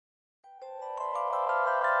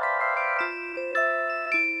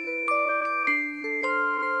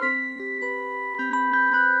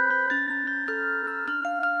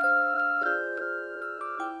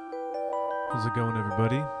How's it going,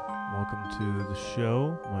 everybody? Welcome to the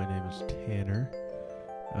show. My name is Tanner.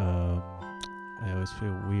 Um, I always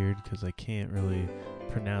feel weird because I can't really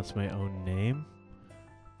pronounce my own name.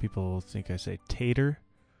 People think I say Tater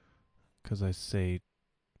because I say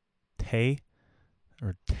Tay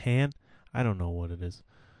or Tan. I don't know what it is.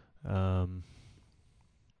 Um,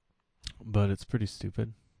 but it's pretty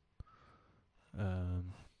stupid.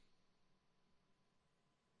 Um,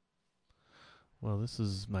 well, this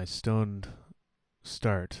is my stoned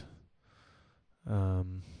start.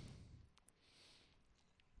 Um,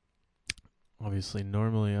 Obviously,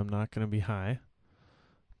 normally I'm not going to be high,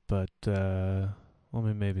 but well,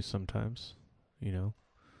 maybe sometimes, you know,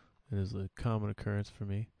 it is a common occurrence for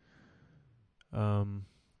me. Um,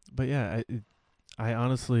 but yeah, I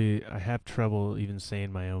honestly I have trouble even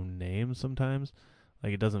saying my own name sometimes.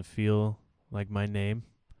 Like it doesn't feel like my name.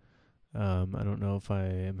 I don't know if I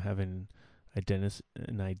am having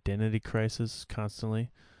an identity crisis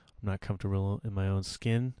constantly. I'm not comfortable in my own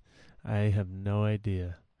skin. I have no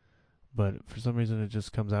idea. But for some reason it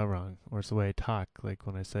just comes out wrong. Or it's the way I talk. Like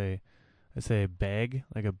when I say a bag,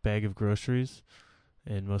 like a bag of groceries,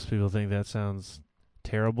 and most people think that sounds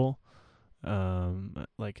terrible.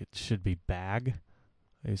 Like it should be bag.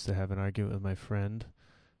 I used to have an argument with my friend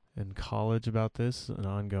in college about this, an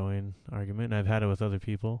ongoing argument, and I've had it with other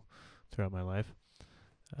people throughout my life.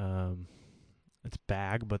 Um, it's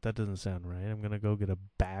bag, but that doesn't sound right. I'm gonna go get a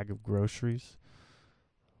bag of groceries.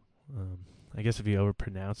 I guess if you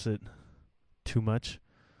overpronounce it too much,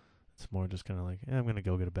 it's more just kind of like, I'm gonna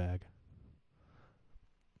go get a bag.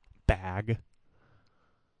 Bag.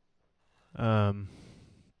 Um,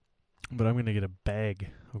 but I'm gonna get a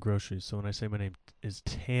bag of groceries. So when I say my name is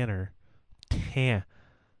Tanner, Tan,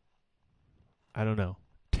 I don't know,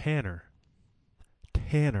 Tanner,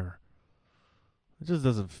 Tanner. It just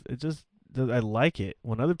doesn't. It just. I like it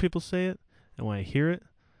when other people say it and when I hear it.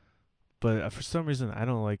 But for some reason, I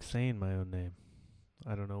don't like saying my own name.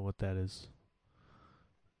 I don't know what that is.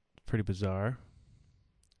 It's pretty bizarre.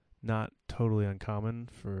 Not totally uncommon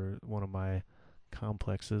for one of my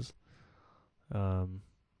complexes. Um,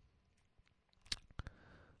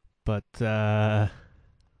 but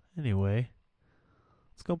anyway,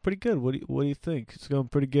 it's going pretty good. What do you think? It's going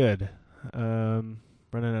pretty good. Um,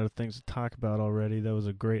 Running out of things to talk about already. That was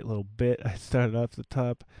a great little bit. I started off the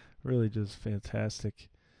top. Really just fantastic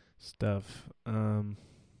stuff. I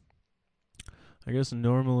guess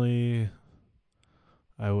normally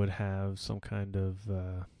I would have some kind of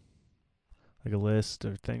like a list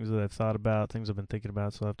or things that I've thought about, things I've been thinking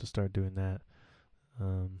about. So I will have to start doing that.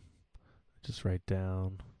 Um, just write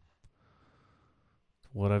down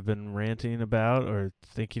what I've been ranting about or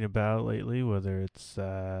thinking about lately, whether it's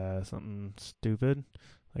something stupid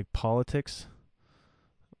like politics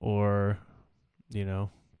or, you know,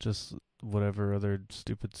 just whatever other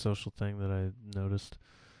stupid social thing that I noticed.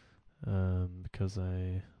 Because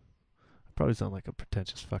I probably sound like a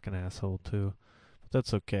pretentious fucking asshole too, but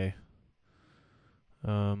that's okay.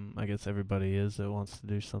 I guess everybody is that wants to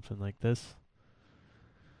do something like this.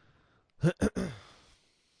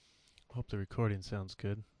 Hope the recording sounds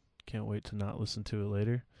good. Can't wait to not listen to it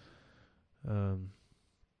later. Um,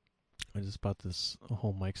 I just bought this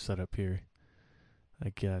whole mic setup here.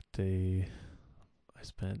 I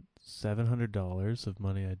spent $700 of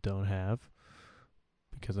money I don't have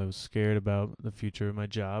because I was scared about the future of my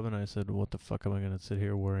job, and I said, "What the fuck am I gonna sit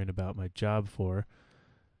here worrying about my job for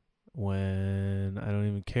when I don't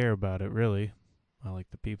even care about it really? I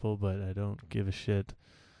like the people, but I don't give a shit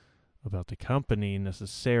about the company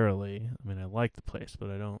necessarily. I mean, I like the place, but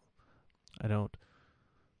I don't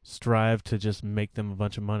strive to just make them a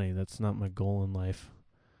bunch of money. That's not my goal in life.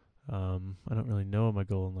 I don't really know what my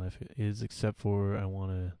goal in life is, except for I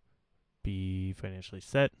want to be financially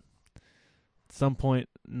set. At some point,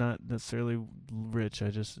 not necessarily rich. I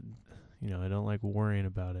just, I don't like worrying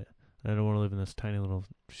about it. I don't want to live in this tiny little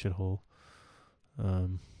shithole.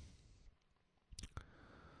 Um,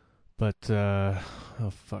 but oh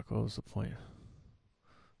fuck, what was the point?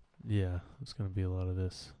 Yeah, it's gonna be a lot of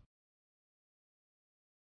this.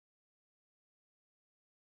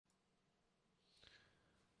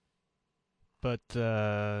 But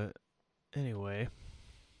anyway,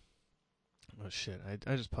 oh shit,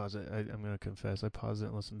 I just paused it. I'm gonna confess, I paused it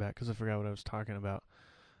and listened back because I forgot what I was talking about.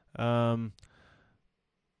 Um,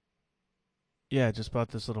 yeah, I just bought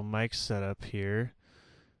this little mic setup here.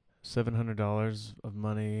 $700 of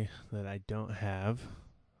money that I don't have.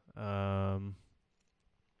 Um,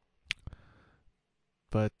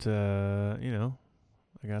 But I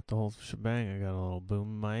got the whole shebang. I got a little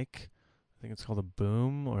boom mic. I think it's called a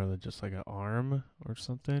boom, or just like an arm or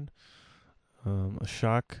something. A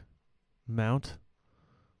shock mount,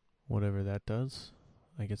 whatever that does.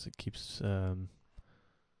 I guess it keeps.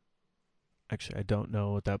 Actually, I don't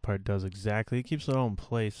know what that part does exactly. It keeps it all in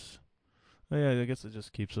place. Oh yeah, I guess it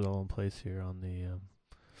just keeps it all in place here on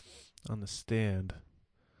the stand.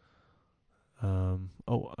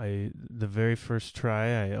 The very first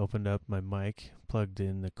try, I opened up my mic, plugged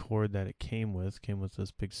in the cord that it came with. Came with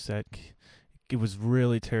this big set. It was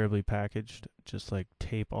really terribly packaged, just like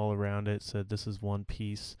tape all around it. Said this is one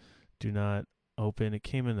piece. Do not open. It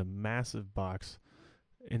came in a massive box,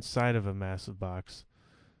 inside of a massive box,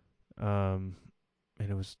 and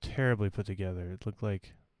it was terribly put together. It looked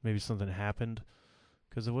like maybe something happened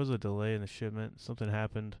because there was a delay in the shipment. Something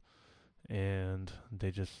happened, and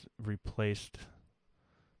they just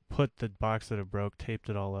put the box that it broke, taped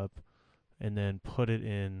it all up, and then put it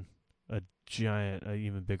in a giant,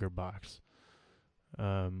 even bigger box.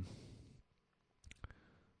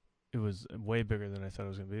 It was way bigger than I thought it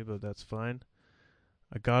was going to be, but that's fine.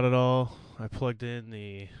 I got it all. I plugged in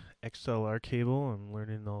the XLR cable. I'm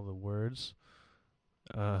learning all the words.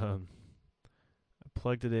 I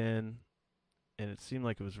plugged it in, and it seemed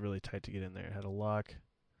like it was really tight to get in there. It had a lock.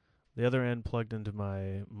 The other end plugged into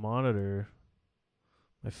my monitor,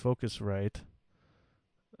 my Focusrite.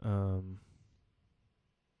 God,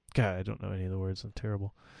 I don't know any of the words. I'm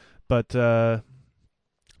terrible. But I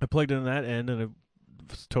plugged it in that end, and it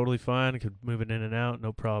was totally fine. I could move it in and out,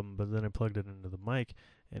 no problem. But then I plugged it into the mic,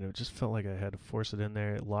 and it just felt like I had to force it in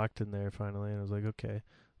there. It locked in there finally, and I was like, okay,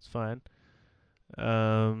 it's fine.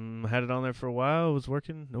 Had it on there for a while. It was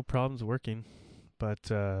working, no problems working. But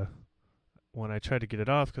when I tried to get it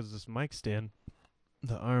off, because this mic stand,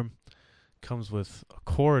 the arm comes with a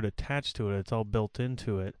cord attached to it. It's all built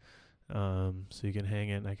into it. So you can hang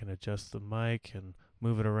it, and I can adjust the mic and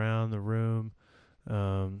move it around the room.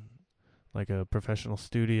 Like a professional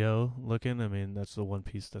studio looking. I mean, that's the one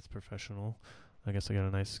piece that's professional. I guess I got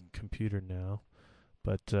a nice computer now.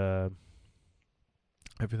 But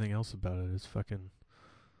everything else about it is fucking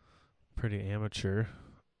pretty amateur.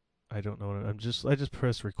 I don't know what I just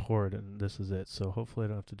press record and this is it. So hopefully I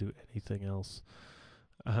don't have to do anything else.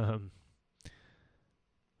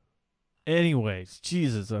 Anyways,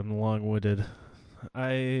 Jesus, I'm long-winded.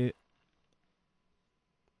 I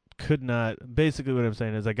could not. Basically, what I'm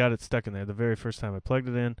saying is I got it stuck in there the very first time I plugged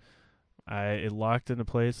it in. It locked into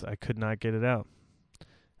place. I could not get it out.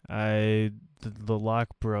 The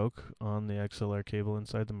lock broke on the XLR cable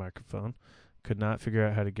inside the microphone. Could not figure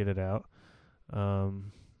out how to get it out.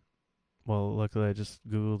 Well, luckily I just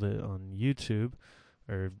Googled it on YouTube,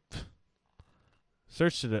 or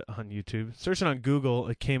searched it on YouTube. Searched it on Google,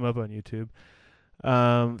 it came up on YouTube.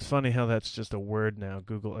 It's funny how that's just a word now. I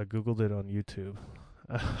Googled it on YouTube.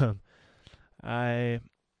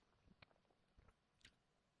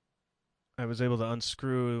 I was able to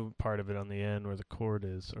unscrew part of it on the end where the cord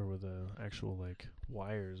is, or where the actual like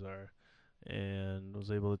wires are, and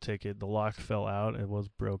was able to take it. The lock fell out. It was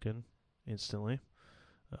broken instantly.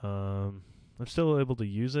 I'm still able to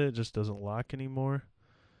use it. It just doesn't lock anymore,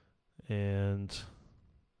 and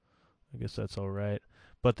I guess that's all right.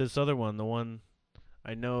 But this other one, the one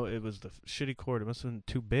I know, it was the shitty cord. It must have been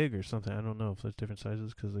too big or something. I don't know if there's different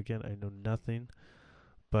sizes because again, I know nothing.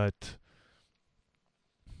 But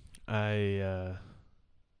the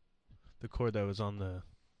cord that was on the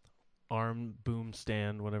arm boom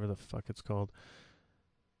stand, whatever the fuck it's called,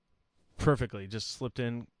 perfectly just slipped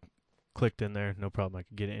in, clicked in there, no problem. I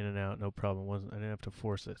could get it in and out, no problem. I didn't have to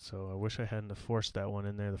force it. So I wish I hadn't forced that one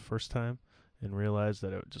in there the first time and realized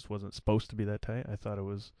that it just wasn't supposed to be that tight. I thought it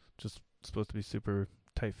was just supposed to be super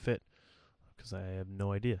tight fit because I have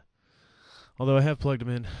no idea. Although I have plugged them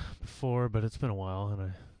in before, but it's been a while and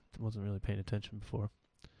I wasn't really paying attention before.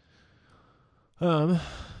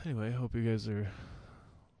 Anyway, I hope you guys are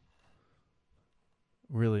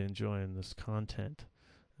really enjoying this content.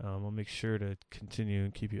 I'll make sure to continue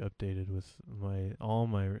and keep you updated with my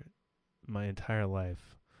entire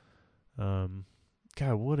life.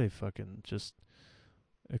 God, what a fucking just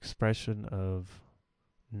expression of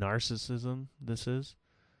narcissism this is.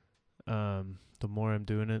 The more I'm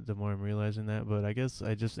doing it, the more I'm realizing that. But I guess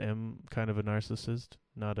I just am kind of a narcissist,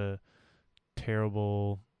 not a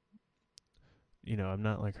terrible. I'm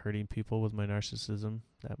not like hurting people with my narcissism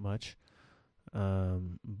that much.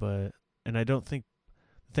 And I don't think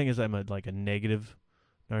the thing is I'm like a negative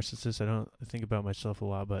narcissist. I think about myself a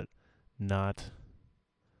lot, but not.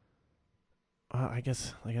 I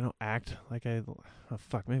guess like I don't act like I. Oh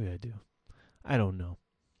fuck, maybe I do. I don't know.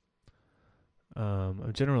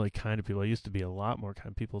 I'm generally kind to people. I used to be a lot more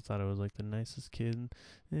kind. People thought I was like the nicest kid.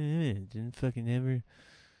 Didn't fucking ever.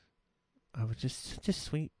 I was just such a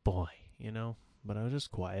sweet boy, you know. But I was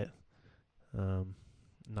just quiet. Um,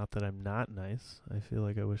 Not that I'm not nice. I feel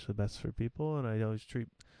like I wish the best for people, and I always treat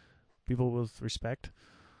people with respect.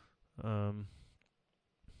 Um,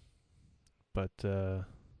 but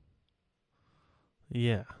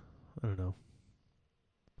yeah, I don't know.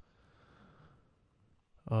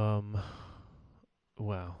 Um,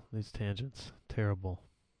 wow, these tangents, terrible.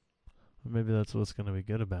 Or maybe that's what's gonna be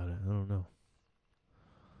good about it. I don't know.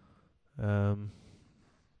 Um,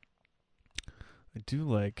 I do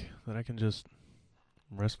like that I can just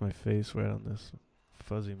rest my face right on this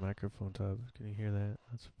fuzzy microphone top. Can you hear that?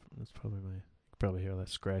 That's probably my. You can probably hear that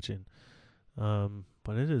scratching.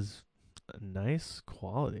 But it is a nice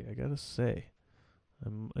quality, I gotta say.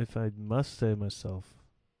 If I must say myself,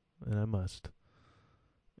 and I must,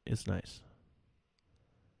 it's nice.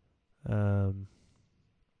 Um,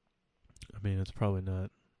 I mean, it's probably not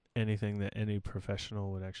anything that any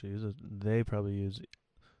professional would actually use. They probably use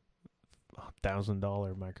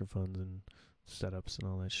 $1,000 microphones and setups and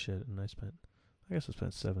all that shit. And I guess I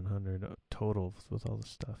spent 700 total with all the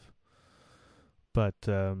stuff. But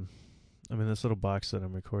I mean, this little box that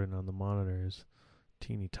I'm recording on the monitor is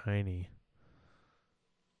teeny tiny.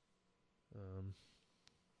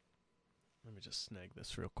 Let me just snag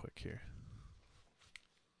this real quick here.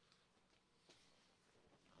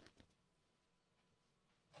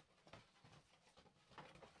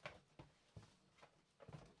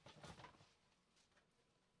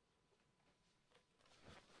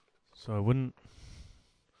 So I wouldn't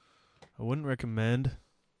recommend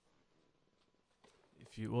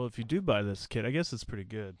if you do buy this kit, I guess it's pretty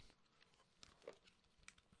good.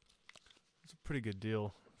 It's a pretty good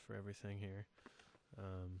deal for everything here.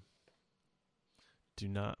 Do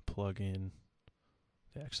not plug in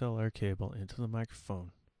the XLR cable into the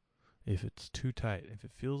microphone if it's too tight. If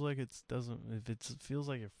it feels like feels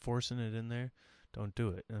like you're forcing it in there, don't do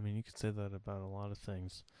it. I mean, you could say that about a lot of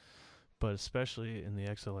things, but especially in the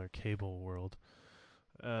XLR cable world.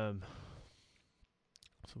 So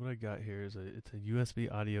what I got here is it's a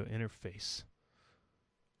USB audio interface.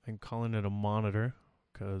 I'm calling it a monitor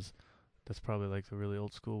because that's probably like the really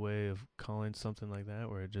old school way of calling something like that,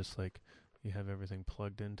 where it just like you have everything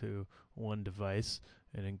plugged into one device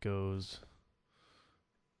and it goes,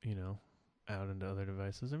 you know, out into other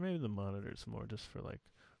devices. Or maybe the monitor's more just for like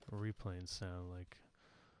replaying sound, like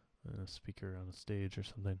a speaker on a stage or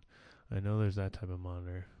something. I know there's that type of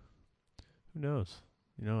monitor. Who knows?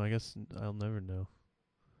 You know, I guess I'll never know.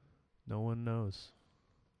 No one knows.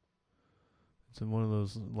 It's one of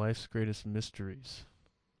those life's greatest mysteries.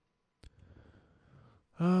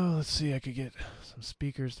 Oh, let's see. I could get some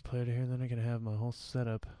speakers to play to here, then I can have my whole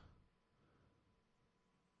setup.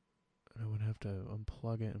 I would have to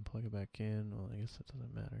unplug it and plug it back in. Well, I guess that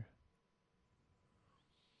doesn't matter.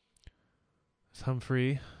 It's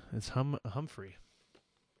Humphrey. It's Humphrey.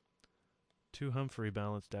 Two Humphrey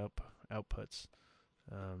balanced outputs.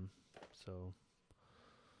 So,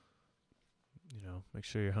 you know, make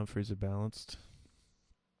sure your Humphreys are balanced.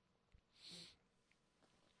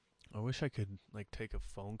 I wish I could like take a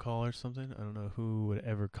phone call or something. I don't know who would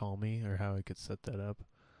ever call me or how I could set that up.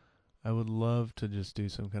 I would love to just do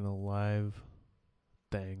some kind of live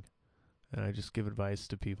thing, and I just give advice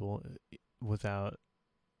to people without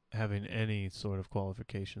having any sort of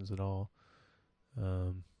qualifications at all.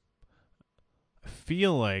 I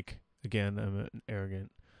feel like, again, I'm an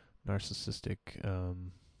arrogant, narcissistic,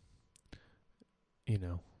 you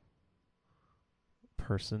know,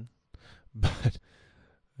 person, but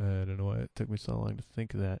I don't know why it took me so long to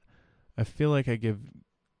think of that. I feel like I give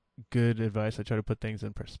good advice. I try to put things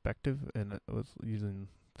in perspective, and I was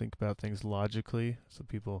think about things logically. So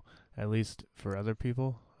people, at least for other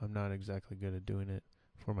people, I'm not exactly good at doing it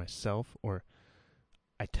for myself. Or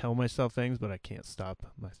I tell myself things, but I can't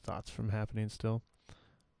stop my thoughts from happening still.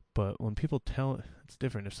 But when people it's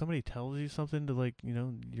different. If somebody tells you something to like, you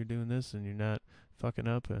know, you're doing this and you're not fucking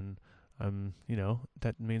up, and you know,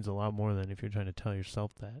 that means a lot more than if you're trying to tell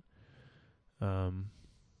yourself that.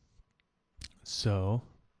 So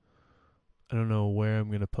I don't know where I'm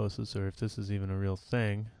going to post this or if this is even a real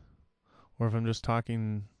thing or if I'm just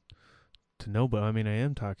talking to nobody. I mean, I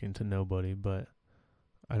am talking to nobody, but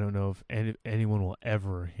I don't know if anyone will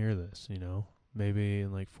ever hear this, you know? Maybe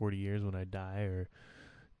in like 40 years when I die, or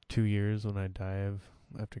 2 years when I die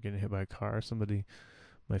after getting hit by a car,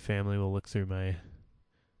 my family will look through my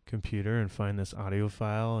computer and find this audio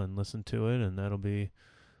file and listen to it, and that'll be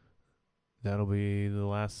the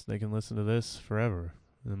last they can listen to this forever.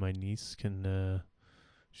 And then my niece can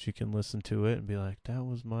she can listen to it and be like, that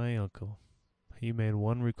was my uncle. He made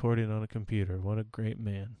one recording on a computer. What a great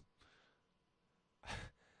man.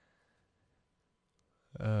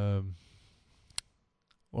 Um,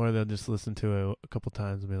 or they'll just listen to it a couple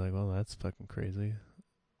times and be like, well, that's fucking crazy.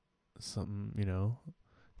 Something,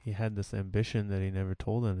 he had this ambition that he never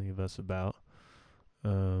told any of us about.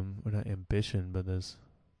 Or not ambition, but this,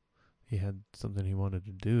 he had something he wanted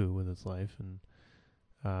to do with his life. And,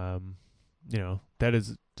 that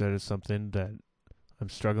is something that I'm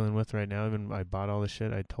struggling with right now. Even I bought all the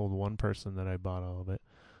shit. I told one person that I bought all of it,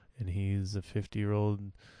 and he's a 50-year-old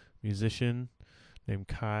musician named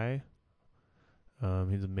Kai.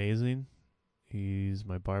 He's amazing. He's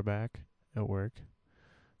my bar back at work.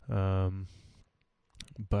 But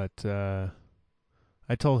I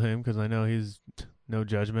told him because I know he's no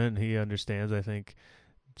judgment. He understands. I think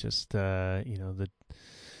just the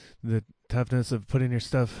toughness of putting your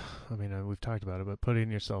stuff. I mean, we've talked about it, but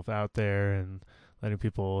putting yourself out there and letting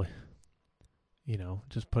people,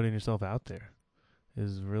 just putting yourself out there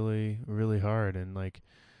is really, really hard. And like,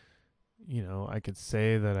 I could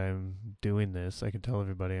say that I'm doing this. I can tell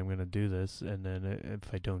everybody I'm going to do this, and then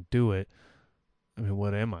if I don't do it, I mean,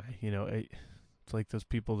 what am I? It's like those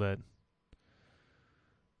people that,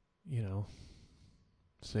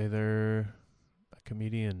 say they're a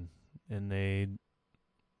comedian and they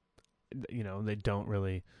don't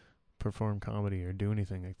really perform comedy or do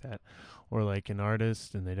anything like that, or like an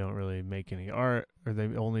artist and they don't really make any art, or they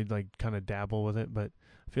only like kind of dabble with it. But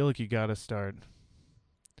I feel like you got to start.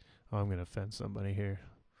 Oh, I'm going to offend somebody here.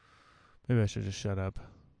 Maybe I should just shut up.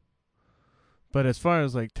 But as far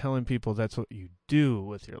as like telling people that's what you do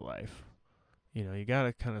with your life, you got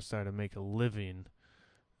to kind of start to make a living.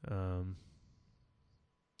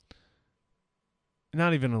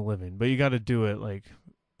 Not even a living, but you got to do it like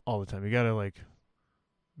all the time. You got to like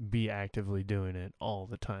be actively doing it all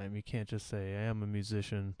the time. You can't just say, I am a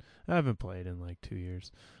musician. I haven't played in like 2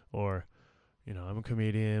 years. Or, I'm a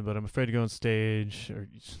comedian, but I'm afraid to go on stage or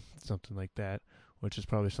something like that, which is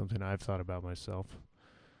probably something I've thought about myself.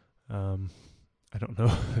 I don't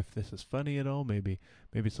know if this is funny at all. Maybe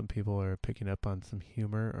some people are picking up on some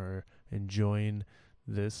humor or enjoying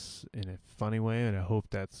this in a funny way, and I hope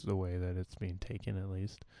that's the way that it's being taken, at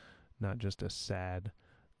least, not just a sad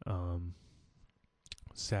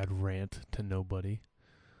rant to nobody.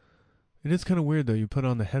 It is kind of weird though. You put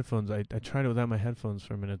on the headphones. I tried it without my headphones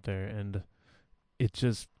for a minute there, and it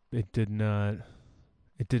didn't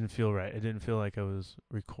feel right. It didn't feel like I was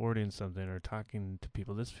recording something or talking to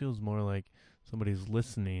people. This feels more like somebody's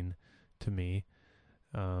listening to me.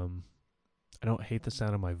 I don't hate the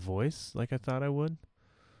sound of my voice like I thought I would.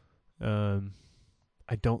 I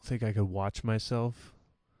don't think I could watch myself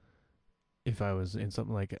if I was in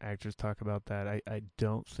something like actors talk about that. I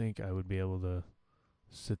don't think I would be able to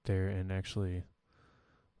sit there and actually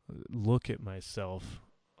look at myself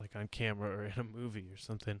like on camera or in a movie or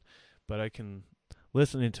something. But I can,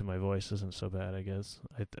 listening to my voice isn't so bad, I guess.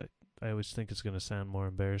 I always think it's going to sound more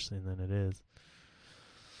embarrassing than it is.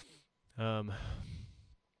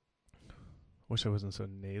 Wish I wasn't so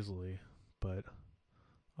nasally, but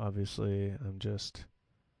obviously I'm just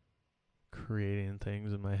creating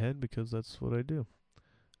things in my head because that's what I do.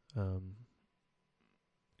 I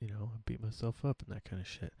beat myself up and that kind of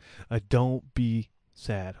shit. Don't be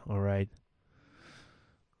sad, all right?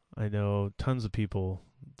 I know tons of people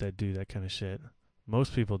that do that kind of shit.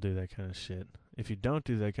 Most people do that kind of shit. If you don't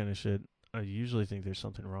do that kind of shit, I usually think there's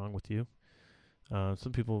something wrong with you.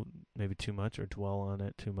 Some people maybe too much or dwell on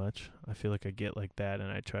it too much. I feel like I get like that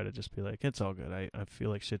and I try to just be like, it's all good. I feel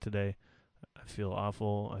like shit today. I feel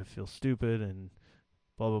awful. I feel stupid and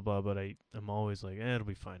blah, blah, blah. But I'm always like, it'll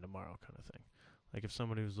be fine tomorrow kind of thing. Like if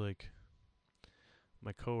somebody was like,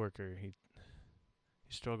 my coworker, he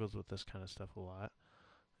struggles with this kind of stuff a lot.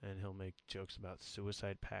 And he'll make jokes about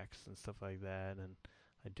suicide pacts and stuff like that. And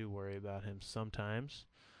I do worry about him sometimes.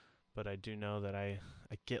 But I do know that I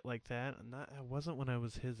get like that. I wasn't when I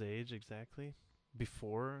was his age exactly.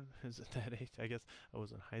 Before that age, I guess I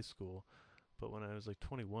was in high school. But when I was like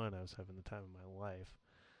 21, I was having the time of my life.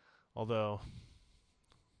 Although,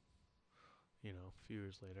 a few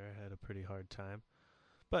years later, I had a pretty hard time.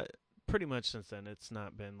 But pretty much since then, it's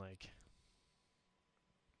not been like,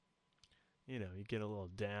 you get a little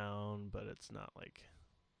down, but it's not like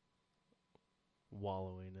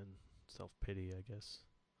wallowing in self-pity, I guess.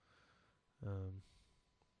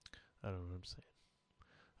 I don't know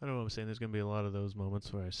what I'm saying. There's going to be a lot of those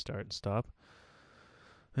moments where I start and stop.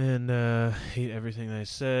 And hate everything that I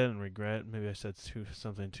said and regret. Maybe I said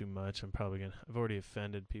something too much. I've already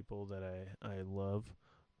offended people that I love,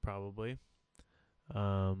 probably.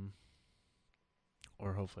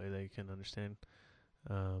 or hopefully they can understand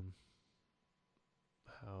um,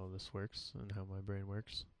 how this works and how my brain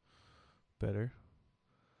works better.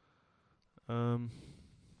 Um,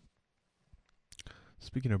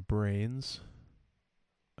 Speaking of brains,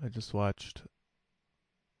 I just watched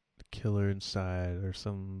The Killer Inside or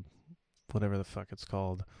some whatever the fuck it's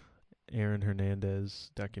called. Aaron Hernandez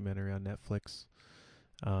documentary on Netflix.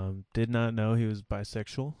 Did not know he was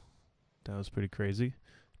bisexual. That was pretty crazy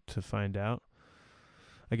to find out.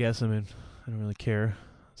 I guess, I mean, I don't really care.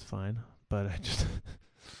 It's fine. But I just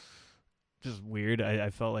weird. I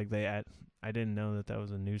felt like I didn't know that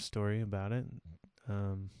was a news story about it.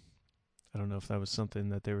 Um, I don't know if that was something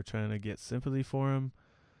that they were trying to get sympathy for him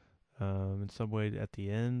in some way at the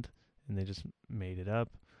end, and they just made it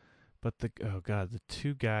up. But the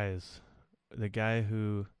two guys, the guy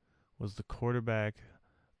who was the quarterback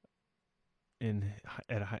in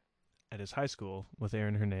at his high school with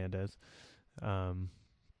Aaron Hernandez, and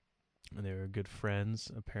they were good friends.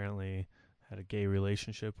 Apparently, had a gay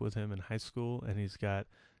relationship with him in high school, and he's got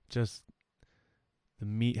just the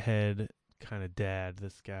meathead kind of dad.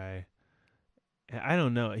 This guy, I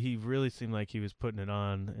don't know. He really seemed like he was putting it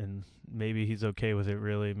on, and maybe he's okay with it.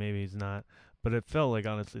 Really, maybe he's not. But it felt like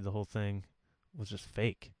honestly the whole thing was just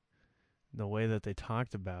fake. The way that they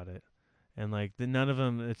talked about it, and like none of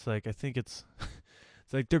them. It's like I think it's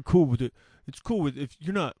it's like they're cool with it. It's cool with if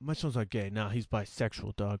you're not. My son's not gay. Nah, he's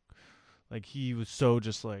bisexual, dog. Like he was so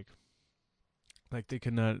just like they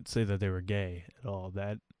could not say that they were gay at all.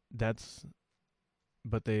 That's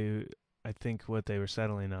but they I think what they were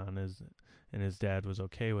settling on is and his dad was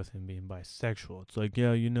okay with him being bisexual. It's like,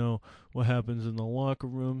 yeah, what happens in the locker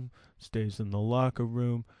room stays in the locker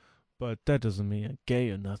room, but that doesn't mean I'm gay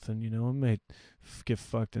or nothing. I may get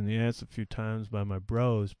fucked in the ass a few times by my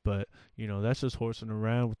bros, but that's just horsing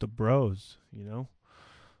around with the bros.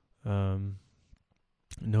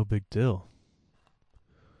 No big deal.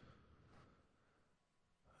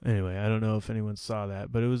 Anyway, I don't know if anyone saw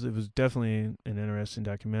that, but it was definitely an interesting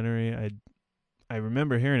documentary. I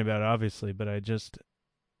remember hearing about it obviously, but I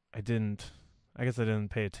didn't. I guess I didn't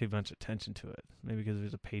pay too much attention to it. Maybe because he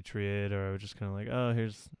was a patriot, or I was just kind of like, oh,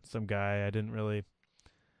 here's some guy. I didn't really.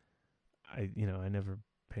 I never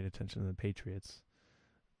paid attention to the Patriots,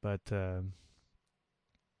 but and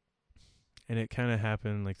it kind of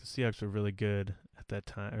happened like the Seahawks were really good at that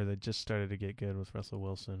time, or they just started to get good with Russell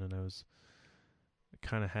Wilson, and I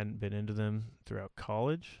kind of hadn't been into them throughout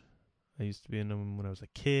college. I used to be into them when I was a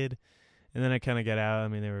kid, and then I kind of got out. I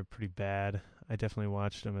mean, they were pretty bad. I definitely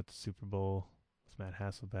watched them at the Super Bowl with Matt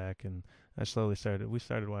Hasselbeck, and we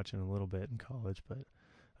started watching a little bit in college, but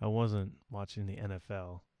I wasn't watching the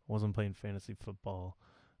NFL. I wasn't playing fantasy football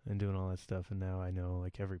and doing all that stuff, and now I know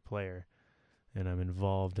like every player, and I'm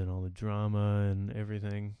involved in all the drama and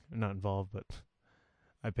everything. I'm not involved, but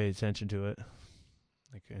I pay attention to it,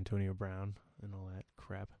 like Antonio Brown and all that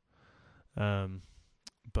crap.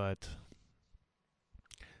 But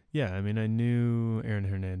yeah, I mean, I knew Aaron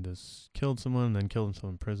Hernandez killed someone, then killed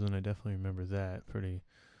himself in prison. I definitely remember that pretty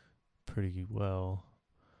well.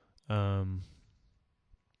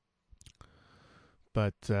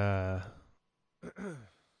 But yeah,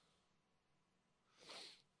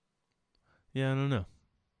 I don't know.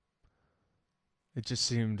 It just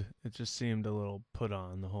seemed a little put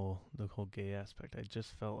on the whole gay aspect. I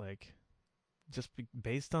just felt like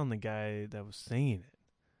based on the guy that was saying it.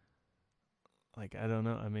 Like I don't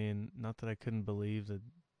know. I mean, not that I couldn't believe that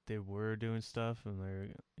they were doing stuff and they're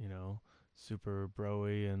super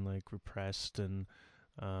broy and like repressed and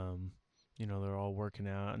um they're all working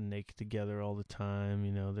out and naked together all the time.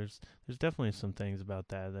 There's definitely some things about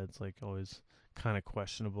that's like always kind of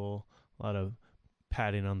questionable. A lot of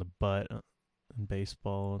patting on the butt in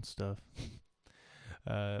baseball and stuff.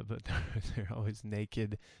 But they're always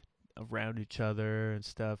naked around each other and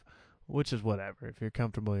stuff, which is whatever. If you're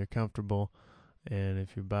comfortable, you're comfortable. And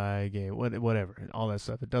if you're bi, gay, whatever, all that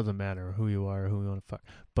stuff, it doesn't matter who you are or who you want to fuck.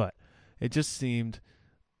 But it just seemed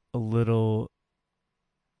a little,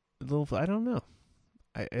 I don't know.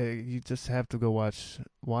 You just have to go watch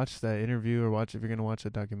that interview or watch if you're gonna watch a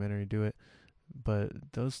documentary, do it. But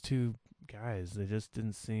those two guys, they just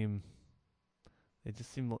seemed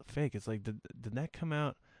fake. It's like did that come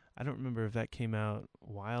out? I don't remember if that came out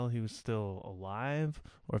while he was still alive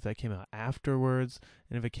or if that came out afterwards.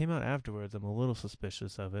 And if it came out afterwards, I'm a little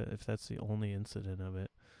suspicious of it, if that's the only incident of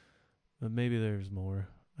it. But maybe there's more.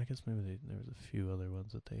 I guess maybe there was a few other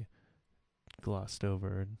ones that they glossed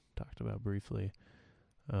over and talked about briefly.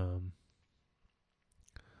 But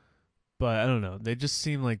I don't know. They just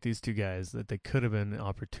seem like these two guys that they could have been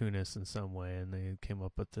opportunists in some way, and they came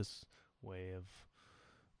up with this way of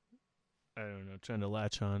don't know, trying to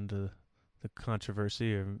latch on to the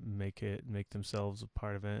controversy or make themselves a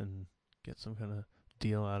part of it and get some kind of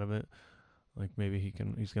deal out of it. Like maybe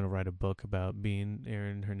he's gonna write a book about being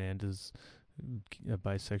Aaron Hernandez, a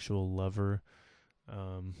bisexual lover.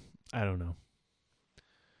 Um, I don't know.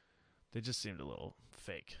 They just seemed a little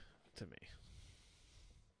fake to me.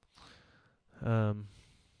 Um,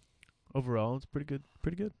 Overall, it's pretty good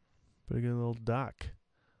little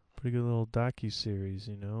pretty good little docu series.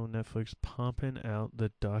 You know, Netflix pumping out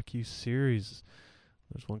the docu series.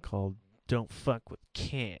 There's one called "Don't Fuck with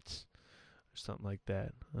Cats" or something like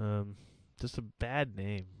that. Just a bad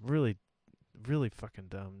name. Really, really fucking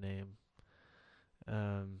dumb name.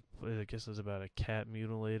 I guess it was about a cat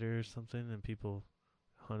mutilator or something, and people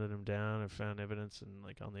hunted him down and found evidence and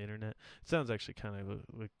like on the internet. It sounds actually kind of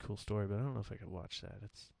a cool story, but I don't know if I could watch that.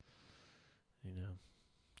 It's you know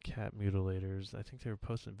cat mutilators. I think they were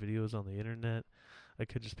posting videos on the internet. I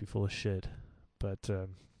could just be full of shit, but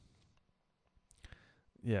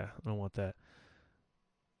yeah, I don't want that.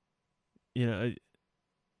 You know,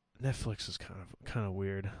 Netflix is kind of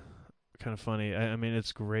weird, kind of funny. I mean,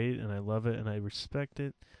 it's great and I love it and I respect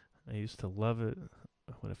it. I used to love it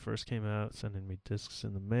when it first came out, sending me discs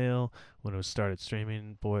in the mail. When it was started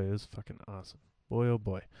streaming, boy, it was fucking awesome. Boy, oh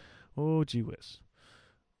boy, oh gee whiz.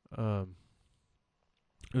 Um,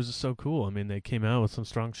 it was just so cool. I mean, they came out with some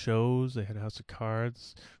strong shows. They had House of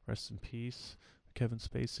Cards, rest in peace, Kevin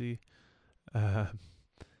Spacey. Uh,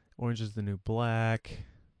 Orange is the New Black.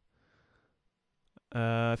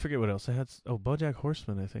 I forget what else. I had. BoJack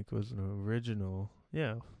Horseman, I think, was an original.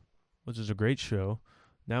 Yeah, which is a great show.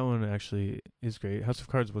 That one actually is great. House of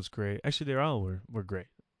Cards was great. Actually, they all were great.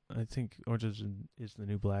 I think Orange is the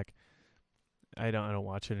New Black. I don't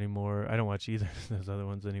watch it anymore. I don't watch either of those other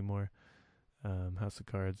ones anymore. House of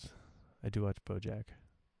Cards. I do watch BoJack.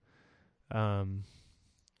 Um,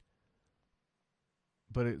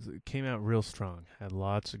 but it came out real strong. Had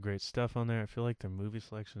lots of great stuff on there. I feel like their movie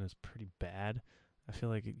selection is pretty bad. I feel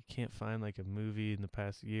like you can't find like a movie in the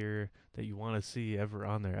past year that you want to see ever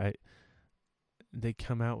on there. They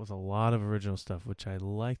come out with a lot of original stuff, which I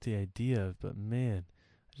like the idea of, but man,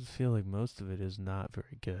 I just feel like most of it is not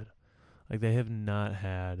very good. Like they have not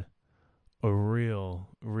had a real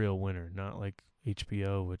winner, not like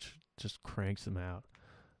HBO, which just cranks them out.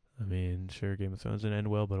 I mean, sure, Game of Thrones didn't end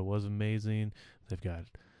well, but it was amazing. They've got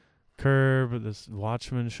Curb. This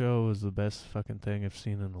Watchmen show was the best fucking thing I've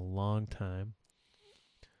seen in a long time.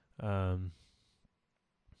 Um,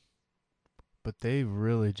 but they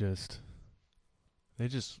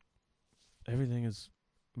just everything is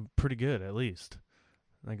pretty good at least.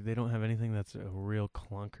 Like they don't have anything that's a real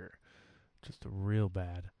clunker, just a real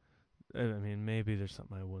bad. I mean, maybe there's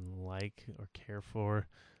something I wouldn't like or care for,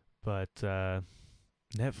 but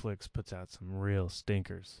Netflix puts out some real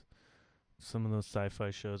stinkers. Some of those sci-fi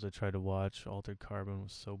shows I tried to watch, Altered Carbon,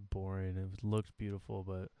 was so boring. It looked beautiful,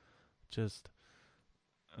 but just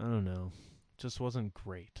I don't know, just wasn't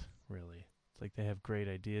great. Really, it's like they have great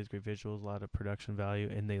ideas, great visuals, a lot of production value,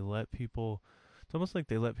 and they let people. It's almost like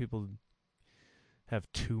they let people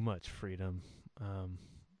have too much freedom,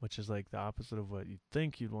 which is like the opposite of what you'd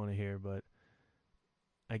think you'd want to hear. But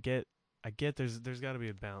I get, I get. There's got to be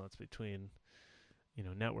a balance between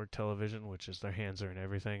network television, which is their hands are in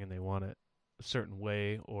everything and they want it a certain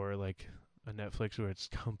way, or like a Netflix where it's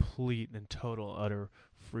complete and total utter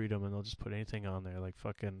freedom and they'll just put anything on there, like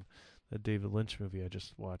fucking the David Lynch movie I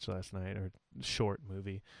just watched last night, or short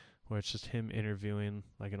movie where it's just him interviewing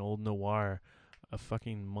like an old noir, a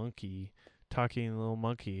fucking monkey, talking little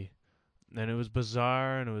monkey. And it was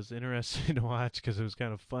bizarre and it was interesting to watch because it was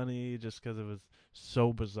kind of funny just because it was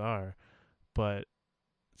so bizarre. But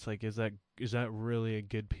it's like, is that really a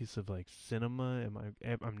good piece of like cinema?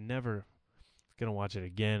 I'm never gonna watch it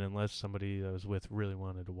again unless somebody I was with really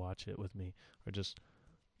wanted to watch it with me, or just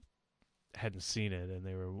hadn't seen it and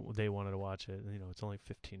they wanted to watch it. And, it's only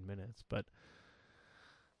 15 minutes, but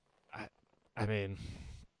I I mean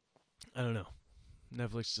I don't know.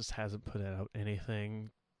 Netflix just hasn't put out anything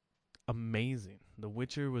amazing. The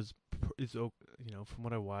Witcher from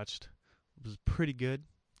what I watched, was pretty good,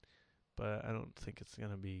 but I don't think it's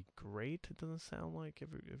gonna be great. It doesn't sound like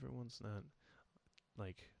everyone's not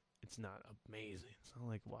like it's not amazing. It's not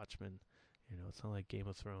like Watchmen. It's not like Game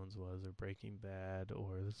of Thrones was, or Breaking Bad,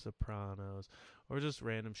 or The Sopranos, or just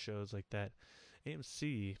random shows like that.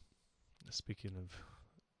 AMC, speaking of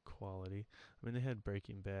quality, I mean, they had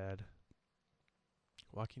Breaking Bad.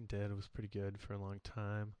 Walking Dead was pretty good for a long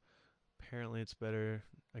time. Apparently, it's better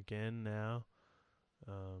again now.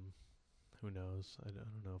 Um, who knows? I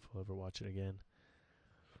don't know if I'll ever watch it again.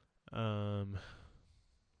 Um,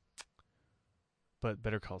 But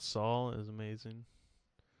Better Call Saul is amazing.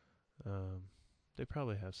 They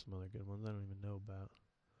probably have some other good ones I don't even know about.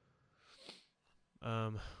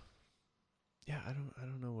 Yeah, I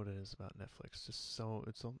don't know what it is about Netflix.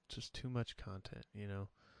 Just too much content,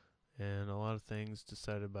 and a lot of things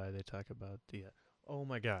decided by they talk about the. Oh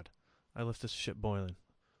my God, I left this shit boiling.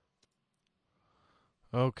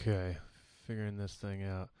 Okay, figuring this thing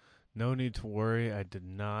out. No need to worry. I did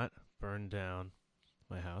not burn down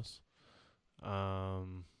my house.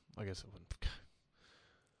 I guess it wouldn't.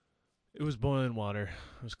 It was boiling water.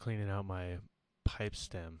 I was cleaning out my pipe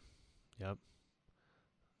stem. Yep,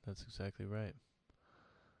 that's exactly right.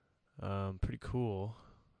 Pretty cool,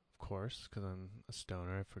 of course, because I'm a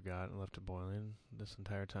stoner. I forgot and left it boiling this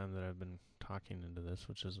entire time that I've been talking into this,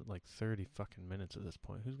 which is like 30 fucking minutes at this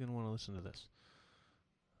point. Who's gonna want to listen to this?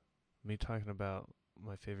 Me talking about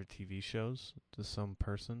my favorite TV shows to some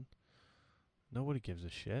person? Nobody gives a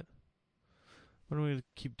shit. Why don't we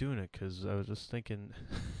keep doing it? Because I was just thinking,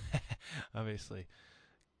 obviously,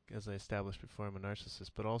 as I established before, I'm a narcissist,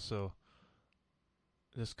 but also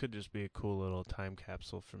this could just be a cool little time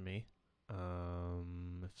capsule for me.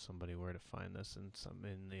 If somebody were to find this in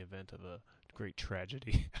the event of a great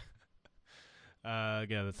tragedy.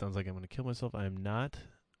 Yeah, that sounds like I'm going to kill myself. I am not.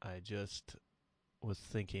 I just was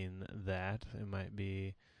thinking that it might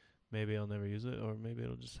be, maybe I'll never use it, or maybe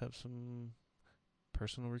it'll just have some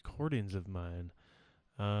personal recordings of mine.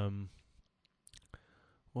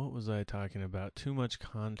 What was I talking about? Too much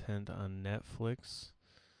content on Netflix.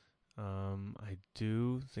 I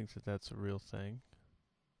do think that that's a real thing.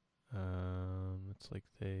 It's like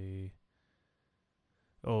they.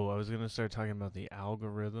 Oh, I was gonna start talking about the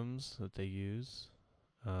algorithms that they use.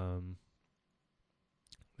 Um,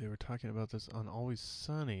 they were talking about this on Always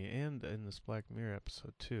Sunny and in this Black Mirror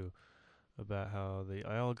episode too, about how the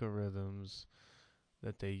algorithms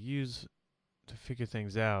that they use to figure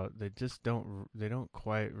things out, they don't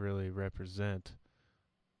quite really represent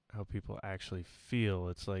how people actually feel.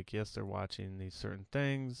 It's like, yes, they're watching these certain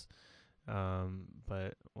things,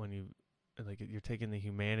 but when you're taking the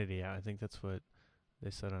humanity out. I think that's what they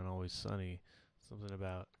said on Always Sunny. Something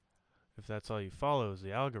about if that's all you follow is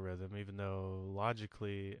the algorithm, even though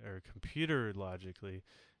logically or computer logically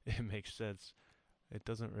it makes sense, it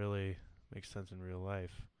doesn't really make sense in real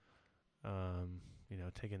life.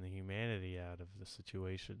 Taking the humanity out of the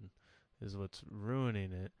situation is what's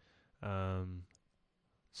ruining it.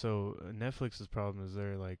 So Netflix's problem is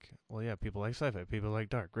they're like, well, yeah, people like sci-fi, people like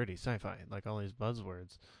dark, gritty sci-fi, like all these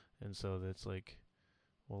buzzwords, and so that's like,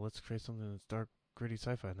 well, let's create something that's dark, gritty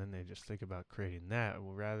sci-fi, and then they just think about creating that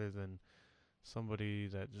rather than somebody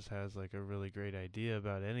that just has like a really great idea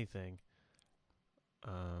about anything.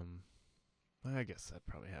 Um, I guess that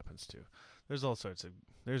probably happens too. There's all sorts of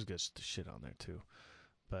there's good shit on there too,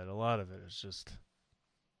 but a lot of it is just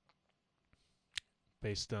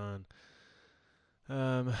based on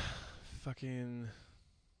um, fucking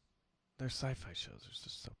their sci-fi shows are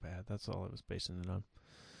just so bad. That's all I was basing it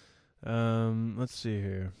on. Let's see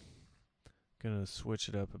here. Gonna switch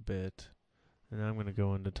it up a bit, and I'm gonna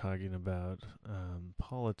go into talking about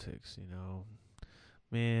politics.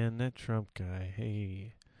 Man, that Trump guy.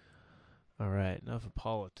 Hey. All right, enough of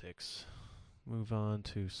politics. Move on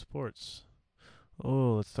to sports.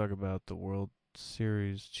 Oh, let's talk about the World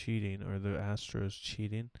Series cheating or the Astros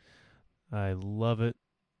cheating. I love it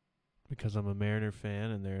because I'm a Mariner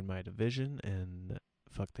fan and they're in my division and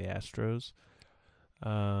fuck the Astros.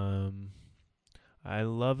 I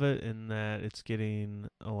love it in that it's getting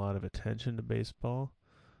a lot of attention to baseball.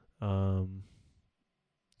 Um,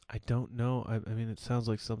 I don't know. I mean, it sounds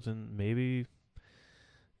like something maybe,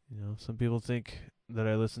 some people think that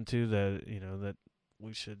I listen to that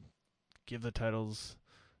we should give the titles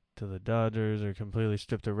to the Dodgers or completely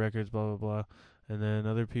strip their records, blah, blah, blah. And then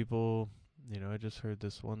other people, I just heard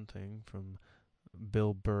this one thing from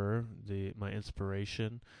Bill Burr, my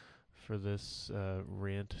inspiration for this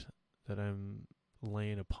rant that I'm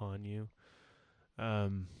laying upon you.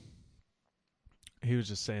 He was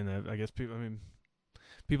just saying that I guess people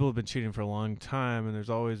have been cheating for a long time, and there's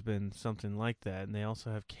always been something like that. And they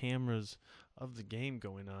also have cameras of the game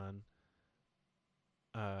going on,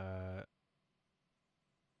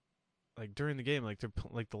 like during the game, like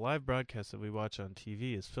the live broadcast that we watch on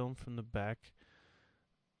TV is filmed from the back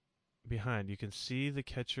behind. You can see the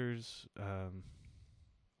catcher's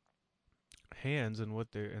hands and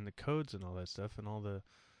what they're and the codes and all that stuff and all the.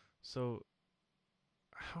 So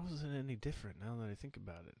how is it any different now that I think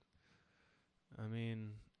about it? I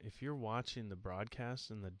mean, if you're watching the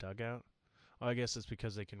broadcast in the dugout, well, I guess it's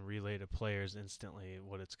because they can relay to players instantly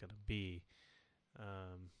what it's going to be.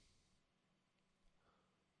 Um,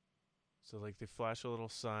 So like they flash a little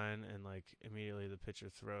sign and like immediately the pitcher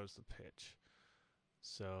throws the pitch.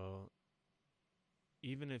 So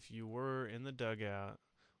even if you were in the dugout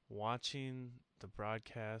watching the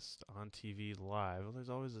broadcast on TV live, well, there's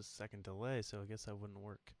always a second delay, so I guess that wouldn't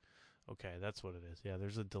work. Okay, that's what it is. Yeah,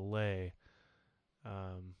 there's a delay.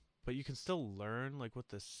 But you can still learn like what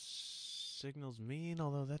the signals mean,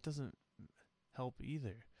 although that doesn't help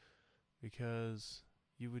either because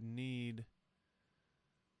you would need,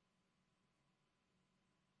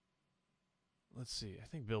 let's see, I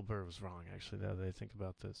think Bill Burr was wrong actually now that I think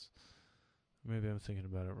about this. Maybe I'm thinking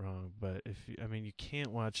about it wrong, but I mean, you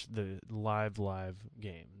can't watch the live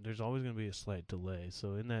game. There's always going to be a slight delay.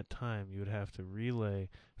 So in that time, you would have to relay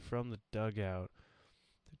from the dugout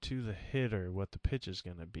to the hitter what the pitch is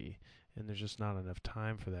going to be, and there's just not enough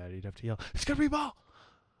time for that. You'd have to yell, "It's going to be a ball,"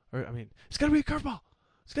 or I mean, "It's going to be a curveball,"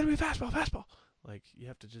 "It's going to be a fastball." Like you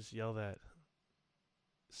have to just yell that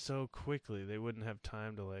so quickly they wouldn't have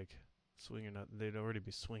time to like swing or not. They'd already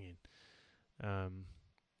be swinging. Um,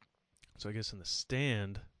 So I guess in the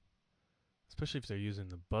stand, especially if they're using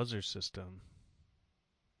the buzzer system,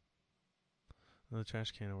 the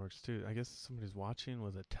trash can works too. I guess somebody's watching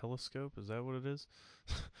with a telescope. Is that what it is?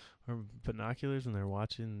 Or binoculars, and they're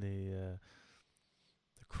watching the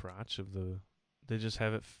crotch of the. They just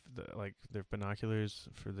have it like their binoculars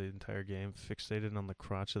for the entire game fixated on the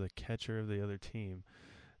crotch of the catcher of the other team,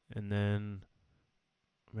 and then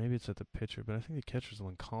maybe it's at the pitcher, but I think the catcher's the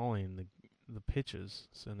one calling the pitches,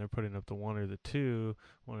 so, and they're putting up the one or the two.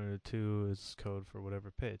 One or the two is code for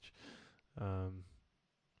whatever pitch, um,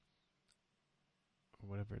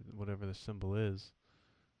 whatever the symbol is.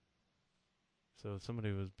 So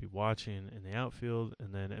somebody would be watching in the outfield,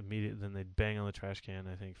 and then then they'd bang on the trash can.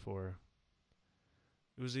 I think for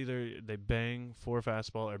it was either they bang for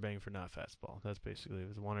fastball or bang for not fastball. That's basically it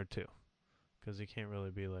was one or two, because you can't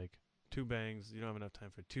really be like two bangs. You don't have enough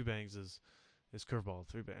time for two bangs is curveball.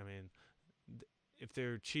 Three bang. I mean, if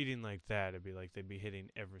they're cheating like that, it'd be like they'd be hitting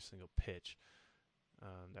every single pitch.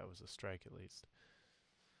 That was a strike at least.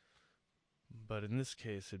 But in this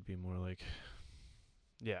case, it'd be more like,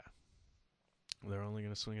 yeah, they're only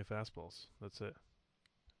going to swing at fastballs. That's it.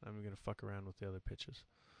 I'm going to fuck around with the other pitches.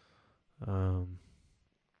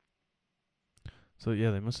 So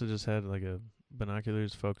yeah, they must have just had like a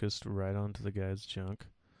binoculars focused right onto the guy's junk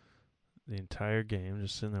the entire game,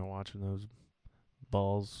 just sitting there watching those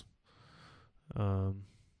balls. And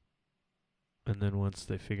then once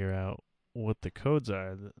they figure out what the codes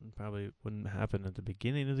are, that probably wouldn't happen at the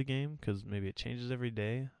beginning of the game because maybe it changes every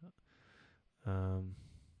day.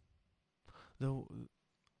 Though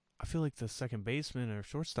I feel like the second baseman or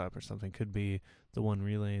shortstop or something could be the one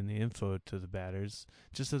relaying the info to the batters.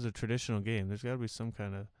 Just as a traditional game, there's got to be some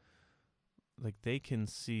kind of like they can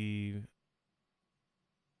see.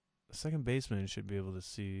 The second baseman should be able to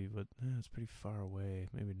see what it's pretty far away.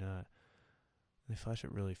 Maybe not. They flash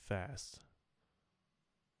it really fast.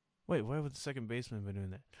 Wait, why would the second baseman be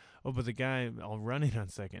doing that? Oh, but the guy all running on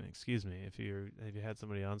second. Excuse me. If you had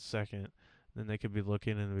somebody on second, then they could be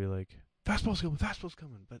looking and be like, "Fastball's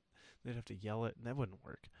coming," but they'd have to yell it, and that wouldn't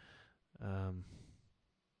work.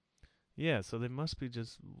 Yeah, so they must be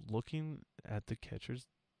just looking at the catcher's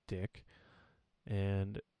dick,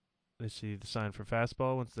 and they see the sign for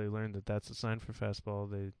fastball. Once they learn that that's the sign for fastball,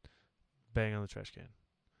 they bang on the trash can.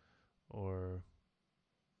 Or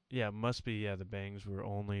yeah, it must be the bangs were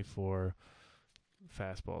only for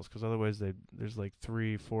fastballs because otherwise there's like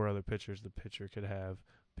 3-4 other pitchers the pitcher could have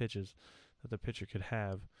pitches that the pitcher could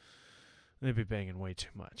have. They'd be banging way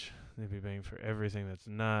too much. They'd be banging for everything that's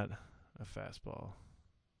not a fastball.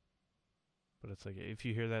 But it's like if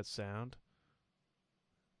you hear that sound,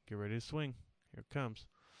 get ready to swing. Here it comes.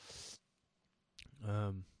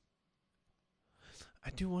 I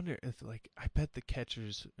do wonder if, like, I bet the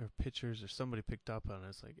catchers or pitchers or somebody picked up on it.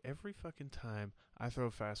 It's like every fucking time I throw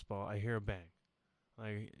a fastball, I hear a bang.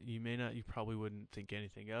 Like, you probably wouldn't think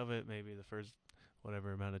anything of it, maybe the first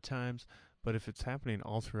whatever amount of times, but if it's happening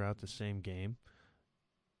all throughout the same game,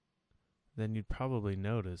 then you'd probably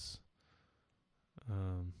notice. I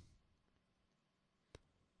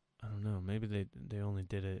don't know. Maybe they only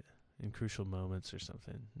did it in crucial moments or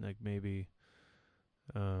something. Like maybe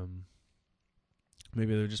they're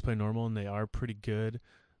just playing normal and they are pretty good,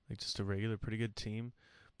 like just a regular pretty good team.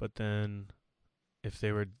 But then if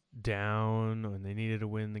they were down and they needed to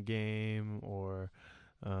win the game, or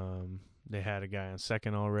they had a guy on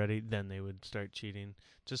second already, then they would start cheating,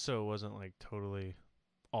 just so it wasn't like totally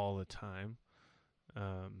all the time.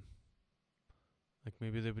 Like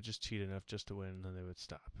maybe they would just cheat enough just to win, and then they would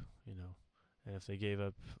stop. And if they gave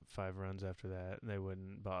up 5 runs after that, they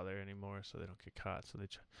wouldn't bother anymore, so they don't get caught. So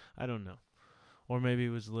I don't know. Or maybe it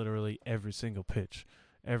was literally every single pitch,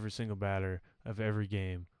 every single batter of every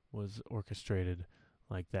game was orchestrated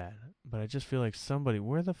like that. But I just feel like somebody,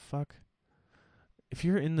 where the fuck? If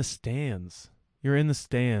you're in the stands, you're in the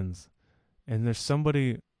stands, and there's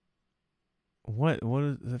somebody, what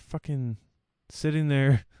is the fucking sitting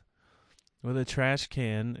there with a trash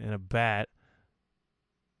can and a bat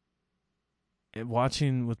and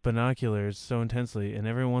watching with binoculars so intensely, and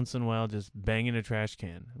every once in a while just banging a trash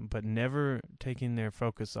can, but never taking their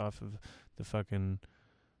focus off of the fucking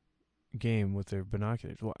game with their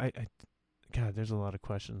binoculars. Well, God, there's a lot of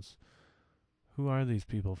questions. Who are these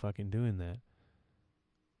people fucking doing that?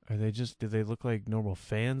 Are they just, do they look like normal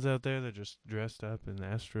fans out there? They're just dressed up in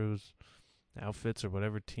Astros outfits or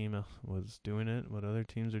whatever team was doing it, what other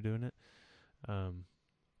teams are doing it.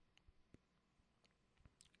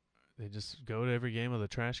 They just go to every game with a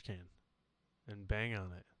trash can and bang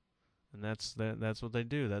on it. And that's what they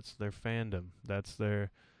do. That's their fandom. That's their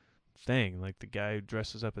thing. Like the guy who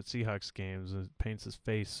dresses up at Seahawks games and paints his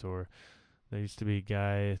face, or there used to be a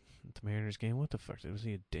guy at the Mariners game. What the fuck? Was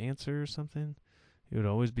he a dancer or something? He would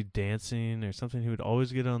always be dancing or something. He would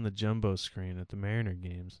always get on the jumbo screen at the Mariner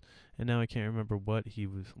games. And now I can't remember what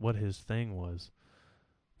his thing was.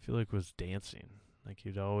 I feel like it was dancing. Like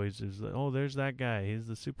he'd always, it was like, oh, there's that guy. He's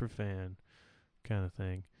the super fan kind of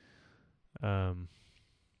thing.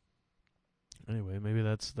 Anyway, maybe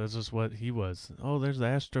that's just what he was. Oh, there's the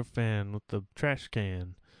Astro fan with the trash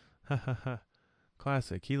can. Ha ha ha.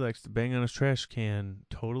 Classic. He likes to bang on his trash can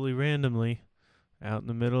totally randomly out in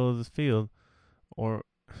the middle of the field. Or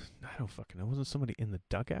I don't fucking know. Wasn't somebody in the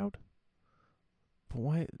dugout?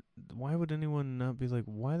 But why would anyone not be like,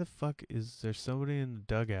 why the fuck is there somebody in the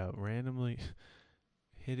dugout randomly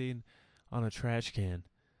hitting on a trash can?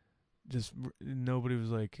 Just nobody was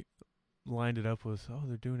like lined it up with, oh,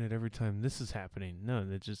 they're doing it every time this is happening. No,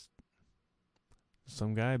 they just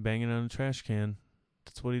some guy banging on a trash can.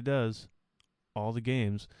 That's what he does. All the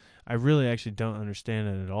games. I really actually don't understand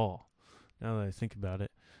it at all. Now that I think about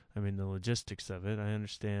it, I mean the logistics of it. I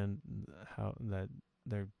understand how that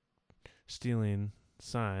they're stealing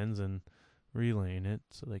signs and relaying it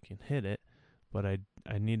so they can hit it, but I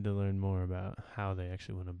need to learn more about how they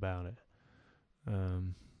actually went about it.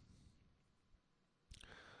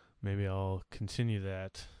 Maybe I'll continue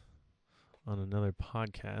that on another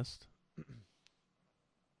podcast.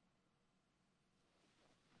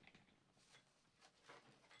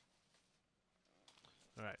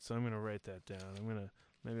 All right, so I'm gonna write that down.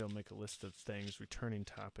 Maybe I'll make a list of things, returning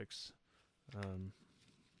topics,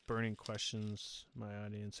 burning questions my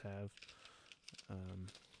audience have.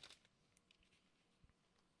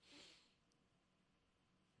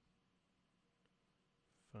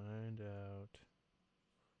 Find out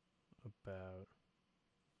about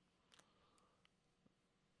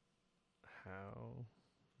how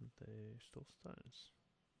they stole signs.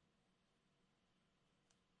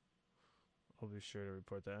 I'll be sure to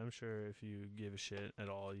report that. I'm sure if you give a shit at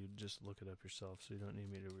all, you just look it up yourself, so you don't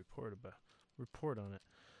need me to report on it.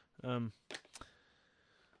 When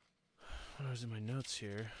I was in my notes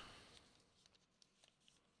here,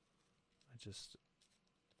 I just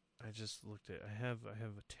looked at. I have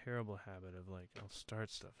a terrible habit of like I'll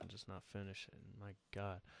start stuff and just not finish it. And my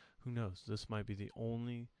God, who knows? This might be the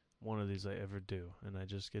only one of these I ever do, and I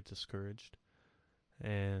just get discouraged.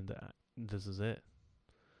 And this is it.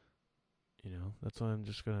 You know, that's why I'm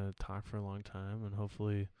just gonna talk for a long time, and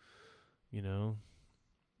hopefully, you know,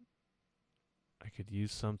 I could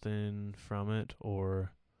use something from it,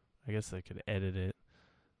 or I guess I could edit it,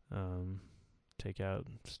 take out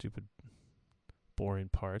stupid, boring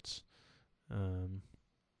parts.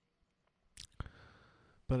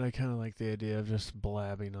 But I kind of like the idea of just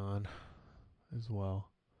blabbing on as well.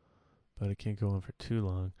 But it can't go on for too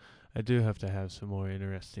long. I do have to have some more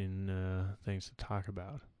interesting things to talk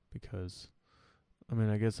about because, I mean,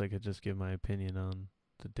 I guess I could just give my opinion on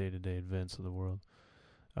the day-to-day events of the world.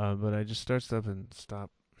 But I just start stuff and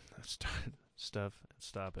stop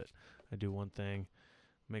it. I do one thing,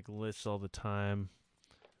 make lists all the time,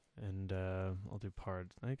 and I'll do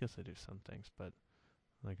parts. I guess I do some things, but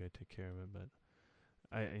like I take care of it. But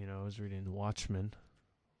I was reading Watchmen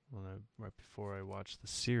right before I watched the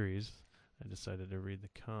series. I decided to read the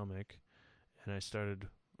comic, and I started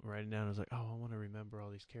writing down. I was like, oh, I want to remember all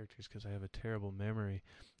these characters because I have a terrible memory,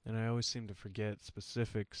 and I always seem to forget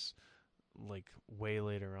specifics like way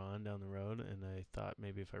later on down the road. And I thought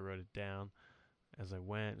maybe if I wrote it down as I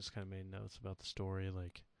went, just kind of made notes about the story,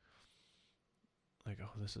 like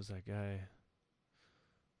oh, this is that guy.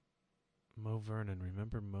 Mo Vernon.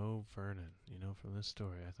 Remember Mo Vernon, from this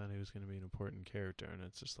story. I thought he was going to be an important character, and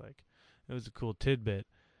it's just like, it was a cool tidbit.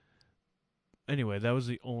 Anyway, that was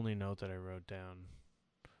the only note that I wrote down.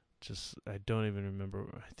 Just, I don't even remember.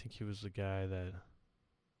 I think he was the guy that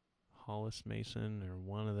Hollis Mason or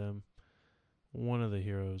one of them, one of the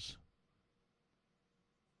heroes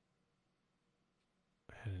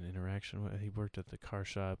had an interaction with. He worked at the car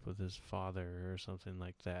shop with his father or something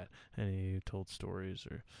like that, and he told stories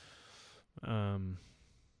or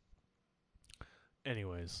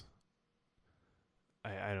anyways,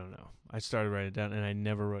 I don't know. I started writing it down, and I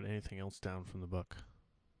never wrote anything else down from the book.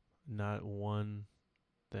 Not one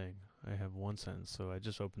thing. I have one sentence, so I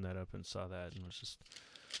just opened that up and saw that, and was just,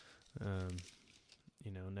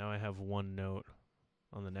 now I have one note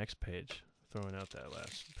on the next page, throwing out that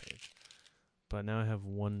last page. But now I have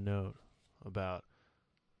one note about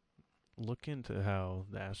look into how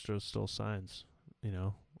the Astros stole signs.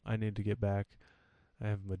 I need to get back. I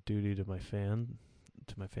have a duty to my fans.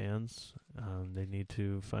 They need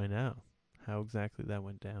to find out how exactly that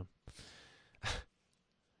went down.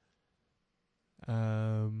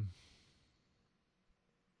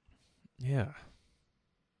 Yeah.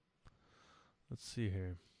 Let's see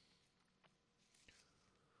here.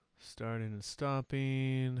 Starting and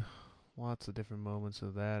stopping. Lots of different moments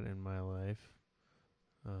of that in my life.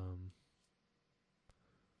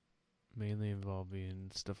 Mainly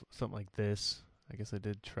involving something like this. I guess I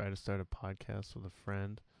did try to start a podcast with a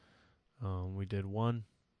friend. We did one,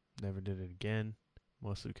 never did it again,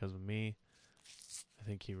 mostly because of me. I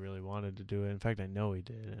think he really wanted to do it. In fact, I know he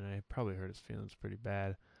did, and I probably hurt his feelings pretty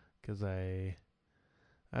bad because I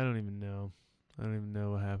don't even know. I don't even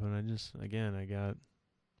know what happened. I got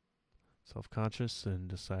self-conscious and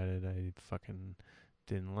decided I fucking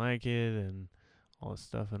didn't like it and all this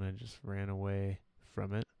stuff, and I just ran away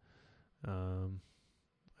from it. I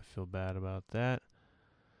feel bad about that.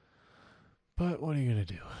 But what are you going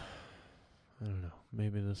to do? I don't know.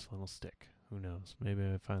 Maybe this one will stick. Who knows? Maybe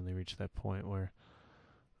I finally reach that point where,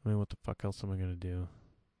 what the fuck else am I going to do?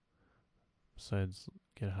 Besides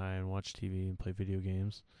get high and watch TV and play video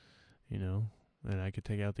games, And I could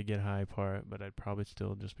take out the get high part, but I'd probably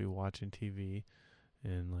still just be watching TV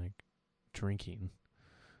and, drinking.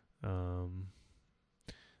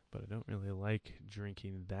 But I don't really like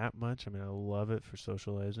drinking that much. I love it for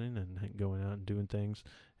socializing and going out and doing things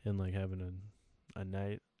and, having a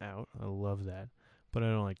night out. I love that. But I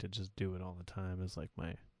don't like to just do it all the time as,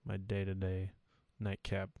 my day-to-day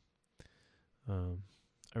nightcap. I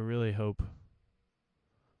really hope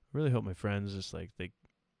my friends just,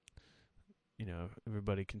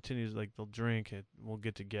 everybody continues, they'll drink it, we'll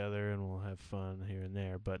get together and we'll have fun here and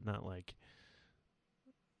there, but not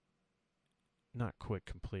quit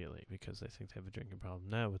completely because I think they have a drinking problem.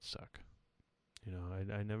 That would suck.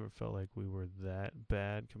 I never felt like we were that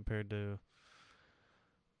bad compared to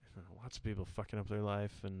lots of people fucking up their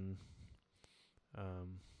life and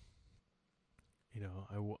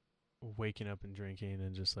waking up and drinking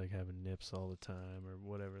and just having nips all the time or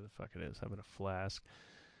whatever the fuck it is, having a flask.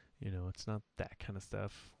 It's not that kind of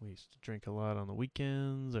stuff. We used to drink a lot on the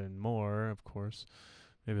weekends and more, of course,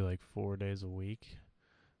 maybe 4 days a week.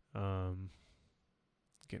 Getting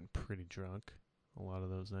pretty drunk a lot of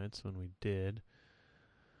those nights when we did.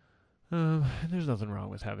 There's nothing wrong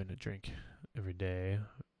with having a drink every day,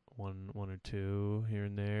 one or two here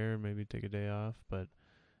and there, maybe take a day off, but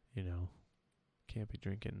can't be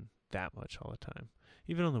drinking that much all the time.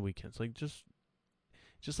 Even on the weekends, just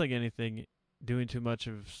like anything, doing too much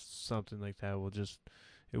of something like that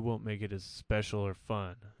it won't make it as special or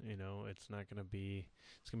fun. It's not gonna be.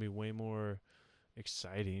 It's gonna be way more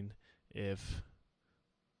exciting and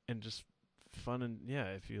just fun and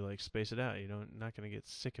if you space it out, not gonna get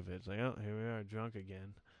sick of it. It's oh, here we are drunk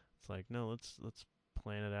again. It's no, let's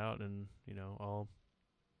plan it out and all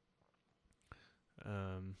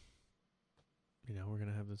we're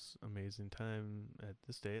gonna have this amazing time at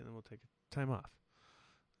this date and then we'll take time off.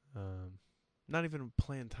 Not even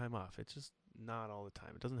plan time off. It's just not all the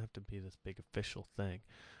time. It doesn't have to be this big official thing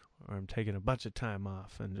or I'm taking a bunch of time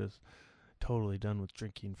off and just totally done with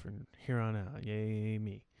drinking from here on out. Yay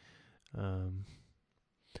me.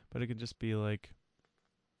 But it could just be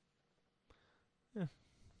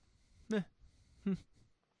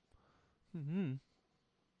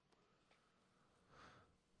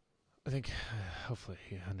I think hopefully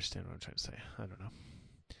you understand what I'm trying to say. I don't know.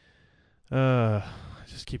 I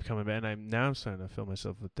just keep coming back, and I'm starting to fill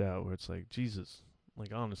myself with doubt. Where it's Jesus,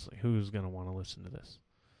 honestly, who's gonna want to listen to this?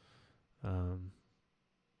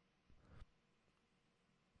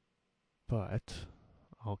 But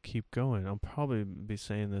I'll keep going. I'll probably be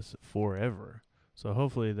saying this forever, So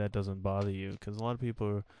hopefully that doesn't bother you, because a lot of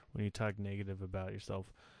people, when you talk negative about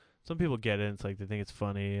yourself, some people get it. It's like they think it's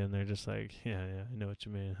funny, and they're just like, yeah, yeah, I know what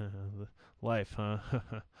you mean. Life, huh?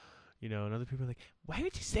 And other people are like, why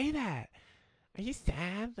would you say that? Are you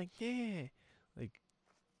sad? Like, yeah,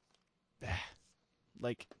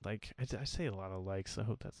 like, I say a lot of likes. I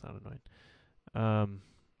hope that's not annoying.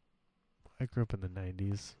 I grew up in the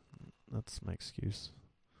 '90s. That's my excuse.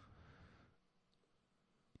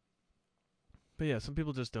 But yeah, some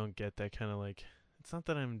people just don't get that kind of like. It's not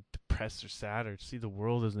that I'm depressed or sad or see the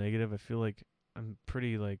world as negative. I feel like I'm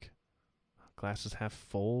pretty like glasses half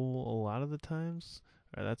full a lot of the times.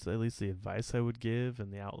 Or that's at least the advice I would give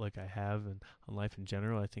and the outlook I have and on life in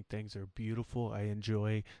general. I think things are beautiful. I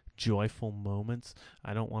enjoy joyful moments.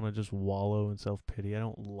 I don't want to just wallow in self pity. I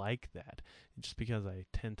don't like that. Just because I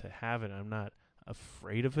tend to have it, I'm not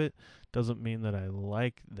afraid of it, doesn't mean that I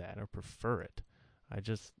like that or prefer it. I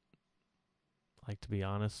just like to be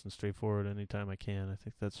honest and straightforward anytime I can. I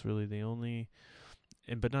think that's really the only,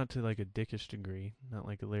 but not to like a dickish degree, not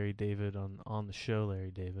like a Larry David on the show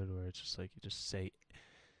Larry David, where it's just like you just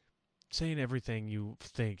saying everything you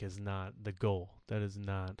think is not the goal. That is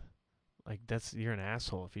not like that's you're an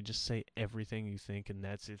asshole if you just say everything you think and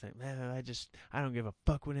that's your thing. I don't give a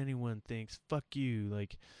fuck what anyone thinks. Fuck you.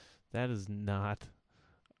 Like that is not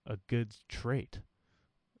a good trait.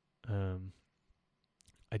 Um,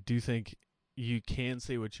 I do think you can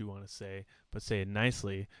say what you want to say, but say it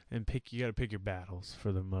nicely and pick. You got to pick your battles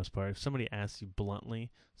for the most part. If somebody asks you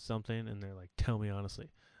bluntly something and they're like, "Tell me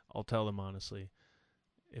honestly," I'll tell them honestly.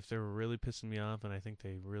 If they're really pissing me off and I think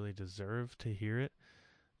they really deserve to hear it,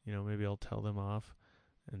 maybe I'll tell them off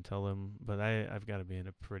and tell them. But I've got to be in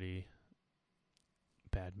a pretty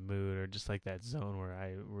bad mood or just like that zone where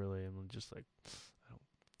I really am just like, I don't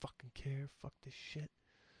fucking care. Fuck this shit.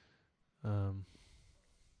 Um,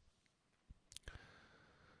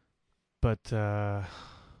 but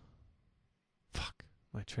fuck,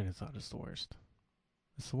 my train of thought is the worst.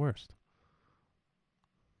 It's the worst.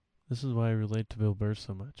 This is why I relate to Bill Burr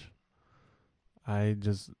so much. I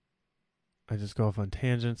just I just go off on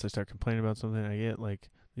tangents. I start complaining about something. I get like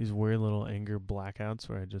these weird little anger blackouts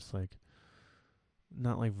where I just like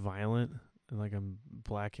not like violent and like I'm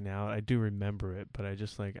blacking out. I do remember it, but I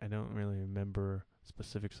just like I don't really remember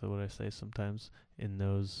specifics of what I say sometimes in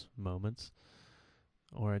those moments.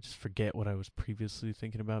 Or I just forget what I was previously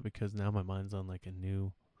thinking about because now my mind's on like a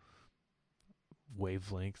new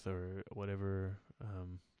wavelength or whatever.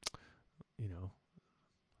 You know,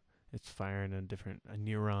 it's firing a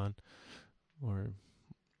neuron or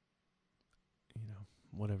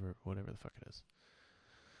whatever the fuck it is.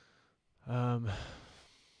 Let's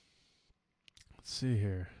see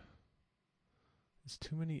here. There's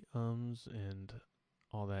too many ums and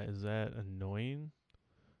all that. Is that annoying?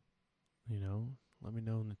 Let me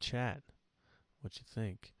know in the chat what you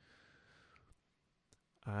think.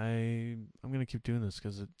 I'm gonna keep doing this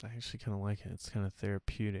because I actually kind of like it. It's kind of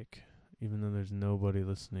therapeutic, even though there's nobody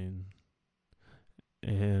listening,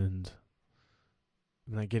 and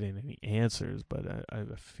I'm not getting any answers. But I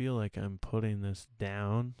feel like I'm putting this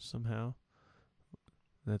down somehow.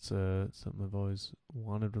 That's something I've always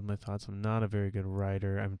wanted with my thoughts. I'm not a very good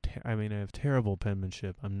writer. I have terrible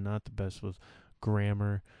penmanship. I'm not the best with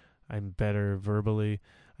grammar. I'm better verbally.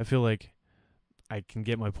 I feel like I can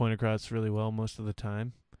get my point across really well most of the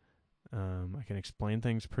time. I can explain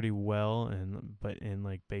things pretty well, but in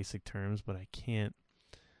like basic terms. But I can't,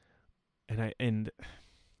 and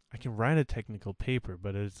I can write a technical paper,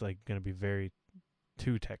 but it's like going to be very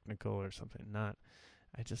too technical or something. Not.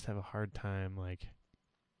 I just have a hard time like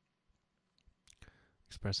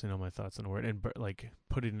expressing all my thoughts in a word and like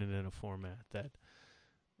putting it in a format that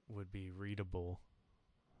would be readable.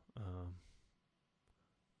 Um,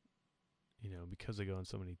 because I go on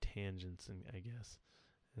so many tangents, and I guess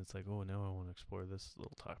and it's like, oh, now I want to explore this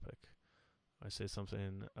little topic. I say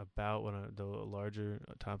something about the larger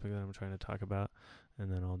topic that I'm trying to talk about,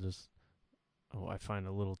 and then I find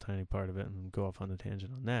a little tiny part of it and go off on the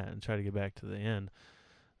tangent on that and try to get back to the end.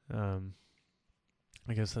 I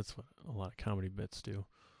guess that's what a lot of comedy bits do.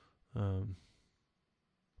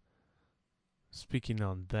 Speaking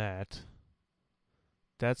on that,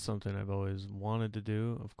 that's something I've always wanted to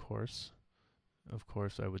do, of course. Of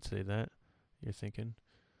course, I would say that. You're thinking.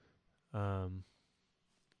 But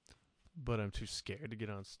I'm too scared to get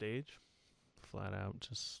on stage. Flat out,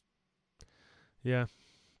 just. Yeah,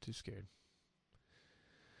 too scared.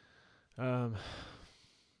 I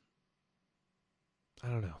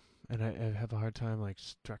don't know. And I have a hard time, like,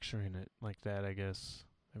 structuring it like that, I guess.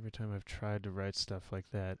 Every time I've tried to write stuff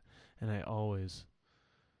like that, and I always.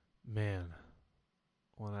 Man,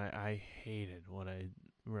 when I I hated what I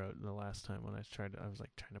wrote the last time when I was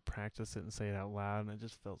like trying to practice it and say it out loud, and it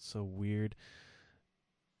just felt so weird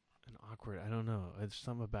and awkward. I don't know. There's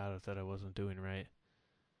something about it that I wasn't doing right.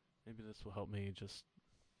 Maybe this will help me just,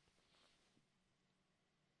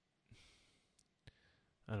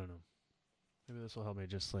 I don't know. Maybe this will help me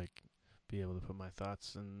just like be able to put my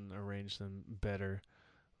thoughts and arrange them better.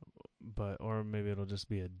 But or maybe it'll just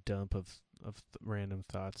be a dump of random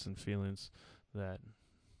thoughts and feelings that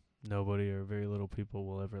nobody or very little people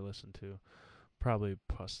will ever listen to. Probably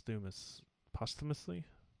posthumously,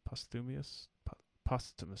 posthumous,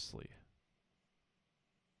 posthumously.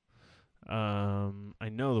 I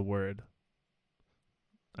know the word.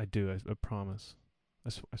 I do. I promise. I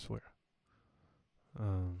swear.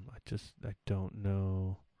 I don't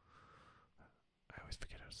know. I always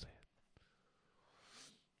forget how to say it.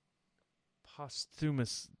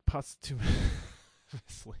 Posthumously.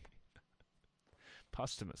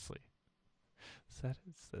 Posthumously. Is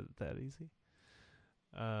that easy?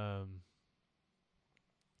 Um.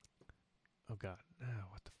 Oh God.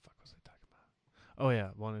 What the fuck was I talking about? Oh yeah,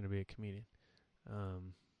 wanting to be a comedian.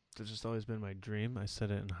 Um. It's just always been my dream. I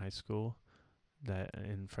said it in high school, that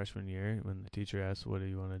in freshman year when the teacher asked, "What do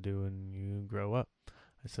you want to do when you grow up?"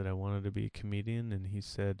 I said I wanted to be a comedian, and he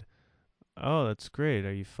said, "Oh, that's great.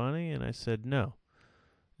 Are you funny?" And I said, "No."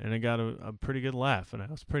 And I got a pretty good laugh, and I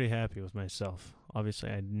was pretty happy with myself. Obviously,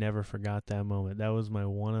 I never forgot that moment. That was my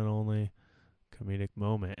one and only comedic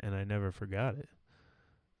moment, and I never forgot it.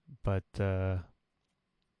 But I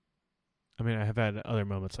mean, I have had other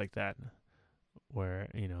moments like that where,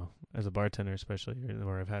 as a bartender especially,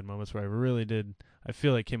 where I've had moments where I really did, I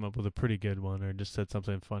feel like came up with a pretty good one, or just said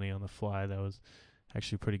something funny on the fly that was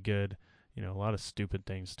actually pretty good. A lot of stupid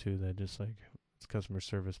things too that just like, it's customer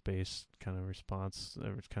service based kind of response.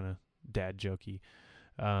 It's kind of dad jokey.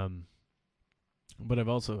 Um, but I've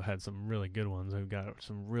also had some really good ones. I've got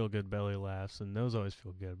some real good belly laughs, and those always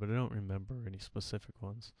feel good. But I don't remember any specific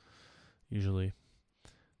ones usually,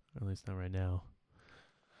 or at least not right now.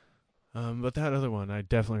 But that other one, I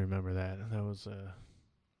definitely remember that. That was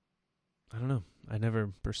I don't know. I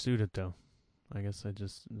never pursued it though. I guess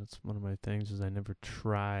that's one of my things is I never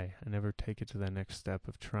try. I never take it to that next step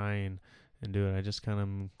of trying and do it. I just kind of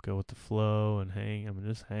go with the flow and hang. I'm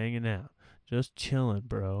just hanging out, just chilling,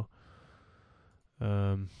 bro.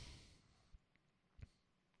 Um,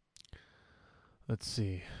 let's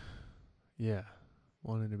see. Yeah,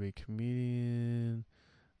 wanting to be a comedian.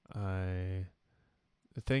 I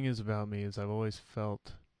The thing is about me is I've always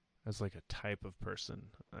felt as like a type of person.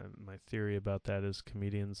 My theory about that is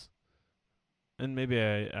comedians, and maybe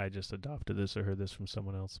I just adopted this or heard this from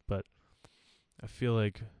someone else, but I feel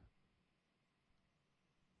like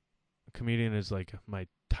a comedian is like my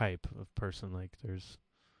type of person. Like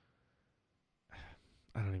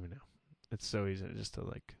I don't even know. It's so easy just to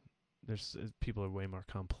like, there's people are way more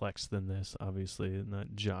complex than this, obviously,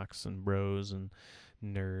 not jocks and bros and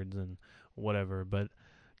nerds and whatever, but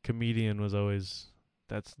comedian was always,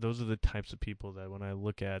 those are the types of people that when I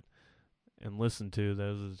look at and listen to,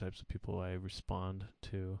 those are the types of people I respond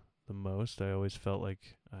to the most. I always felt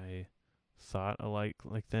like I thought alike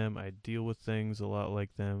like them. I deal with things a lot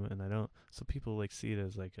like them, and I don't. So people like see it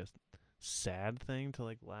as like a sad thing to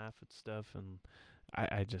like laugh at stuff, and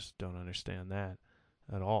I just don't understand that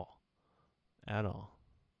at all, at all.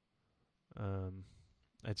 Um,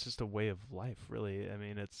 it's just a way of life, really. I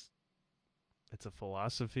mean, it's a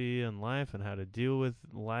philosophy in life and how to deal with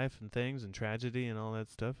life and things and tragedy and all that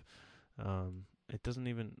stuff. It doesn't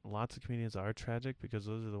even, lots of comedians are tragic because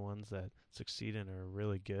those are the ones that succeed and are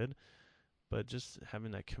really good. But just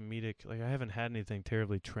having that comedic, like I haven't had anything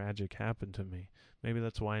terribly tragic happen to me. Maybe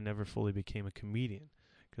that's why I never fully became a comedian,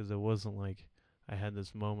 because it wasn't like I had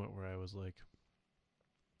this moment where I was like,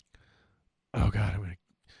 oh God,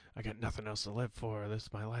 I got nothing else to live for.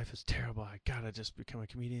 My life is terrible. I gotta just become a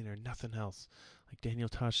comedian or nothing else. Like Daniel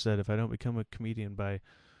Tosh said, if I don't become a comedian by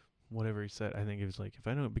whatever he said, I think he was like, if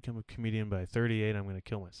I don't become a comedian by 38, I'm gonna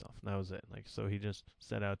kill myself. And that was it. Like, so he just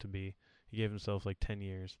set out to be. He gave himself like 10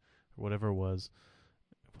 years or whatever it was.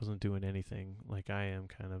 Wasn't doing anything like I am,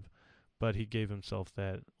 kind of. But he gave himself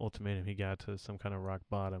that ultimatum. He got to some kind of rock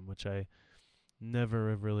bottom, which I never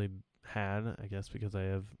have really had, I guess, because I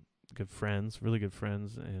have good friends, really good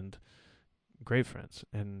friends, and great friends,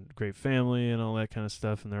 and great family, and all that kind of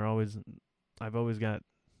stuff. And I've always got,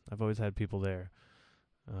 I've always had people there.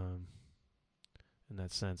 Um, in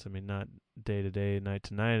that sense, I mean, not day to day, night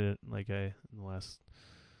to night, like I in the last,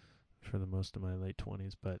 for the most of my late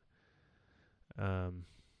 20s, um,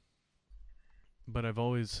 but I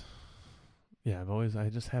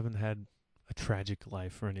just haven't had a tragic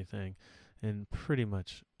life or anything. and pretty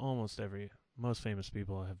much most famous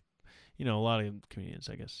people have, a lot of comedians,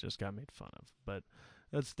 I guess, just got made fun of. But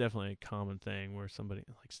that's definitely a common thing where somebody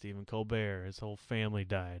like Stephen Colbert, his whole family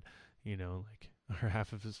died, or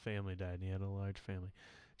half of his family died, and he had a large family.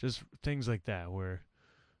 Just things like that where,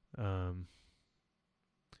 um,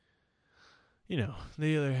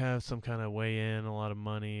 they either have some kind of way in, a lot of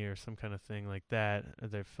money, or some kind of thing like that.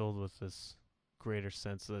 They're filled with this greater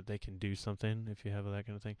sense that they can do something if you have that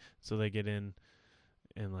kind of thing. So they get in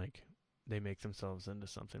and they make themselves into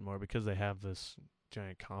something more because they have this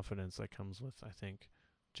giant confidence that comes with, I think,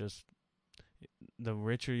 just the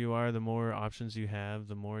richer you are, the more options you have,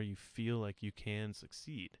 the more you feel like you can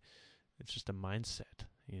succeed. It's just a mindset.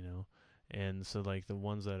 And so the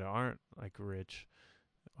ones that aren't rich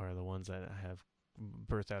are the ones that have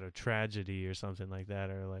birthed out of tragedy or something like that,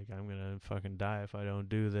 or I'm gonna fucking die if I don't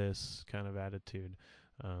do this kind of attitude.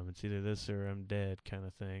 It's either this or I'm dead kind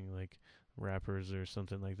of thing. Like rappers or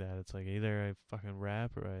something like that. It's either I fucking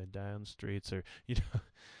rap or I die on the streets, or I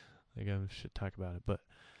should talk about it, but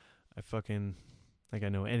I fucking I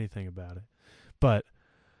know anything about it. But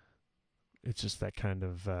it's just that kind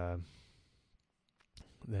of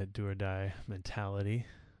that do or die mentality.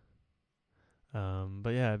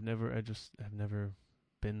 But yeah, I've never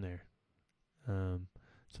been there. So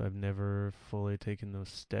I've never fully taken those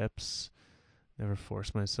steps, never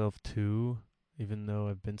forced myself to, even though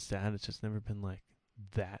I've been sad. It's just never been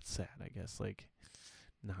that sad, I guess.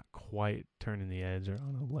 Not quite turning the edge or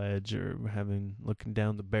on a ledge or looking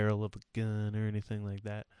down the barrel of a gun or anything like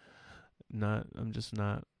that. I'm just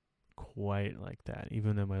not quite like that,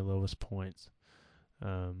 even at my lowest points.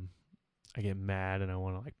 I get mad and I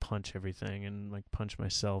want to punch everything and punch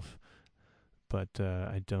myself, but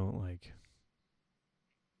I don't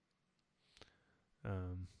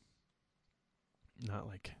not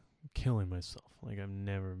killing myself. I've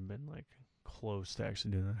never been close to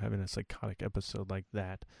actually doing that, having a psychotic episode like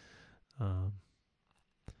that.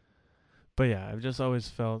 But yeah, I've just always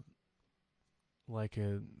felt like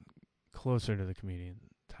a closer to the comedian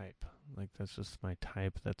type. That's just my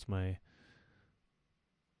type. That's my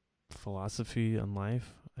philosophy on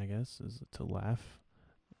life, I guess, is to laugh.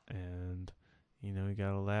 And you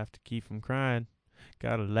gotta laugh to keep from crying.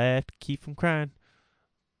 Gotta laugh to keep from crying.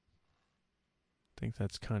 I think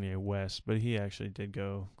that's Kanye West, but he actually did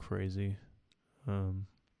go crazy.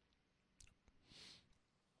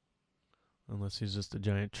 Unless he's just a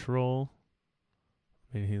giant troll.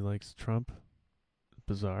 Maybe he likes Trump.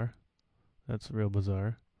 Bizarre. That's real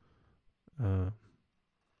bizarre.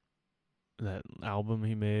 That album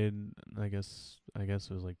he made, I guess it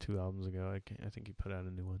was 2 albums ago. I think he put out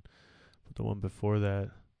a new one. But the one before that,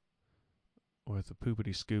 with the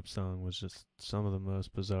Poopity Scoop song, was just some of the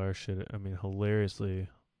most bizarre shit. I mean, hilariously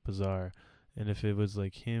bizarre. And if it was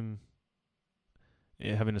him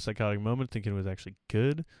having a psychotic moment, thinking it was actually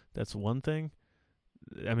good, that's one thing.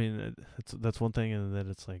 I mean, that's one thing, and then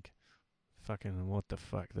it's fucking what the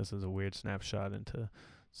fuck. This is a weird snapshot into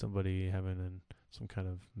somebody having some kind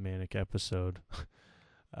of manic episode,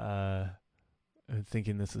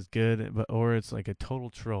 thinking this is good, or it's a total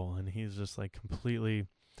troll, and he's just completely.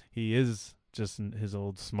 He is just his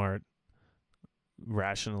old smart,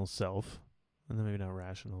 rational self, and then maybe not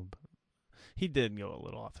rational, but he did go a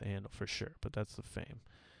little off the handle for sure. But that's the fame.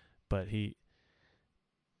 But he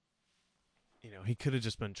could have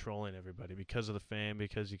just been trolling everybody because of the fame,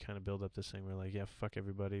 because you kind of build up this thing where yeah, fuck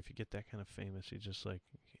everybody. If you get that kind of famous, you just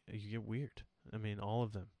you get weird. I mean, all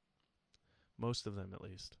of them, most of them at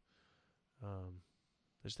least.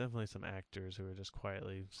 There's definitely some actors who are just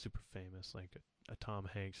quietly super famous, like a Tom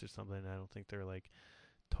Hanks or something. I don't think they're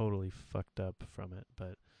totally fucked up from it,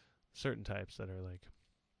 but certain types that are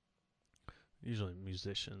usually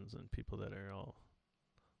musicians and people that are all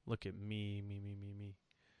look at me.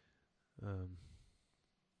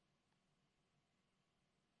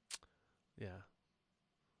 Yeah.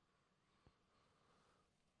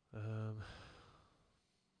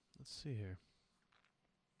 Let's see here.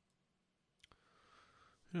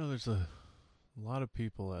 There's a lot of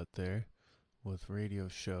people out there with radio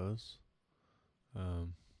shows.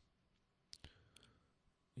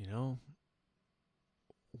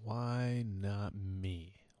 Why not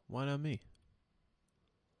me? Why not me?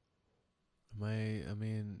 I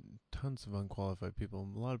mean, tons of unqualified people.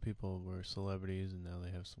 A lot of people were celebrities and now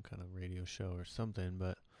they have some kind of radio show or something,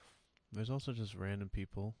 but there's also just random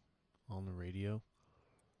people on the radio.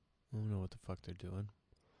 I don't know what the fuck they're doing.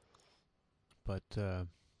 But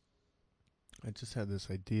I just had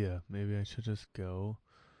this idea. Maybe I should just go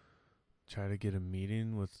try to get a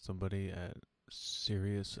meeting with somebody at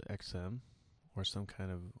Sirius XM or some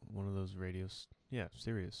kind of one of those radios. Yeah,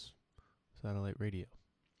 Sirius. satellite radio.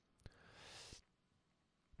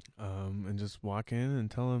 And just walk in and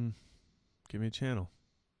tell them, give me a channel.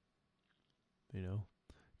 You know,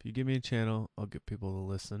 if you give me a channel, I'll get people to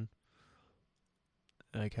listen.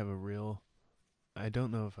 Like, have a real. I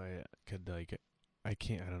don't know if I could, like, I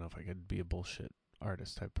don't know if I could be a bullshit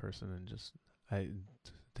artist type person and just,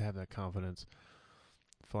 to have that confidence,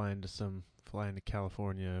 fly into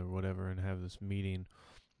California or whatever and have this meeting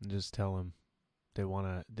and just tell them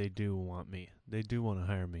they do want me. They do want to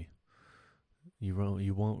hire me. You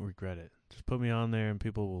won't regret it. Just put me on there and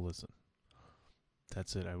people will listen.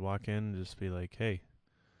 That's it. I walk in and just be like, hey,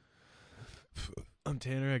 I'm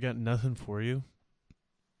Tanner. I got nothing for you.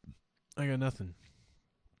 I got nothing.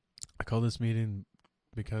 I call this meeting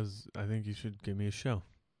because I think you should give me a show.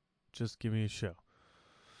 Just give me a show.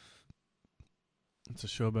 It's a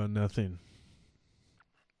show about nothing.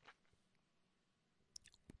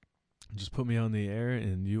 Just put me on the air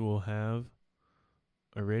and you will have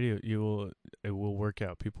a radio. It will work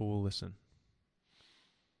out. People will listen.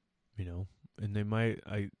 You know, and they might,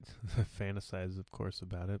 I fantasize, of course,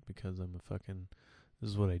 about it because this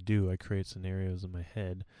is what I do. I create scenarios in my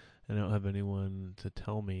head and I don't have anyone to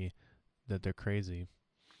tell me that they're crazy.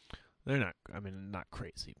 They're not, not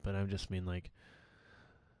crazy, but I just mean, like,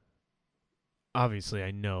 obviously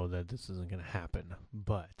I know that this isn't going to happen,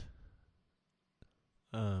 but,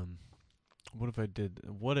 what if I did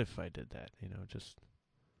that, just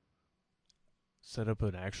set up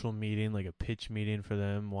an actual meeting, like a pitch meeting for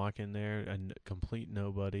them, walk in there, and complete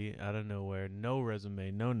nobody, out of nowhere, no resume,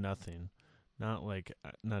 no nothing. Not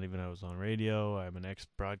even I was on radio, I'm an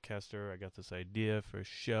ex-broadcaster, I got this idea for a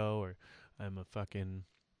show, or I'm a fucking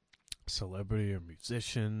celebrity or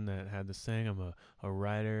musician that had this thing, I'm a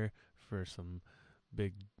writer for some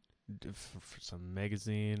for some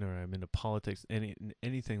magazine, or I'm into politics,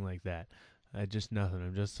 anything like that. Nothing,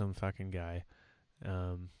 I'm just some fucking guy.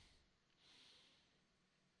 And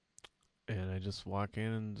I just walk in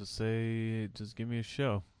and just say, just give me a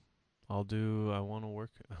show. I want to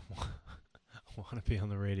work. I want to be on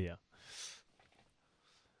the radio.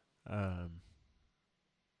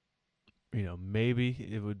 Maybe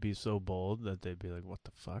it would be so bold that they'd be like, what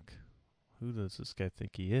the fuck? Who does this guy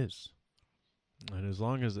think he is? And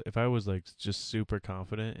if I was like just super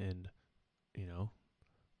confident and,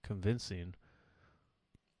 convincing,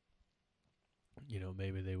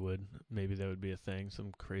 maybe that would be a thing,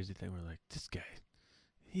 some crazy thing where like, this guy,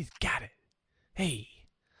 he's got it. Hey.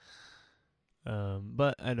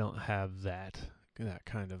 But I don't have that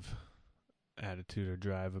kind of attitude or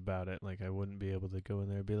drive about it. Like, I wouldn't be able to go in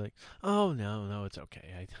there and be like, oh, no, it's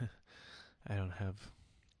okay. I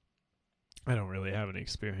don't really have any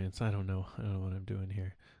experience. I don't know what I'm doing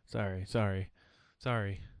here. Sorry.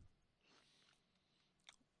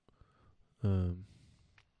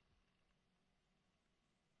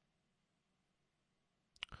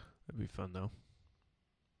 That'd be fun though.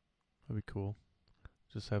 That'd be cool.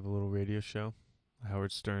 Just have a little radio show, a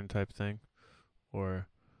Howard Stern type thing, or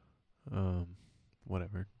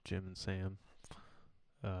whatever, Jim and Sam,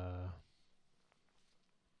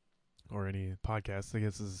 or any podcast. I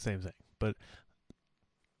guess it's the same thing. But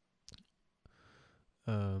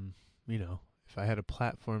if I had a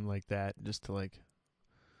platform like that, just to like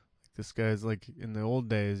this guy's, like, in the old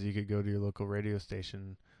days, you could go to your local radio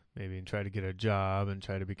station maybe and try to get a job and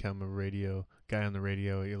try to become a radio guy on the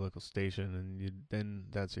radio at your local station, and then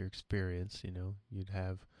that's your experience.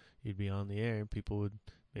 You'd be on the air and people would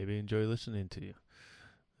maybe enjoy listening to you.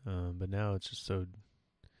 But now it's just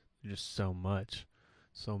so much,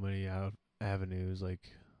 so many avenues.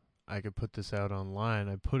 Like, I could put this out online.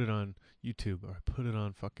 I put it on YouTube, or I put it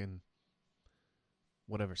on fucking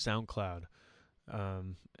whatever, SoundCloud, or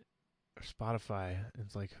Spotify.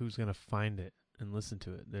 It's like, who's gonna find it and listen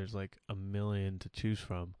to it? There's like a million to choose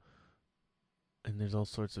from, and there's all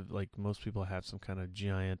sorts of, like, most people have some kind of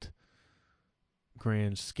giant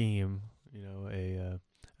grand scheme.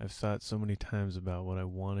 I've thought so many times about what I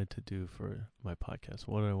wanted to do for my podcast.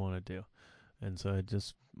 What do I want to do? And so I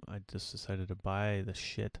just decided to buy the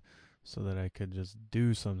shit so that I could just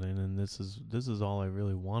do something. And this is all I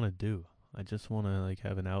really want to do. I just want to, like,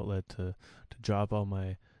 have an outlet to drop all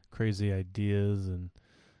my crazy ideas and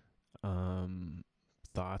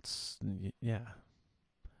thoughts. Yeah.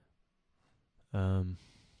 I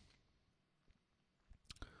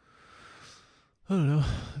don't know.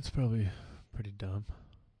 It's probably pretty dumb.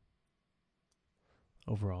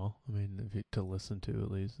 Overall, to listen to, at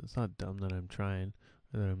least. It's not dumb that I'm trying,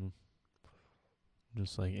 or that I'm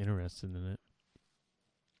just, like, interested in it.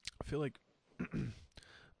 I feel like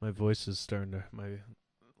my larynx is starting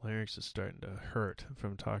to hurt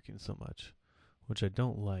from talking so much, which I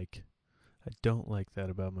don't like. I don't like that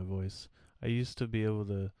about my voice. I used to be able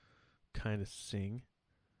to kind of sing.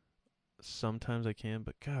 Sometimes I can,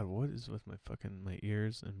 but God, what is with my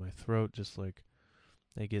ears and my throat? Just like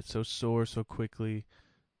they get so sore so quickly.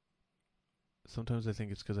 Sometimes I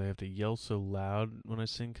think it's because I have to yell so loud when I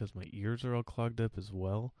sing because my ears are all clogged up as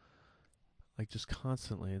well. Like just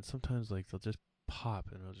constantly. And sometimes like they'll just pop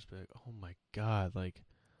and I'll just be like, oh my God, like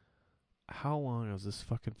how long has this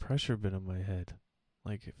fucking pressure been on my head?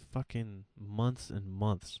 Like fucking months and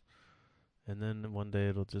months. And then one day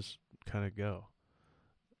it'll just kind of go.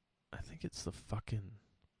 I think it's the fucking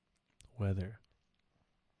weather.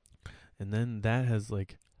 And then that has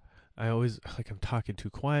like, I always, like, I'm talking too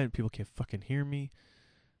quiet. People can't fucking hear me.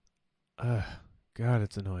 God,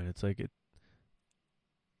 it's annoying. It's like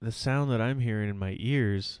the sound that I'm hearing in my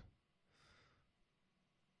ears.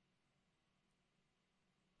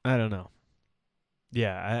 I don't know.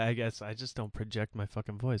 Yeah, I guess I just don't project my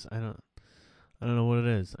fucking voice. I don't know what it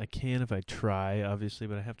is. I can if I try, obviously,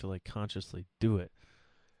 but I have to like consciously do it.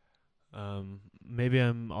 Maybe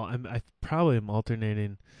I probably am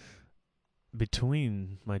alternating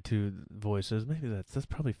between my two voices. Maybe that's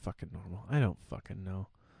probably fucking normal. I don't fucking know.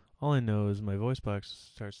 All I know is my voice box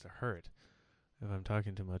starts to hurt if I'm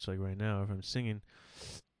talking too much. Like right now, if I'm singing,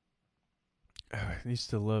 I used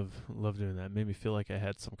to love doing that. It made me feel like I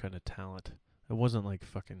had some kind of talent. It wasn't like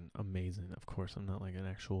fucking amazing. Of course, I'm not like an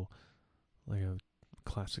actual like a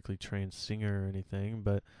classically trained singer or anything.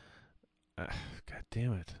 But God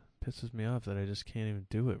damn it, pisses me off that I just can't even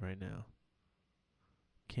do it right now.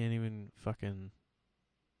 Can't even fucking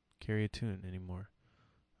carry a tune anymore.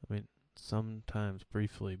 I mean, sometimes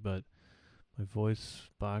briefly, but my voice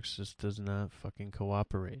box just does not fucking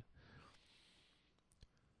cooperate.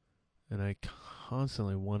 And I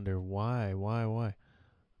constantly wonder why.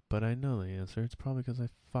 But I know the answer. It's probably because I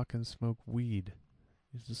fucking smoke weed.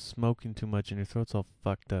 You're just smoking too much and your throat's all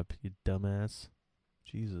fucked up, you dumbass.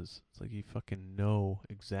 Jesus. It's like you fucking know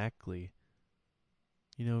exactly.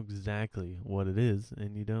 You know exactly what it is,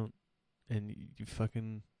 and you don't. And you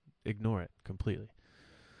fucking ignore it completely.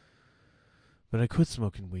 But I quit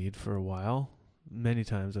smoking weed for a while.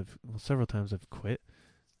 Several times I've quit.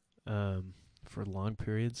 For long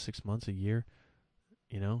periods, 6 months, a year.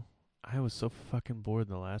 You know, I was so fucking bored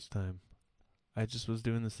the last time. I just was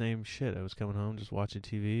doing the same shit. I was coming home, just watching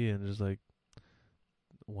TV, and just like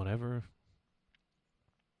whatever,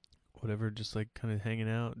 just like kind of hanging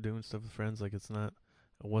out, doing stuff with friends. Like it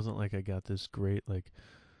wasn't like I got this great. Like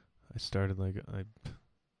I started like I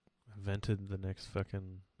invented the next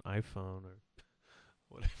fucking iPhone or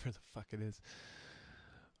whatever the fuck it is.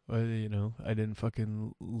 But I didn't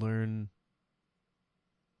fucking learn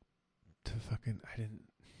to fucking.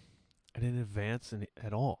 I didn't advance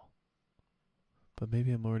at all. But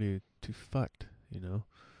maybe I'm already too fucked,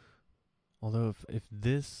 Although if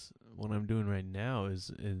this what I'm doing right now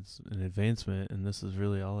is an advancement and this is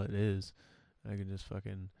really all it is, I can just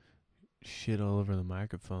fucking shit all over the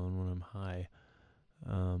microphone when I'm high.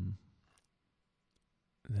 Then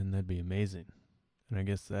that'd be amazing. And I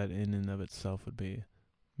guess that in and of itself would be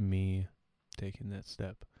me taking that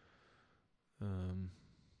step.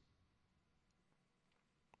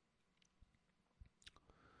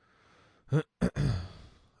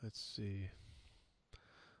 Let's see.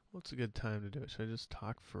 What's a good time to do it? Should I just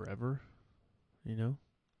talk forever?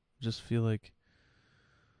 Just feel like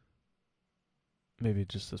maybe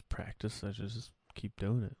just as practice, I should just keep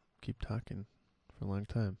doing it. Keep talking for a long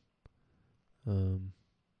time.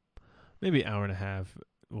 Maybe hour and a half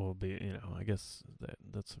will be, I guess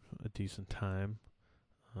that's a decent time.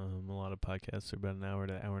 A lot of podcasts are about an hour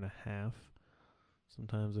to hour and a half.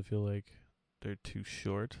 Sometimes I feel like they're too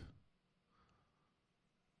short.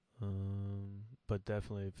 But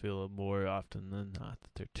definitely feel it more often than not that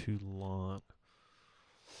they're too long.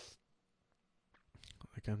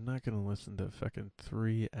 Like I'm not gonna listen to a fucking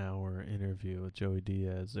 3-hour interview with Joey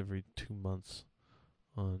Diaz every 2 months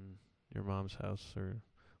on Your Mom's House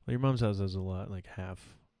Your Mom's House has a lot, like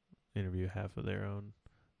half interview, half of their own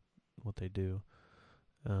what they do.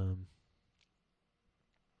 But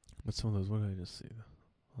some of those, what did I just see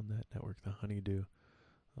on that network? The Honeydew,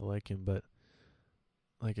 I like him, but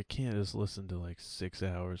like I can't just listen to like 6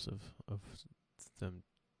 hours of them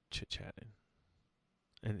chit chatting.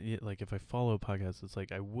 And yet, like if I follow podcasts, it's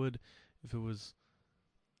like I would if it was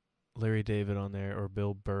Larry David on there or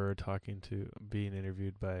Bill Burr being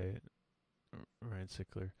interviewed by Ryan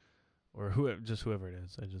Sickler or whoever it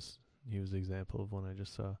is. He was the example of one I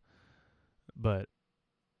just saw. But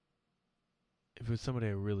if it was somebody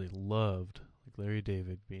I really loved, like Larry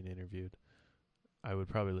David being interviewed, I would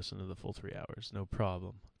probably listen to the full 3 hours, no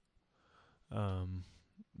problem.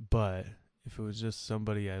 But if it was just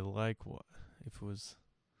somebody I like, if it was,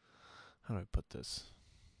 how do I put this?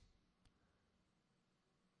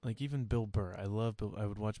 Like even Bill Burr, I love Bill. I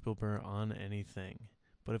would watch Bill Burr on anything,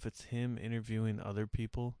 but if it's him interviewing other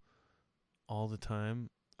people all the time,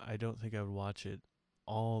 I don't think I would watch it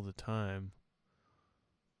all the time.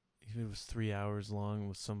 Even if it was 3 hours long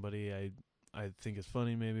with somebody I think is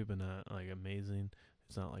funny maybe, but not like amazing.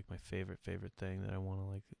 It's not like my favorite thing that I want to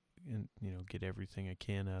like, get everything I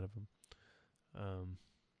can out of them.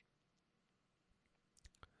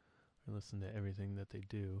 Or listen to everything that they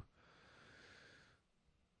do.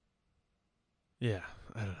 Yeah,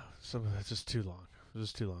 I don't know. Some of that's just too long.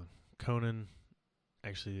 Just too long. Conan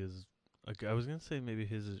actually is. Like, I was gonna say maybe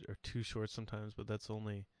his are too short sometimes, but that's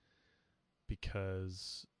only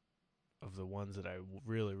because of the ones that I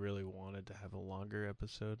really, really wanted to have a longer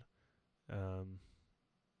episode. Um,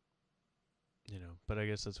 but I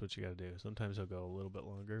guess that's what you got to do. Sometimes he'll go a little bit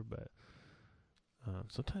longer, but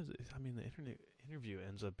sometimes the interview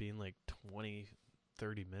ends up being like 20,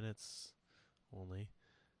 30 minutes only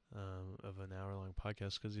of an hour-long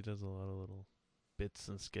podcast because he does a lot of little bits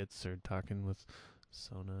and skits or talking with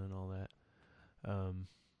Sona and all that.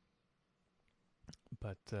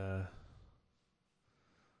 But let's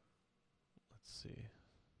see.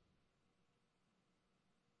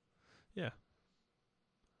 Yeah,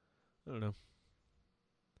 I don't know.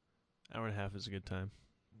 Hour and a half is a good time.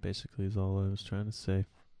 Basically, is all I was trying to say.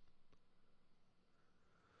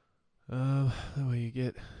 That way you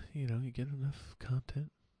get enough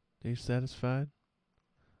content. You're satisfied.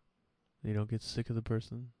 You don't get sick of the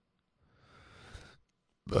person.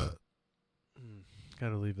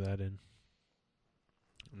 Gotta leave that in.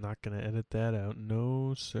 I'm not gonna edit that out.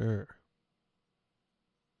 No, sir.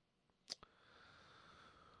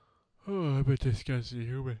 Oh, I bet this guy's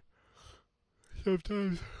human.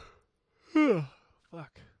 Sometimes.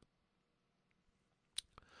 Fuck.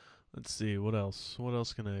 Let's see, what else? What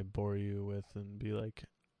else can I bore you with and be like,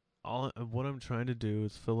 what I'm trying to do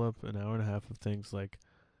is fill up an hour and a half of things like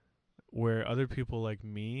where other people like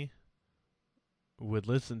me would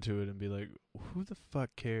listen to it and be like, who the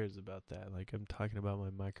fuck cares about that? Like, I'm talking about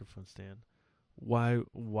my microphone stand. Why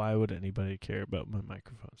would anybody care about my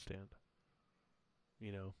microphone stand?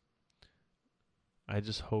 I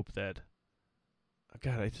just hope that,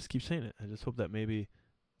 God, I just keep saying it. I just hope that maybe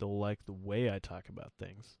they'll like the way I talk about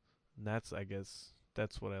things. And I guess,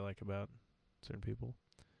 that's what I like about certain people.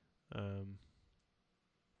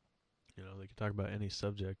 They can talk about any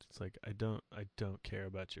subject. It's like I don't care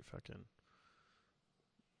about your fucking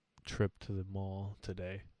trip to the mall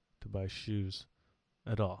today to buy shoes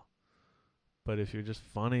at all. But if you're just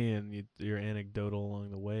funny and you're anecdotal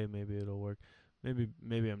along the way, maybe it'll work.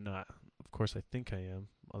 Maybe I'm not. Of course, I think I am.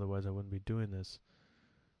 Otherwise, I wouldn't be doing this.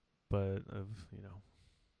 But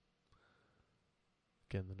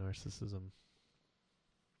again, the narcissism.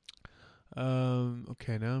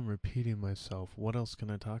 Okay, now I'm repeating myself. What else can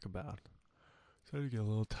I talk about? Starting to get a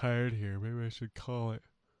little tired here. Maybe I should call it.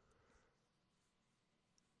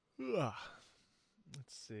 Ugh.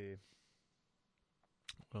 Let's see.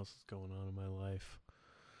 What else is going on in my life?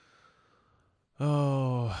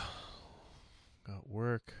 Oh, got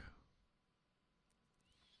work.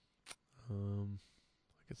 I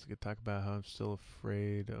guess I could talk about how I'm still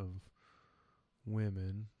afraid of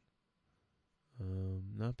women.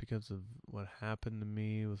 Not because of what happened to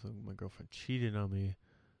me with my girlfriend cheated on me,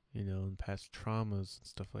 and past traumas and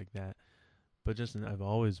stuff like that. But just I've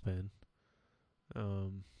always been,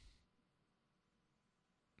 you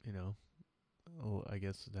know, I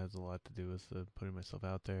guess it has a lot to do with putting myself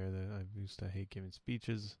out there. That I used to hate giving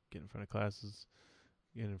speeches, get in front of classes,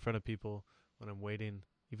 get in front of people when I'm waiting,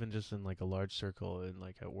 even just in like a large circle and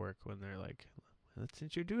like at work when they're like, let's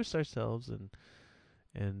introduce ourselves and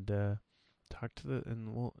talk to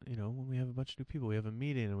when we have a bunch of new people, we have a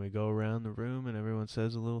meeting and we go around the room and everyone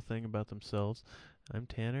says a little thing about themselves. I'm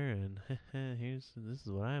Tanner and this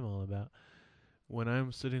is what I'm all about. When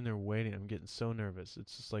I'm sitting there waiting, I'm getting so nervous.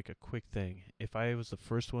 It's just like a quick thing. If I was the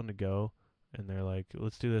first one to go and they're like,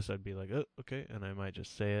 let's do this, I'd be like, oh, okay, and I might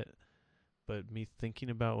just say it. But me thinking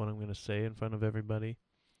about what I'm going to say in front of everybody,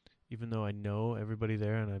 even though I know everybody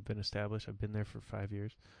there and I've been established, I've been there for 5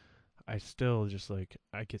 years, I still just like,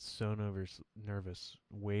 I get so nervous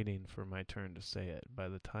waiting for my turn to say it. By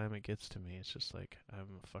the time it gets to me, it's just like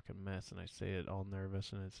I'm a fucking mess and I say it all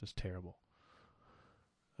nervous and it's just terrible.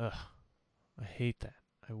 Ugh. I hate that.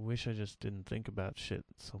 I wish I just didn't think about shit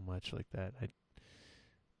so much like that.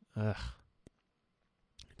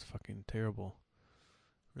 It's fucking terrible.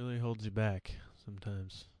 Really holds you back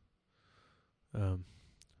sometimes. But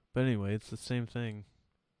anyway, it's the same thing.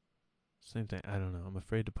 same thing. I don't know. I'm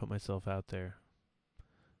afraid to put myself out there.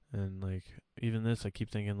 And like even this, I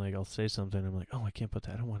keep thinking like I'll say something. I'm like, oh, I can't put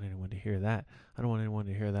that. I don't want anyone to hear that. I don't want anyone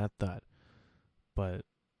to hear that thought. But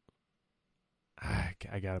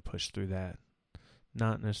I gotta push through that.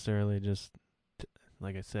 Not necessarily just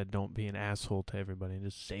like I said, don't be an asshole to everybody and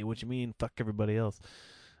just say what you mean. Fuck everybody else.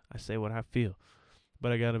 I say what I feel,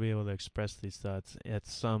 but I got to be able to express these thoughts at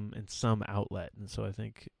in some outlet, and so I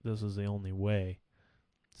think this is the only way.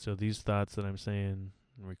 So these thoughts that I'm saying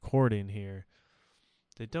and recording here,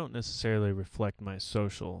 they don't necessarily reflect my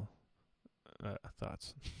social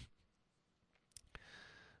thoughts.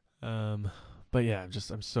 um, but yeah,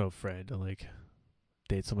 I'm so afraid to like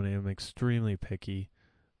date somebody. I'm extremely picky.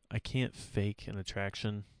 I can't fake an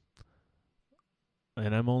attraction,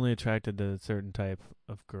 and I'm only attracted to a certain type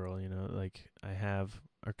of girl. You know, like I have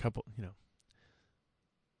a couple. You know,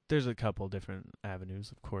 there's a couple different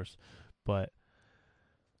avenues, of course, but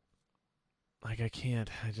like I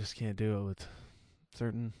just can't do it with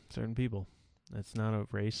certain people. It's not a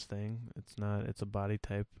race thing. It's a body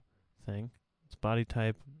type thing. It's body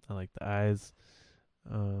type. I like the eyes,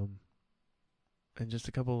 um, and just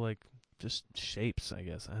a couple like just shapes. I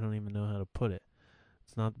guess I don't even know how to put it.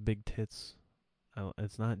 It's not big tits.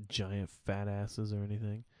 It's not giant fat asses or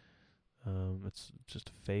anything. It's just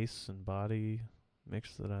a face and body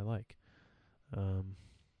mix that I like. Um,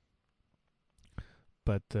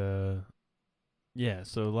 but yeah,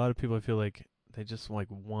 so a lot of people I feel like they just like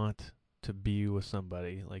want to be with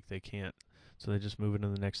somebody, like they can't, so they just move into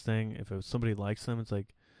the next thing. If somebody likes them, it's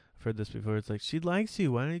like I've heard this before. It's like she likes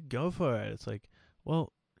you, why don't you go for it? It's like,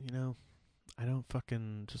 well, you know, I don't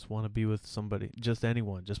fucking just want to be with somebody, just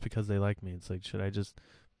anyone, just because they like me. It's like, should I just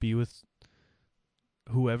be with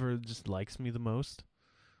whoever just likes me the most?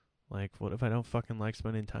 Like, what if I don't fucking like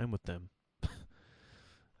spending time with them?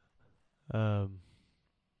 um,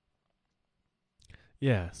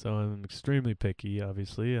 Yeah, so I'm extremely picky,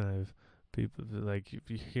 obviously, and I've people like if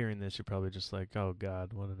you're hearing this, you're probably just like, "Oh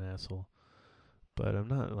God, what an asshole." But I'm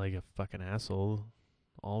not like a fucking asshole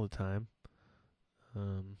all the time.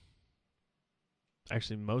 Um,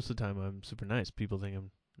 Actually, most of the time I'm super nice. People think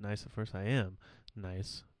I'm nice at first. I am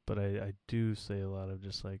nice, but I do say a lot of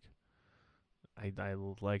just like I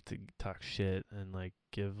like to talk shit and like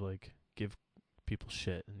give people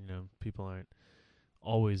shit, and you know people aren't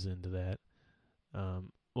always into that.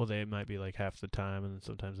 Well, they might be like half the time, and then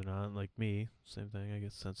sometimes they're not. Like me, same thing. I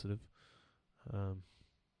get sensitive. Um,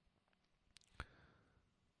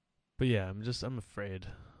 but yeah, I'm afraid.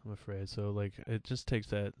 I'm afraid. So like, it just takes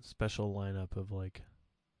that special lineup of like,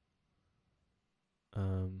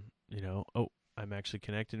 you know, oh, I'm actually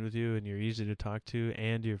connected with you, and you're easy to talk to,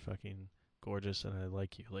 and you're fucking gorgeous, and I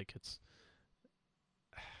like you. Like it's,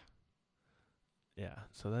 yeah.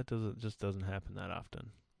 So that doesn't happen that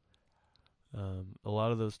often. A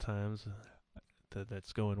lot of those times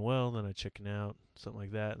that's going well, then I chicken out, something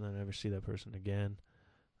like that, and then I never see that person again.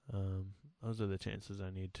 Um, those are the chances I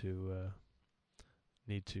need to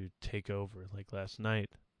take over. Like last night,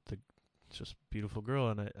 the just beautiful girl,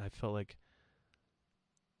 and I felt like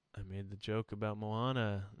I made the joke about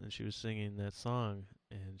Moana, and she was singing that song,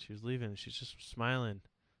 and she was leaving, and she's just smiling.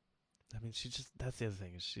 I mean, she just that's the other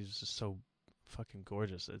thing is she's just so fucking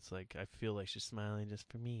gorgeous. It's like I feel like she's smiling just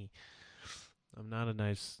for me. I'm not a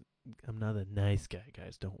nice I'm not a nice guy,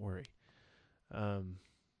 guys. Don't worry. Um,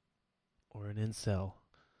 or an incel.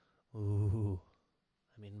 Ooh,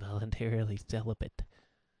 I'm involuntarily celibate.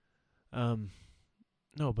 Um,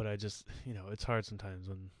 no, but I just, you know, it's hard sometimes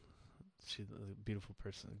when she's a beautiful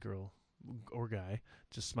person, girl or guy,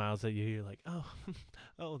 just smiles at you. You're like, oh,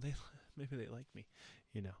 oh, they maybe they like me,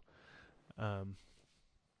 you know. Um,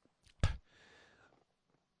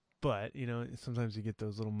 but you know, sometimes you get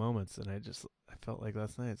those little moments, and I felt like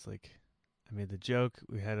last night. It's like I made the joke.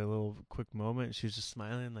 We had a little quick moment. She was just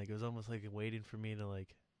smiling, like it was almost like waiting for me to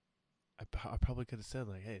like. I probably could have said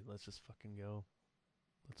like, hey, let's just fucking go.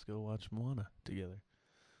 Let's go watch Moana together.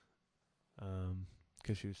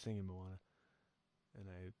 Because she was singing Moana, and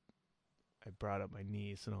I brought up my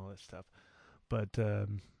niece and all that stuff. But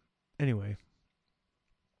anyway,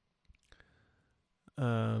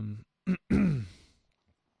 um,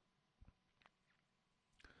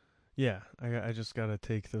 yeah, I just gotta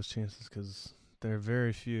take those chances because they're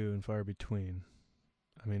very few and far between.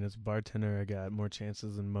 I mean, as a bartender, I got more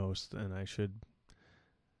chances than most, and I should.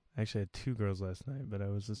 I actually had two girls last night, but I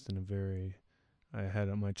was just in a very. I had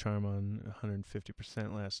my charm on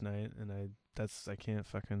 150% last night, and I can't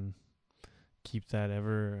fucking keep that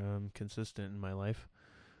ever consistent in my life.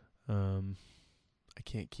 Um, I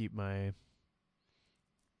can't keep my.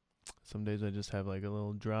 Some days I just have like a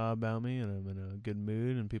little draw about me, and I'm in a good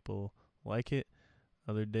mood, and people like it.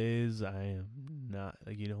 Other days I am not.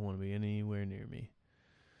 Like, you don't want to be anywhere near me.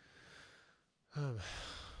 Um,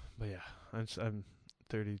 but yeah, I'm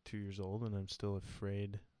 32 years old and I'm still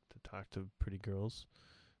afraid to talk to pretty girls.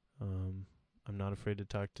 Um, I'm not afraid to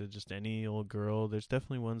talk to just any old girl. There's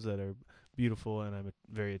definitely ones that are beautiful and I'm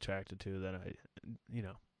very attracted to that you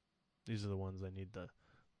know, these are the ones I need to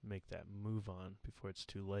make that move on before it's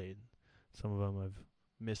too late. Some of them I've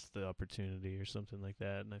missed the opportunity or something like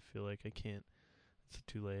that, and I feel like I can't. It's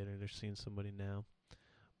too late, or they're seeing somebody now.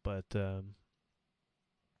 But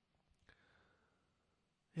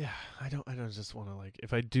yeah, I don't just want to like.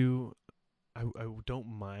 If I do, I don't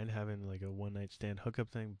mind having like a one night stand hookup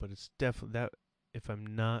thing, but it's definitely that if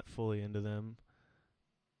I'm not fully into them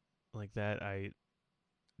like that, I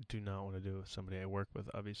do not want to do it with somebody I work with,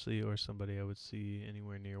 obviously, or somebody I would see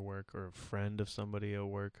anywhere near work, or a friend of somebody at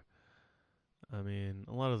work. I mean,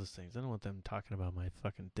 a lot of those things. I don't want them talking about my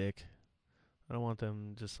fucking dick. I don't want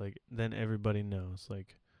them just like then everybody knows.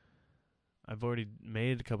 Like I've already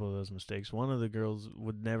made a couple of those mistakes. One of the girls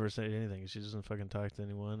would never say anything. She doesn't fucking talk to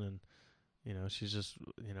anyone, and she's just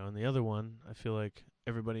And the other one, I feel like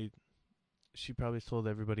everybody. She probably told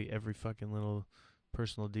everybody every fucking little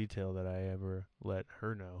personal detail that I ever let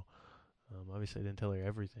her know. Obviously, I didn't tell her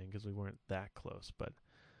everything because we weren't that close, but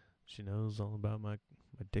she knows all about my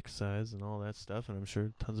dick size and all that stuff, and I'm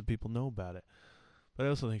sure tons of people know about it. But I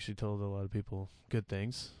also think she told a lot of people good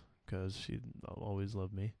things because she always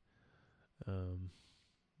loved me. Um,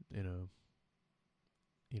 you know,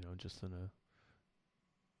 just in a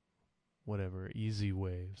whatever easy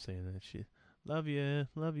way of saying that she love you,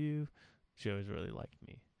 love you. She always really liked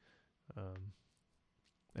me. Um,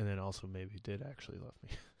 and then also maybe did actually love me.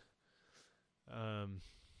 um,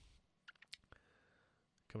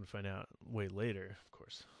 Come to find out way later, of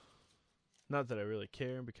course. Not that I really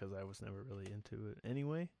care because I was never really into it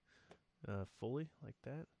anyway, fully like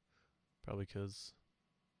that. Probably because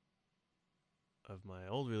of my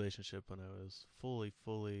old relationship when I was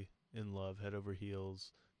fully in love, head over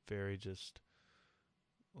heels, very just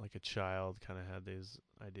like a child, kind of had these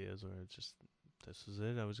ideas where it's just this was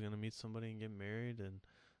it. I was gonna meet somebody and get married, and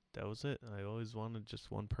that was it. I always wanted just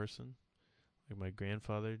one person, like my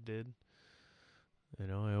grandfather did.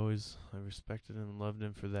 I respected and loved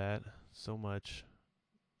him for that so much.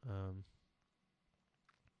 Um,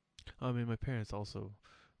 I mean, my parents also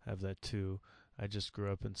have that too. I just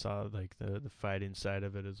grew up and saw like the fighting side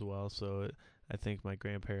of it as well. So I think my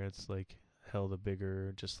grandparents like held a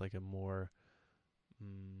bigger, just like a more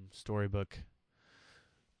storybook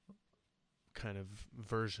kind of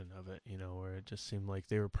version of it, where it just seemed like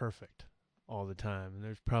they were perfect all the time. And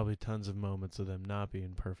there's probably tons of moments of them not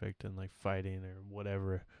being perfect and like fighting or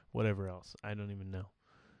whatever else. I don't even know.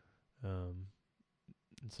 Um,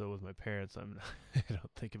 and so with my parents, I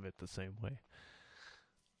don't think of it the same way.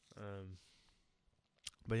 Um,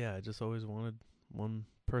 but yeah, I just always wanted one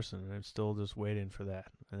person, and I'm still just waiting for that.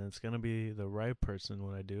 And it's gonna be the right person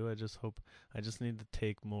when I do. I just need to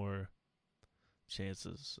take more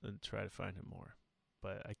chances and try to find him more.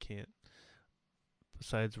 But I can't.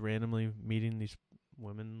 Besides randomly meeting these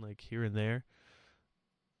women like here and there,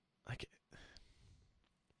 I can't,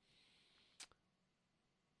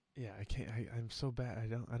 yeah, I can't. I'm so bad.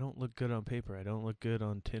 I don't look good on paper. I don't look good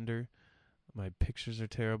on Tinder. My pictures are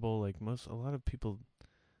terrible. Like a lot of people.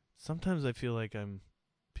 Sometimes I feel like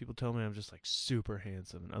people tell me I'm just like super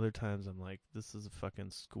handsome, and other times I'm like, this is a fucking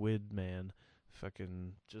squid man,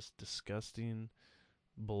 fucking just disgusting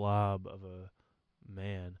blob of a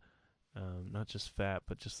man. Not just fat,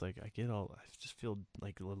 but just like I just feel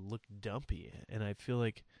like look dumpy, and I feel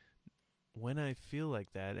like when I feel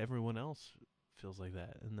like that, everyone else feels like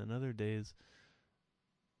that, and then other days,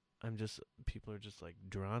 people are just like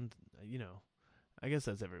drawn. I guess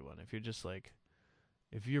that's everyone.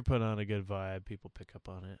 If you're put on a good vibe, people pick up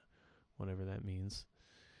on it, whatever that means.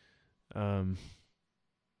 Um,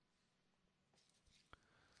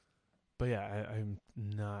 but yeah, I'm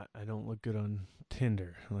not. I don't look good on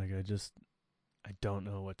Tinder. Like I don't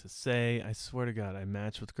know what to say. I swear to God, I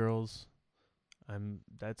match with girls.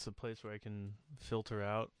 That's a place where I can filter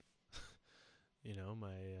out,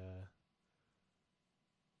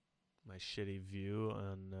 my shitty view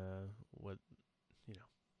on what you know.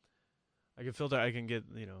 I can filter. I can get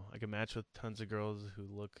I can match with tons of girls who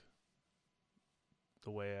look the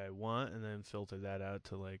way I want, and then filter that out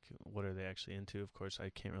to like what are they actually into. Of course, I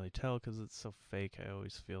can't really tell because it's so fake. I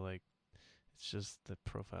always feel like it's just the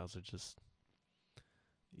profiles are just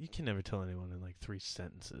you can never tell anyone in like 3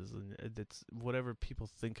 sentences, and it's whatever people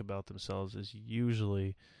think about themselves is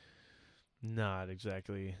usually not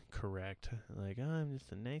exactly correct. Like, oh, I'm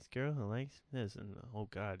just a nice girl who likes this, and oh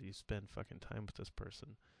god, you spend fucking time with this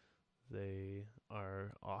person. They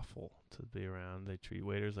are awful to be around. They treat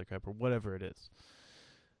waiters like crap or whatever it is.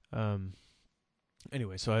 Um.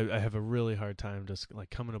 Anyway, so I have a really hard time just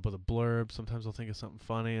like coming up with a blurb. Sometimes I'll think of something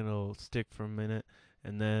funny and it'll stick for a minute,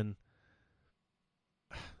 and then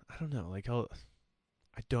I don't know. Like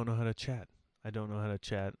I don't know how to chat. I don't know how to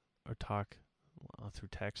chat or talk through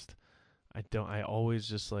text. I don't. I always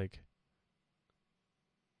just like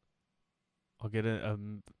I'll get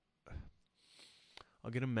I'll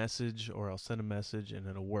get a message or I'll send a message and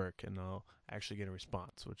it'll work and I'll actually get a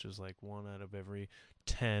response, which is like 1 out of every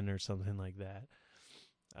 10 or something like that.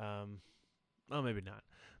 Um, oh, maybe not.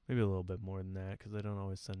 Maybe a little bit more than that because I don't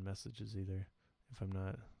always send messages either if I'm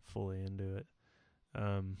not fully into it.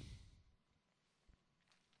 Um,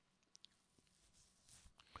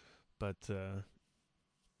 but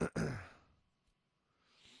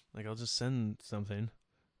like I'll just send something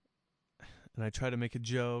and I try to make a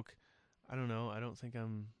joke. I don't know. I don't think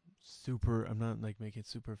I'm not like making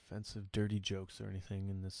super offensive, dirty jokes or anything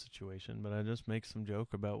in this situation, but I just make some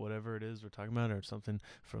joke about whatever it is we're talking about or something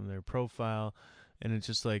from their profile. And it's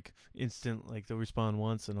just like instant, like they'll respond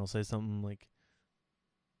once and I'll say something like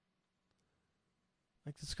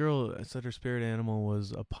this girl said her spirit animal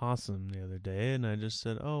was a possum the other day, and I just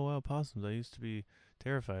said, "Oh wow, possums! I used to be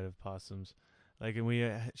terrified of possums." Like,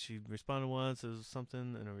 and she responded once. It was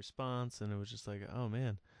something in a response, and it was just like, "Oh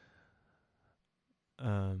man,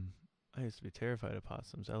 um, I used to be terrified of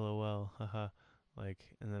possums." LOL, haha. Like,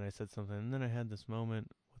 and then I said something, and then I had this moment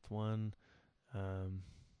with one. Um,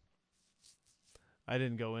 I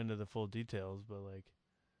didn't go into the full details, but like,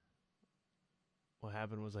 what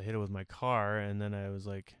happened was I hit it with my car, and then I was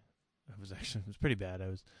like, it was pretty bad. I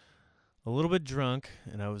was a little bit drunk,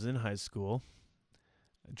 and I was in high school,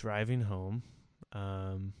 driving home.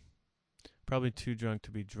 Um, Probably too drunk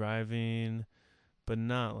to be driving, but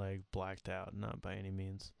not like blacked out, not by any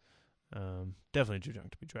means. Definitely too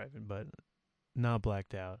drunk to be driving, but not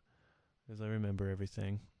blacked out because I remember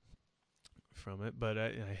everything from it. But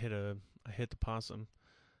I hit the possum,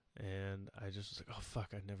 and I just was like, oh fuck,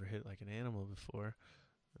 I'd never hit like an animal before.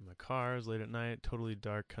 In my car, it was late at night, totally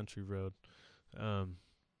dark country road. Um,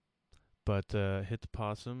 but hit the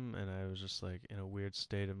possum, and I was just like in a weird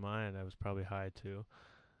state of mind. I was probably high too,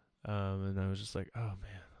 and I was just like, oh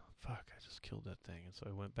man, fuck, I just killed that thing. And so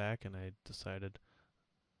I went back and I decided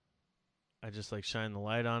I just like shined the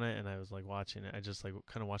light on it, and I was like watching it. I just like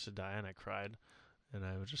kind of watched it die, and I cried, and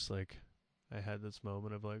I was just like, I had this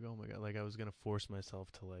moment of like, oh my god, like I was gonna force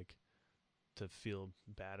myself to like to feel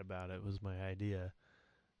bad about it was my idea.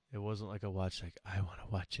 It wasn't like a watch like I want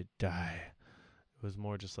to watch it die. It was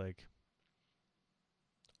more just like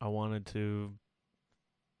I wanted to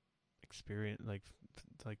experience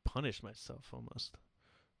like punish myself almost.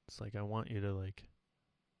 It's like I want you to like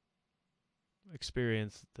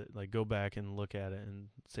experience that, like go back and look at it and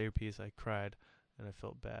say your piece. I cried and I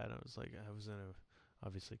felt bad. I was like I was in a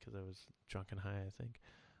obviously because I was drunk and high. I think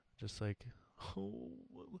just like oh,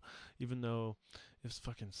 even though it was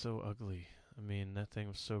fucking so ugly. I mean that thing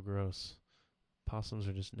was so gross. Possums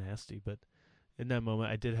are just nasty, but in that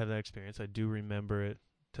moment I did have that experience. I do remember it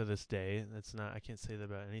to this day. That's not I can't say that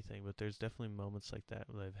about anything, but there's definitely moments like that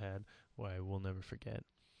I've had where I will never forget.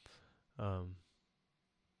 Um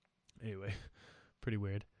anyway, pretty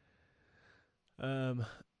weird. Um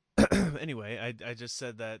anyway, I just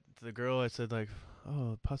said that to the girl. I said like,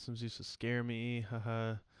 "Oh, possums used to scare me."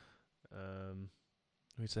 Haha. um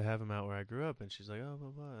we used to have them out where I grew up, and she's like, "Oh, blah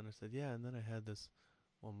blah." And I said, "Yeah." And then I had this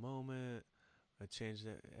one moment. I changed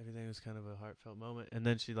it. Everything was kind of a heartfelt moment, and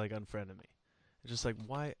then she like unfriended me. It's just like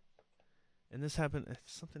why? And this happened.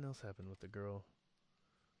 Something else happened with the girl.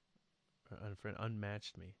 Or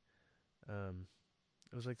unmatched me. Um,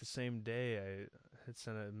 it was like the same day I had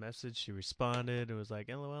sent a message. She responded. It was like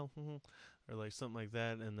LOL, or like something like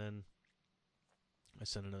that. And then I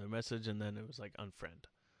sent another message, and then it was like unfriend,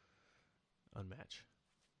 unmatch.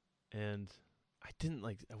 And I didn't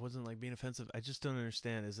like. I wasn't like being offensive. I just don't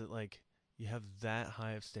understand. Is it like you have that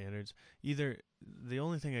high of standards? Either the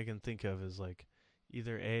only thing I can think of is like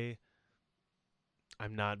either a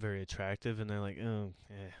I'm not very attractive, and they're like, oh,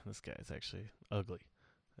 this guy's actually ugly,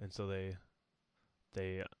 and so they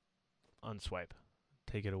unswipe,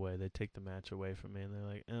 take it away. They take the match away from me, and they're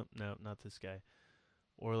like, oh, no, not this guy.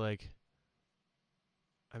 Or like,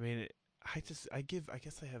 I mean, I guess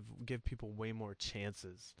I have give people way more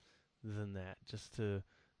chances than that, just to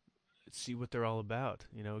see what they're all about.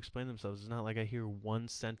 You know, explain themselves. It's not like I hear one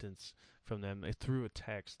sentence from them through a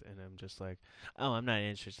text, and I'm just like, oh, I'm not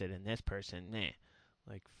interested in this person. Nah.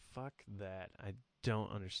 Like, fuck that. I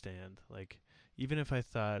don't understand. Like, even if I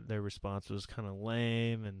thought their response was kind of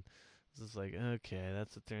lame and it's just like, okay,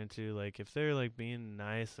 that's what they're into. Like, if they're like being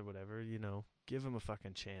nice or whatever, give them a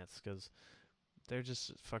fucking chance because they're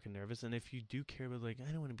just fucking nervous. And if you do care about, like,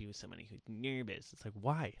 I don't want to be with somebody who's nervous, it's like,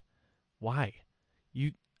 why? Why?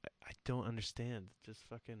 You, I don't understand. Just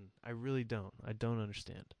fucking, I really don't. I don't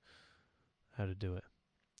understand how to do it.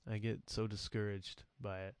 I get so discouraged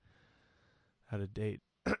by it. How to date.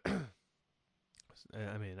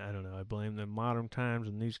 I mean, I don't know. I blame the modern times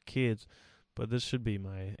and these kids, but this should be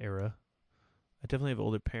my era. I definitely have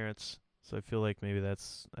older parents, so I feel like maybe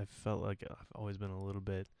I felt like I've always been a little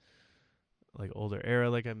bit like older era.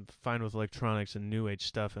 Like I'm fine with electronics and new age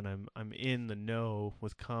stuff, and I'm in the know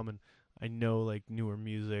with common. I know like newer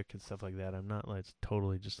music and stuff like that. I'm not like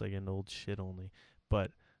totally just like into old shit only,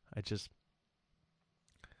 but I just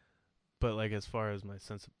but like as far as my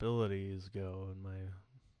sensibilities go and my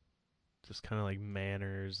just kind of like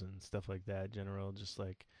manners and stuff like that, general, just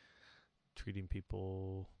like treating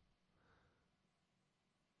people,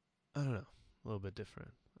 I don't know, a little bit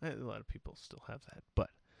different. A lot of people still have that,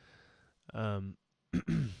 but um,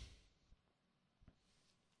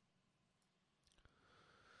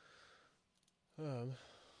 um,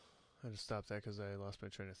 I just stopped that because I lost my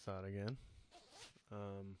train of thought again.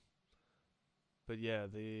 Um, but yeah,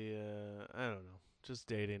 I don't know, just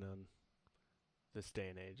dating on this day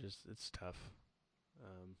and age is it's tough.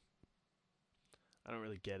 Um, I don't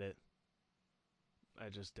really get it. I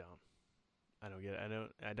just don't. I don't get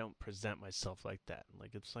it. I don't present myself like that.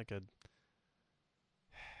 Like it's like a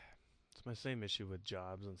it's my same issue with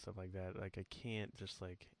jobs and stuff like that. Like I can't just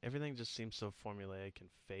like everything just seems so formulaic and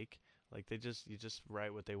fake. Like you just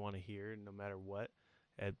write what they want to hear no matter what.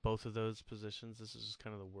 At both of those positions, this is just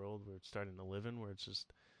kind of the world we're starting to live in, where it's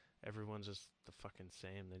just everyone's just the fucking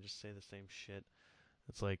same. They just say the same shit.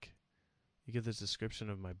 It's like you get this description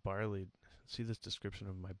of my barley, see this description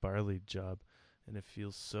of my barley job, and it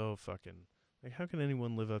feels so fucking like how can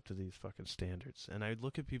anyone live up to these fucking standards? And I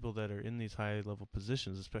look at people that are in these high level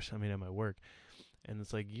positions, especially I mean at my work, and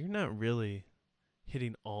it's like you're not really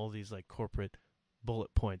hitting all these like corporate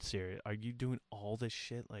bullet points here. Are you doing all this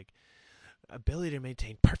shit like ability to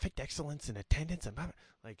maintain perfect excellence in attendance and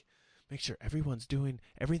like make sure everyone's doing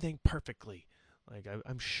everything perfectly? Like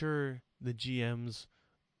I'm sure the GMs,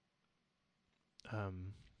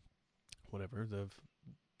 um, whatever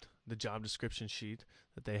the job description sheet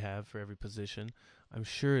that they have for every position, I'm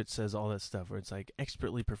sure it says all that stuff where it's like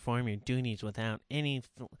expertly perform your duties without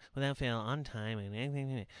fail on time and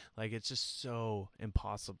anything. Like it's just so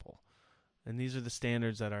impossible. And these are the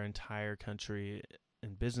standards that our entire country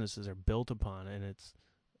and businesses are built upon, and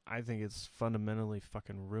I think it's fundamentally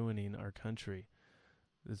fucking ruining our country.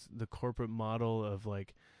 The corporate model of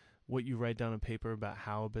like what you write down on paper about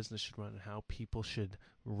how a business should run and how people should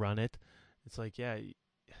run it. It's like, yeah,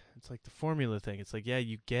 it's like the formula thing. It's like, yeah,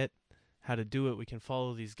 you get how to do it. We can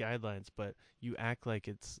follow these guidelines, but you act like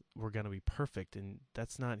we're gonna be perfect, and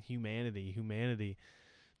that's not humanity. Humanity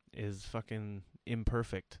is fucking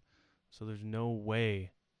imperfect. So there's no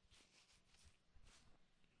way.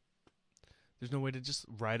 There's no way to just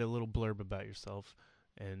write a little blurb about yourself,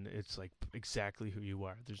 and it's like exactly who you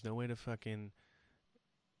are. There's no way to fucking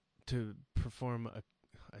to perform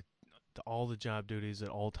all the job duties at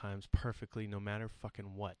all times perfectly, no matter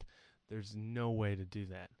fucking what. There's no way to do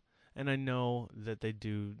that. And I know that they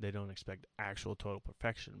don't expect actual total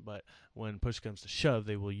perfection, but when push comes to shove,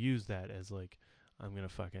 they will use that as like, I'm gonna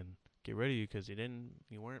fucking get rid of you because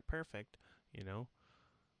you weren't perfect, you know?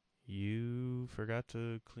 You forgot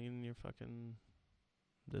to clean your fucking,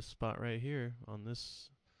 this spot right here on this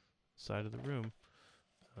side of the room.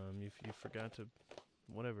 You forgot to,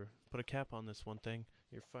 whatever, put a cap on this one thing,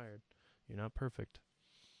 you're fired. You're not perfect.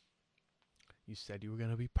 You said you were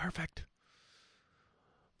gonna be perfect.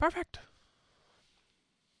 Perfect.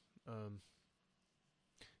 Um,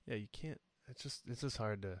 yeah, you can't. It's just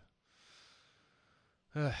hard to.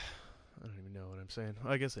 I don't even know what I'm saying.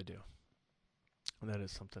 Well, I guess I do. And that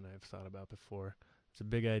is something I've thought about before. It's a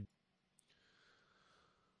big idea.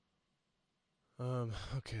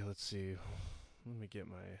 Okay, let's see. Let me get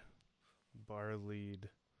my bar lead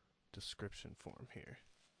description form here.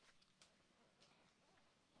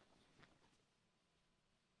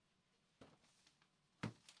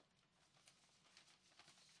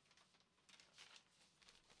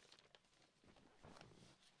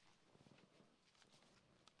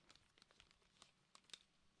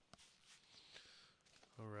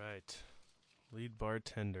 All right. Lead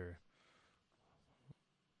bartender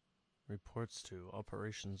reports to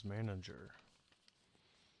operations manager.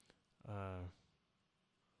 Uh,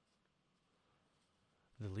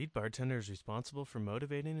 The lead bartender is responsible for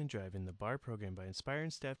motivating and driving the bar program by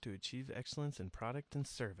inspiring staff to achieve excellence in product and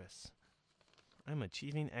service. I'm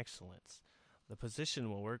achieving excellence. The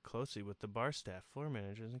position will work closely with the bar staff, floor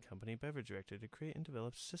managers, and company beverage director to create and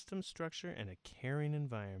develop system structure and a caring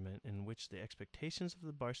environment in which the expectations of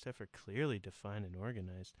the bar staff are clearly defined and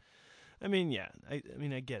organized. I mean, yeah, I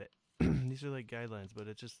get it. These are like guidelines, but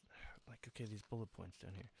it's just like, okay, these bullet points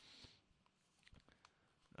down here.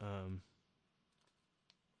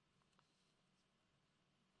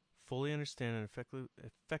 Fully understand and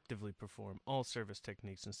effectively perform all service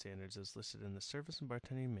techniques and standards as listed in the service and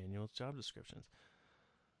bartending manual's job descriptions.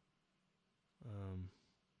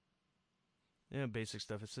 Basic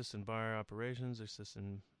stuff. Assist in bar operations, assist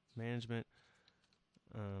in management.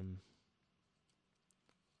 Let's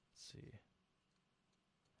see.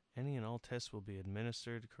 Any and all tests will be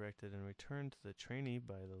administered, corrected, and returned to the trainee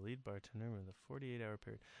by the lead bartender within the 48-hour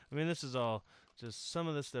period. I mean, this is all just, some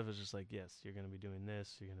of this stuff is just like, yes, you're going to be doing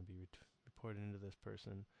this, you're going to be reporting into this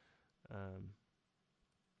person.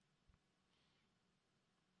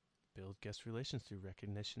 Build guest relations through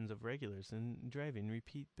recognitions of regulars and driving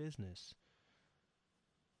repeat business.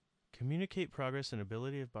 Communicate progress and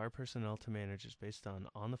ability of bar personnel to managers based on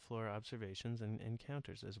the-floor observations and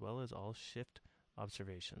encounters, as well as all shift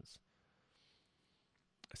observations.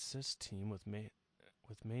 Assist team with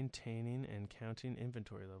maintaining and counting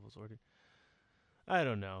inventory levels. I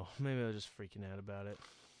don't know. Maybe I was just freaking out about it.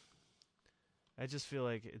 I just feel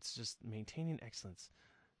like it's just maintaining excellence.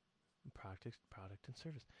 Product and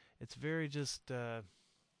service. It's very just, it's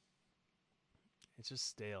just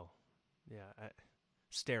stale. Yeah,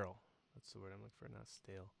 sterile. That's the word I'm looking for, not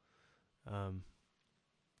stale.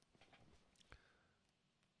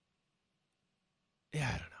 Yeah,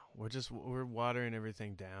 I don't know. We're watering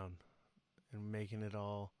everything down and making it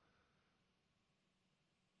all.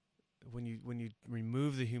 When you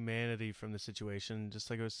remove the humanity from the situation, just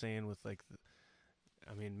like I was saying with like,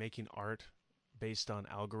 making art based on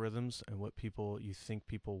algorithms and what you think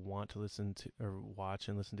people want to listen to or watch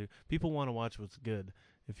and listen to. People want to watch what's good.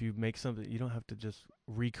 If you make something, you don't have to just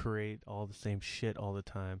recreate all the same shit all the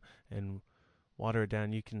time and water it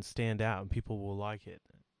down. You can stand out and people will like it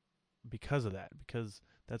because of that, because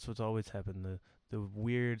that's what's always happened. The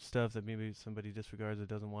weird stuff that maybe somebody disregards or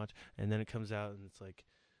doesn't watch, and then it comes out and it's like,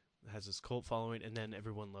 it has this cult following, and then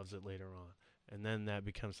everyone loves it later on. And then that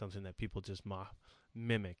becomes something that people just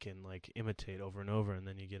mimic and like imitate over and over, and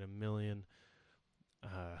then you get a million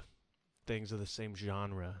things of the same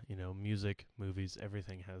genre. Music, movies,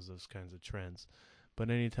 everything has those kinds of trends. But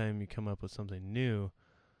anytime you come up with something new,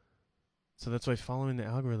 so that's why following the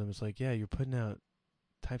algorithm is like, yeah, you're putting out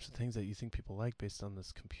types of things that you think people like based on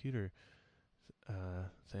this computer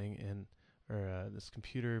thing, or this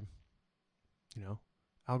computer,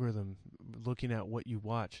 algorithm looking at what you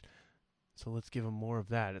watch. So let's give them more of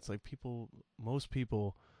that. It's like most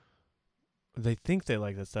people, they think they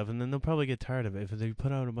like that stuff, and then they'll probably get tired of it. If they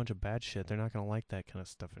put out a bunch of bad shit, they're not going to like that kind of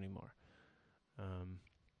stuff anymore.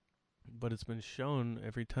 But it's been shown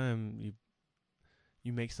every time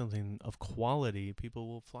you make something of quality, people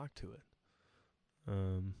will flock to it.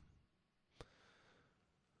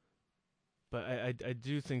 But I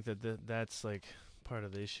do think that's like part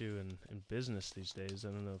of the issue in business these days.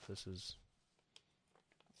 I don't know if this is...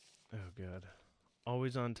 Oh, God.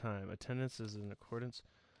 Always on time. Attendance is in accordance.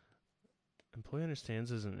 Employee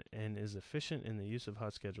understands and is efficient in the use of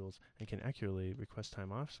hot schedules and can accurately request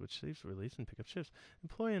time off, switch sleeps, release, and pick up shifts.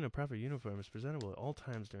 Employee in a proper uniform is presentable at all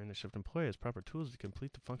times during the shift. Employee has proper tools to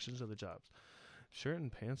complete the functions of the jobs. Shirt and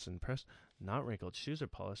pants and pressed, not wrinkled. Shoes are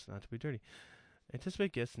polished, not to be dirty.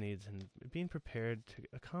 Anticipate guest needs and being prepared to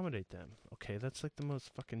accommodate them. Okay, that's like the most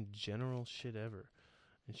fucking general shit ever.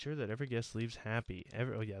 Ensure that every guest leaves happy.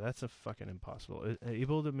 Oh yeah, that's a fucking impossible.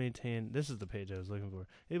 Able to maintain, this is the page I was looking for.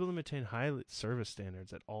 Able to maintain high service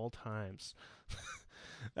standards at all times.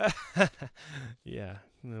 Yeah,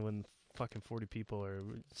 when fucking 40 people are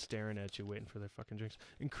staring at you waiting for their fucking drinks.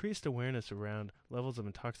 Increased awareness around levels of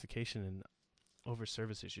intoxication and over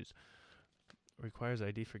service issues. Requires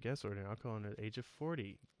ID for guests ordering alcohol under the age of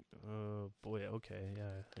 40. Oh boy, okay,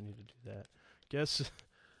 yeah, I need to do that. Guess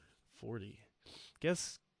 40.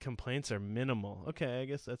 Guess complaints are minimal. Okay, I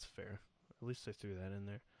guess that's fair. At least I threw that in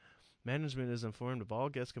there. Management is informed of all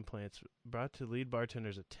guest complaints brought to lead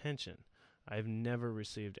bartender's attention. I've never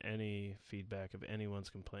received any feedback of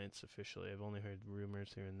anyone's complaints officially. I've only heard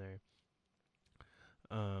rumors here and there.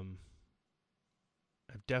 I've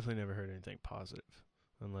definitely never heard anything positive,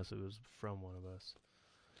 unless it was from one of us.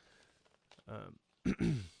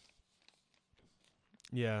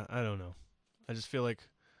 Yeah, I don't know. I just feel like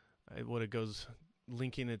what it goes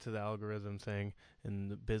linking it to the algorithm thing and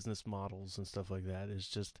the business models and stuff like that is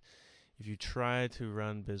just, if you try to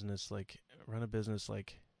run a business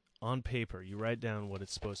like on paper, you write down what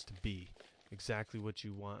it's supposed to be, exactly what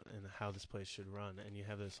you want and how this place should run, and you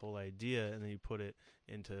have this whole idea, and then you put it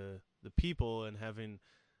into the people and having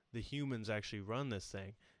the humans actually run this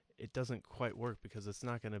thing, it doesn't quite work because it's just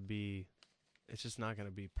not going to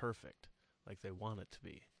be perfect like they want it to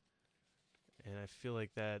be. And I feel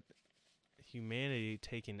like that humanity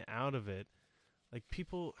taken out of it, like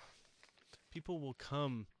people will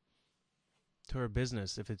come to our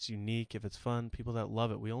business if it's unique, if it's fun, people that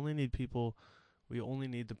love it. We only need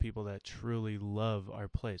the people that truly love our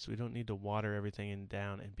place. We don't need to water everything in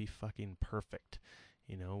down and be fucking perfect.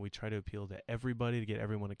 We try to appeal to everybody to get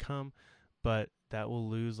everyone to come, but that will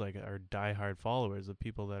lose like our diehard followers, the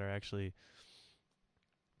people that are actually,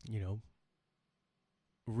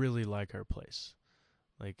 really like our place.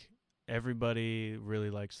 Like everybody really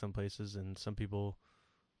likes some places, and some people,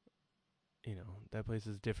 that place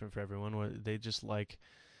is different for everyone. They just like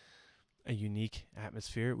a unique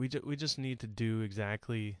atmosphere. We just need to do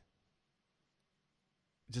exactly,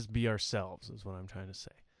 just be ourselves is what I'm trying to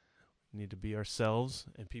say. We need to be ourselves,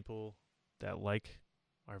 and people that like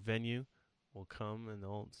our venue will come and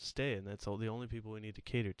they'll stay, and that's the only people we need to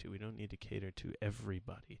cater to. We don't need to cater to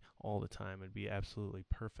everybody all the time and be absolutely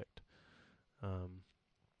perfect.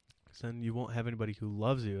 Because then you won't have anybody who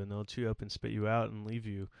loves you, and they'll chew up and spit you out and leave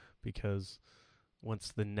you because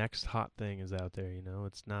once the next hot thing is out there,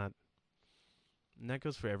 it's not. And that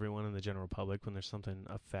goes for everyone in the general public. When there's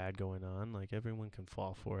a fad going on, like everyone can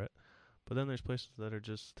fall for it. But then there's places that are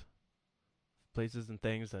just places and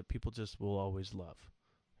things that people just will always love.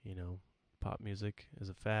 Pop music is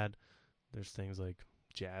a fad. There's things like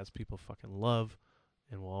jazz people fucking love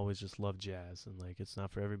and will always just love jazz. And like, it's not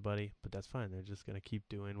for everybody, but that's fine. They're just going to keep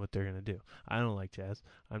doing what they're going to do. I don't like jazz.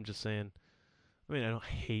 I'm just saying, I don't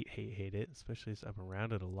hate it, especially as I'm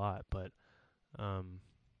around it a lot, but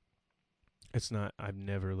it's not, I've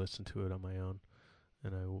never listened to it on my own,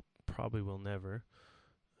 and probably will never.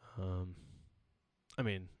 Um,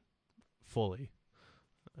 fully.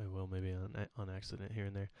 I will maybe on accident here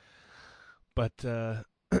and there. But oh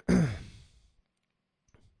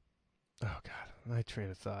god, my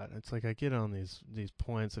train of thought. It's like I get on these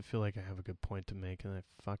points. I feel like I have a good point to make, and I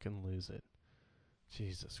fucking lose it.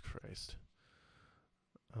 Jesus Christ.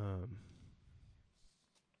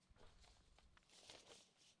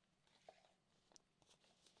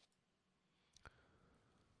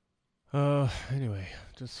 Anyway,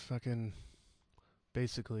 just fucking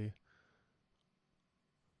basically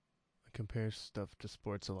I compare stuff to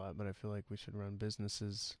sports a lot, but I feel like we should run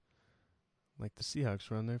businesses like the Seahawks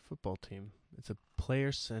run their football team. It's a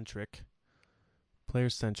player-centric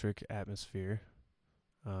atmosphere,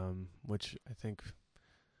 which I think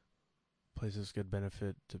places could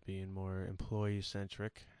benefit to being more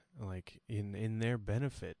employee-centric, like in their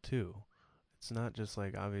benefit too. It's not just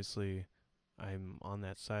like, obviously I'm on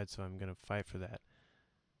that side, so I'm going to fight for that.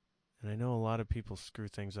 And I know a lot of people screw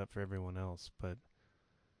things up for everyone else, but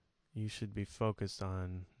you should be focused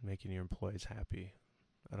on making your employees happy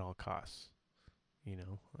at all costs.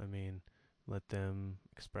 Let them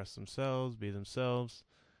express themselves, be themselves,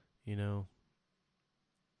 as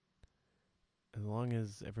long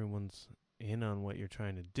as everyone's in on what you're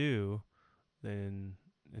trying to do, then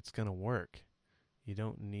it's going to work. You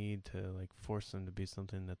don't need to like force them to be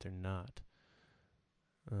something that they're not.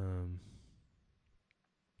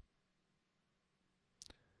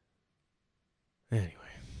 Anyway.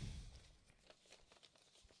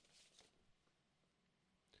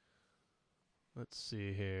 Let's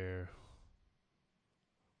see here.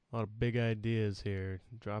 A lot of big ideas here.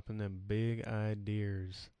 Dropping them big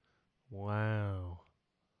ideas. Wow.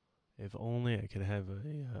 If only I could have a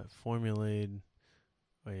formulated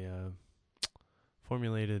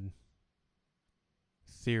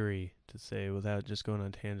theory to say without just going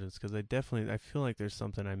on tangents, because I feel like there's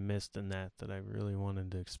something I missed in that I really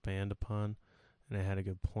wanted to expand upon, and I had a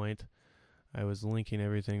good point. I was linking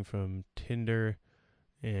everything from Tinder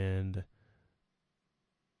and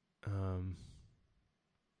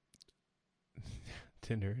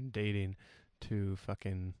Tinder and dating to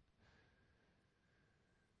fucking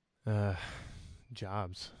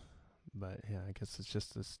jobs. But yeah, I guess it's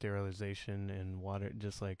just the sterilization and water,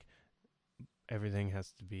 just like everything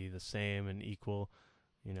has to be the same and equal.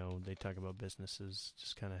 They talk about businesses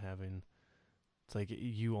just kind of having, it's like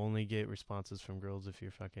you only get responses from girls if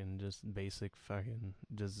you're fucking just basic fucking,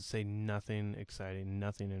 just say nothing exciting,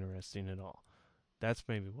 nothing interesting at all. That's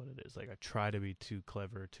maybe what it is. Like, I try to be too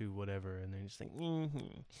clever, too whatever, and then just think,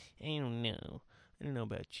 I don't know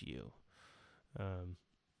about you.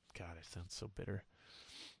 God, I sound so bitter.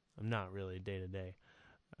 I'm not really day to day.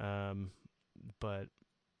 But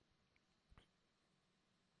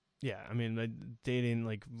yeah, I mean, like, dating,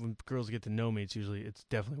 like when girls get to know me, it's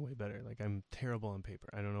definitely way better. Like I'm terrible on paper.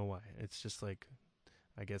 I don't know why. It's just like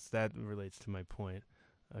I guess that relates to my point.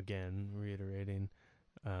 Again, reiterating,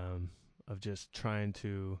 um, of just trying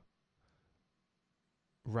to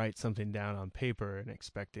write something down on paper and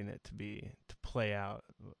expecting it to play out,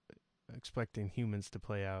 expecting humans to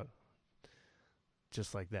play out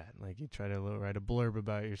just like that. Like you try to write a blurb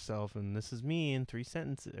about yourself, and this is me in 3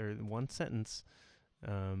 sentences or 1 sentence.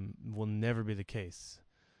 Will never be the case.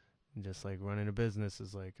 Just like running a business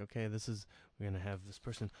is like, okay, we're gonna have this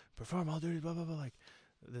person perform all duties, blah blah blah. Like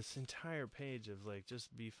this entire page of like,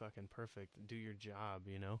 just be fucking perfect, do your job.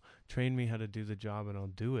 Train me how to do the job, and I'll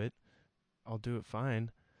do it. I'll do it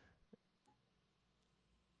fine.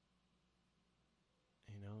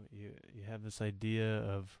 You have this idea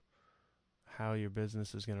of how your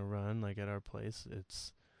business is gonna run. Like at our place,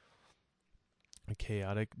 it's a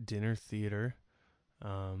chaotic dinner theater,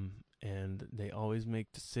 and they always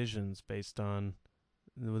make decisions based on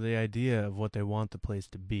the idea of what they want the place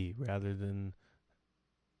to be, rather than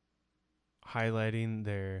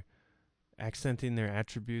highlighting accenting their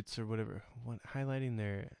attributes or whatever, highlighting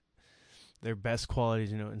their best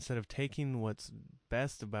qualities. Instead of taking what's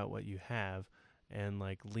best about what you have and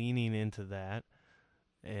like leaning into that,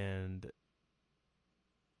 and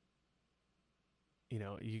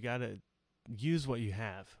you gotta use what you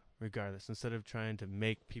have regardless, instead of trying to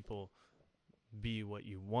make people be what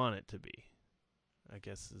you want it to be, I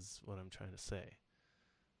guess is what I'm trying to say.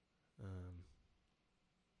 um,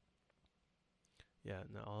 Yeah,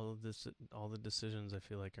 no, all the decisions I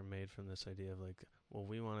feel like are made from this idea of like, well,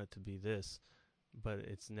 we want it to be this, but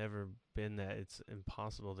it's never been that. It's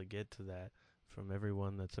impossible to get to that from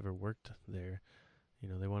everyone that's ever worked there.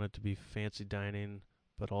 They want it to be fancy dining,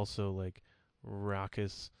 but also like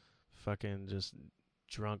raucous, fucking just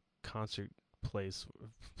drunk concert place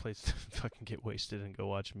to fucking get wasted and go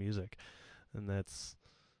watch music, and that's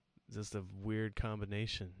just a weird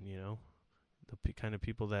combination. The kind of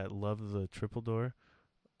people that love the Triple Door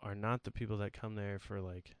are not the people that come there for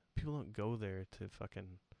like. People don't go there to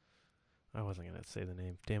fucking. I wasn't gonna say the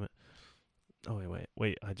name. Damn it. Oh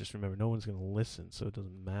wait. I just remember. No one's gonna listen, so it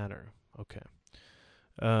doesn't matter. Okay.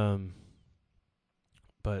 Um,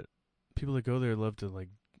 but people that go there love to like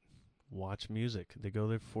watch music. They go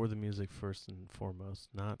there for the music first and foremost,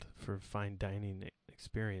 not for fine dining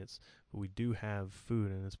experience. But we do have food,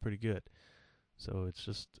 and it's pretty good. So it's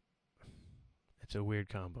a weird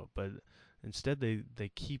combo. But instead, they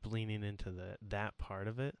keep leaning into that part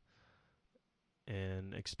of it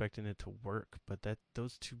and expecting it to work, but that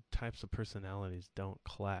those two types of personalities don't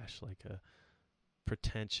clash. Like a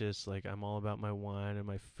pretentious, like I'm all about my wine and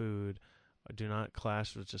my food, do not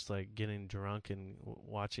clash with just like getting drunk and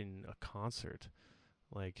watching a concert.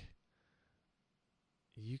 Like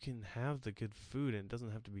you can have the good food, and it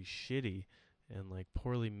doesn't have to be shitty and like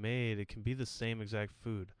poorly made. It can be the same exact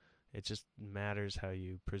food. It just matters how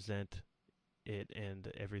you present it and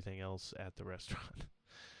everything else at the restaurant.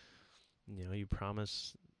 You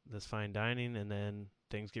promise this fine dining, and then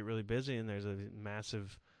things get really busy, and there's a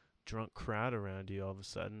massive drunk crowd around you. All of a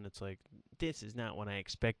sudden, it's like, this is not what I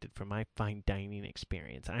expected from my fine dining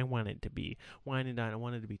experience. I wanted to be wine and dine. I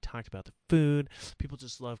wanted to be talked about the food. People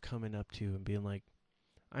just love coming up to you and being like,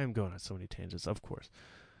 I am going on so many tangents, of course.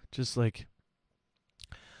 Just like,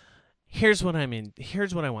 here's what I'm in.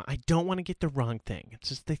 Here's what I want. I don't want to get the wrong thing. It's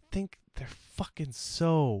just they think they're fucking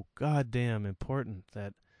so goddamn important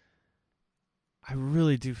that I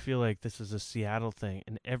really do feel like this is a Seattle thing,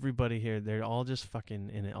 and everybody here, they're all just fucking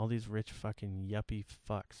in it. All these rich fucking yuppie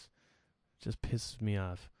fucks. It just pisses me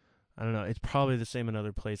off. I don't know. It's probably the same in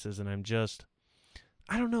other places, and I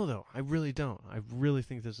don't know though. I really don't. I really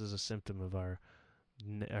think this is a symptom of our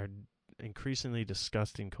increasingly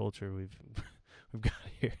disgusting culture we've got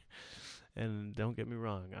here. And don't get me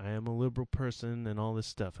wrong, I am a liberal person and all this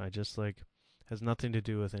stuff. I just like has nothing to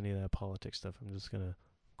do with any of that politics stuff. I'm just gonna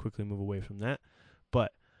quickly move away from that.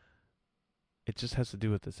 But it just has to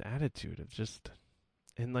do with this attitude of just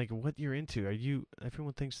and like what you're into.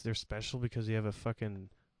 Everyone thinks they're special because you have a fucking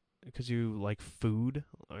because you like food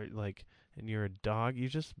or like and you're a dog. You're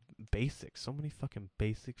just basic. So many fucking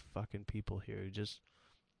basic fucking people here who just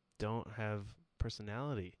don't have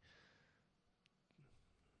personality.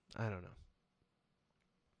 I don't know.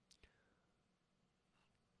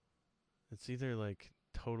 It's either like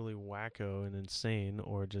totally wacko and insane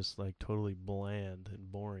or just like totally bland and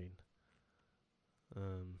boring.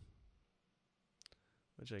 Um,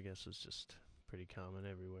 which I guess is just pretty common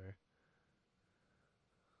everywhere.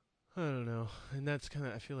 I don't know. And that's kind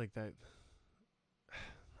of, I feel like that,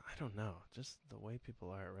 I don't know. Just the way people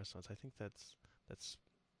are at restaurants. I think that's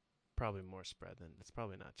probably more spread than, it's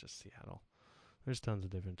probably not just Seattle. There's tons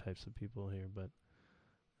of different types of people here, but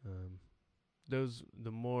um,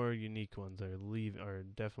 the more unique ones are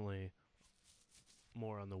definitely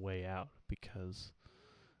more on the way out because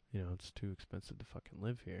it's too expensive to fucking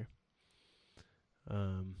live here.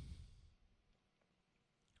 Um,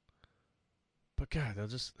 but God, they'll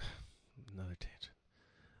just another tangent.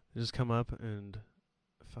 They just come up and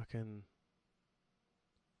fucking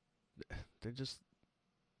they just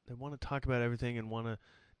they want to talk about everything and want to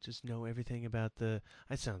just know everything about the.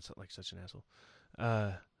 I sound like such an asshole.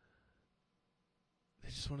 Uh, they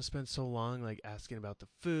just want to spend so long like asking about the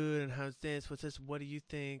food and how's this, what's this, what do you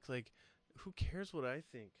think? Like, who cares what I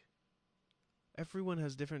think? Everyone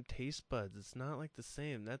has different taste buds. It's not like the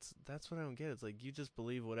same. That's what I don't get. It's like you just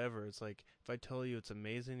believe whatever. It's like if I tell you it's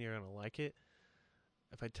amazing, you're gonna like it.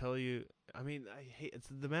 If I tell you, I mean, I hate it's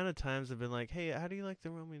the amount of times I've been like, "Hey, how do you like the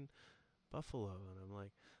Roman buffalo?" And I'm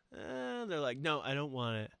like, they're like, "No, I don't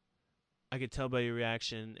want it." I could tell by your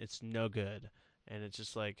reaction, it's no good, and it's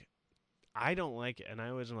just like, I don't like it, and I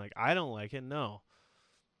always am like, I don't like it. No,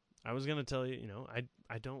 I was gonna tell you,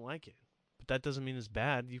 I don't like it, but that doesn't mean it's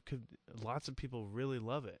bad. You could, lots of people really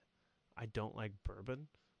love it. I don't like bourbon.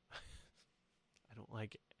 I don't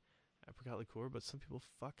like apricot liqueur, but some people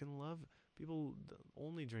fucking love. People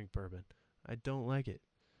only drink bourbon. I don't like it.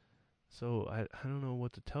 So I don't know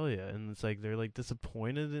what to tell you, and it's like they're like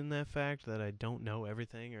disappointed in that fact that I don't know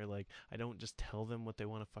everything, or like I don't just tell them what they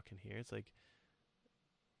want to fucking hear. It's like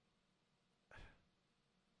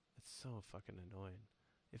it's so fucking annoying.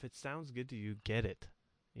 If it sounds good to you, get it.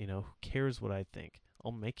 Who cares what I think?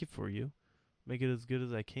 I'll make it for you, make it as good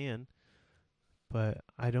as I can. But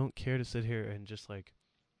I don't care to sit here and just like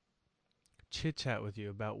chit chat with you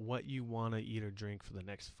about what you want to eat or drink for the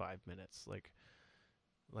next 5 minutes. Like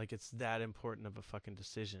it's that important of a fucking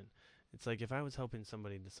decision. It's like if I was helping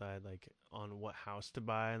somebody decide like on what house to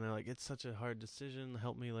buy and they're like it's such a hard decision,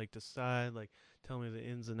 help me like decide, like tell me the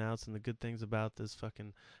ins and outs and the good things about this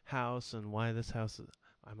fucking house and why this house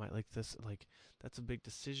I might like this, like that's a big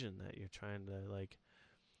decision that you're trying to like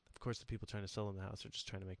of course the people trying to sell them the house are just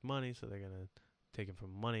trying to make money, so they're going to take it from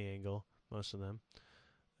a money angle, most of them.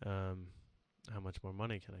 Um how much more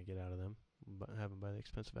money can I get out of them? But have them buy the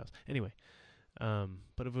expensive house. Anyway,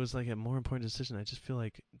 but if it was like a more important decision, I just feel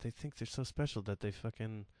like they think they're so special that they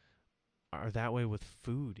fucking are that way with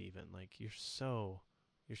food. Even like you're so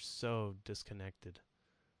disconnected.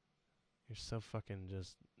 You're so fucking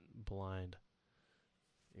just blind.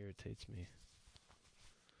 Irritates me.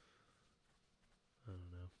 I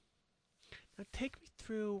don't know. Now take me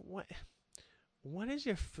through what is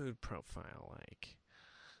your food profile like?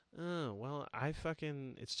 Oh well, I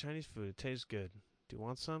fucking it's Chinese food. It tastes good. Do you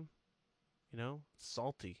want some?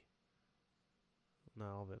 Salty.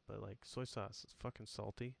 Not all of it, but like soy sauce. It's fucking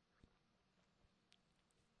salty.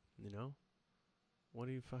 You know? What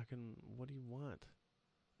do you want?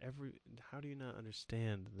 Every how do you not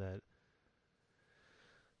understand that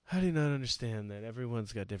how do you not understand that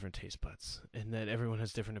everyone's got different taste buds and that everyone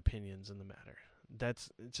has different opinions in the matter? That's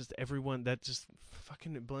just everyone that just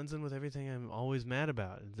fucking blends in with everything I'm always mad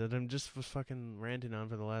about. That I'm just fucking ranting on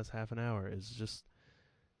for the last half an hour is just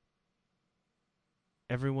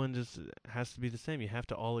everyone just has to be the same. You have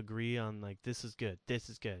to all agree on like this is good, this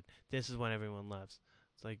is good, this is what everyone loves.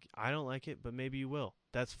 It's like I don't like it, but maybe you will.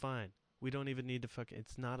 That's fine. We don't even need to fucking.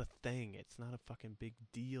 It's not a thing. It's not a fucking big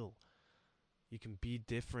deal. You can be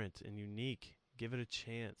different and unique. Give it a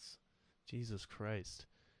chance. Jesus Christ.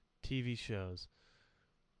 TV shows,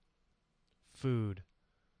 food,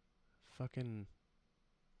 fucking.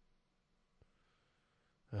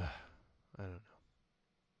 I don't know.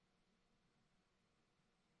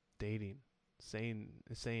 Dating, saying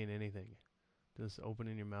anything, just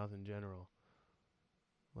opening your mouth in general.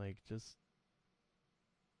 Like just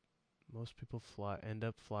most people end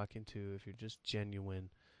up flocking to if you're just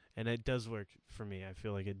genuine, and it does work for me. I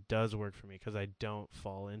feel like it does work for me because I don't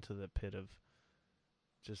fall into the pit of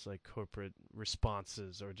just like corporate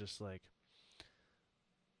responses or just like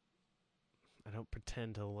I don't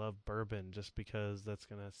pretend to love bourbon just because that's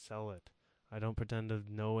gonna sell it. I don't pretend to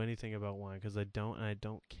know anything about wine because I don't, and I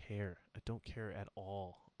don't care. I don't care at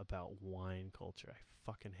all about wine culture. I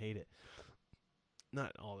fucking hate it.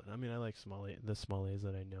 Not all of it. I mean, I like the sommeliers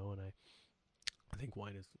that I know, and I think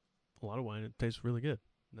wine is a lot of wine. It tastes really good.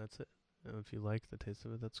 And that's it. And if you like the taste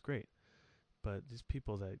of it, that's great. But these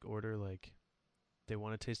people that order like they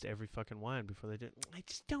want to taste every fucking wine before they do. I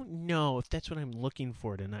just don't know if that's what I'm looking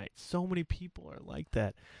for tonight. So many people are like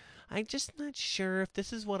that. I'm just not sure if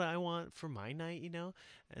this is what I want for my night, you know?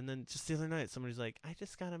 And then just the other night, somebody's like, I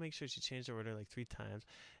just got to make sure she changed her order like 3 times.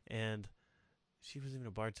 And she was even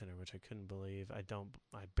a bartender, which I couldn't believe. I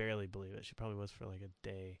barely believe it. She probably was for like a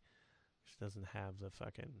day. She doesn't have the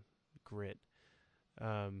fucking grit.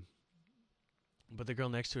 Um, but the girl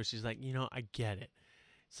next to her, she's like, I get it.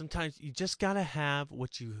 Sometimes you just gotta have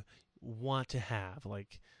what you want to have.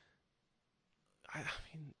 Like, I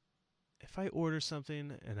mean, if I order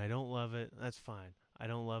something and I don't love it, that's fine. I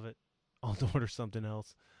don't love it, I'll order something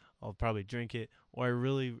else. I'll probably drink it. Or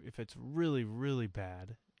if it's really, really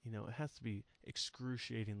bad, it has to be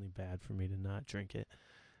excruciatingly bad for me to not drink it.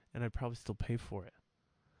 And I'd probably still pay for it.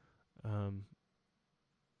 Um,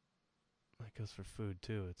 that goes for food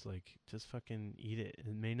too. It's like, just fucking eat it.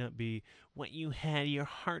 It may not be what you had your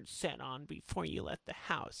heart set on before you left the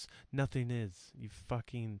house. Nothing is, you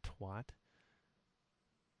fucking twat.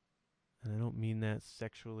 And I don't mean that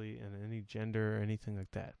sexually in any gender or anything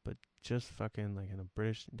like that, but just fucking like in a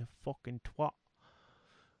British, the fucking twat.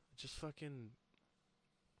 Just fucking.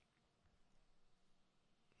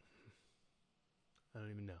 I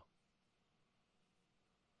don't even know.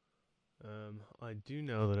 I do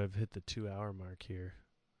know that I've hit the 2 hour mark here,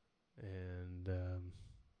 and there's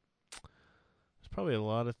probably a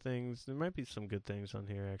lot of things. There might be some good things on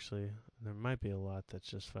here actually. There might be a lot that's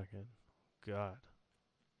just fucking. God,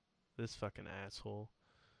 this fucking asshole.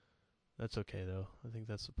 That's okay though. I think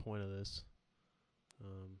that's the point of this.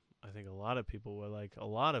 I think a lot of people will like a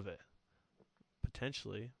lot of it,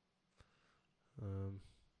 potentially. Um,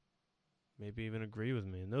 Maybe even agree with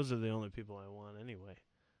me, and those are the only people I want anyway.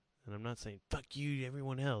 And I'm not saying fuck you to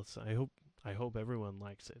everyone else. I hope everyone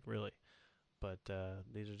likes it, really. But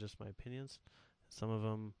these are just my opinions. Some of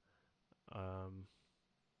them, I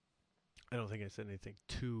don't think I said anything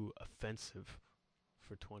too offensive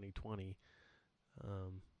for 2020.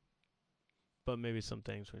 Um, but maybe some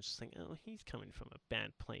things were just like, oh, he's coming from a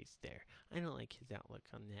bad place there. I don't like his outlook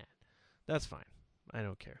on that. That's fine. I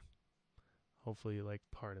don't care. Hopefully you like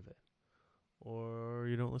part of it. Or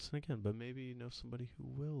you don't listen again, but maybe you know somebody who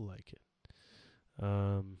will like it.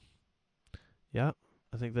 Yeah,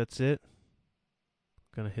 I think that's it.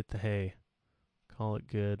 Gonna hit the hay. Call it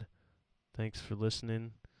good. Thanks for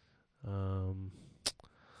listening. Um,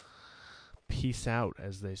 Peace out,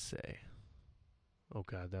 as they say. Oh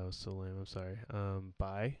God, that was so lame. I'm sorry.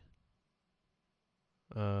 Bye.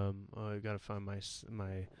 I gotta find my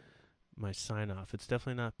sign off. It's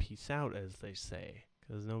definitely not peace out, as they say,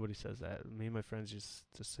 because nobody says that. Me and my friends used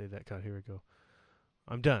to say that. God, here we go.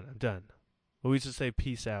 I'm done. But we used to say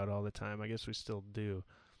peace out all the time. I guess we still do.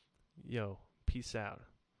 Yo, peace out.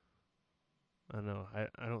 I don't know.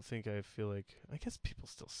 I don't think I feel like. I guess people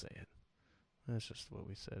still say it. That's just what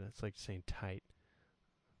we said. It's like saying tight.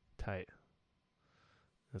 Tight.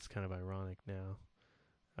 That's kind of ironic now.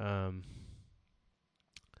 Um.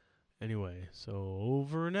 Anyway, so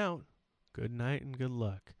over and out. Good night and good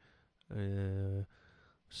luck.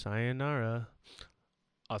 Sayonara.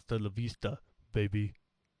 Hasta la vista, baby.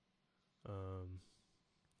 Um.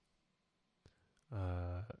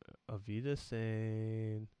 Auf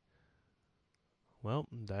Wiedersehen. Well,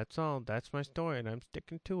 that's all. That's my story, and I'm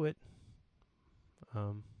sticking to it.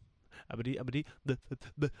 Abadi, abadi,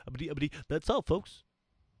 abadi, abadi. That's all, folks.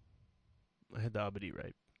 I had the abadi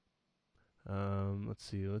right. Let's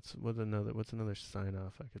see. What's another sign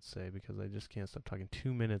off I could say, because I just can't stop talking.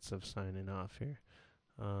 2 minutes of signing off here.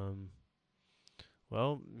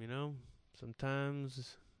 Well,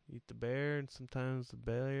 sometimes you eat the bear, and sometimes the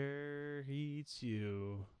bear he eats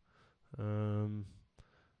you.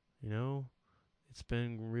 It's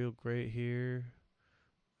been real great here.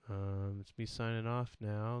 It's me signing off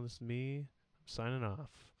now. This is me. I'm signing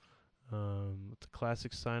off. With the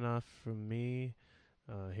classic sign off from me.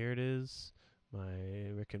 Here it is. My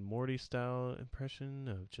Rick and Morty style impression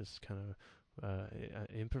of just kind of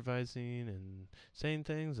improvising and saying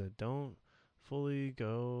things that don't fully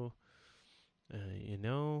go,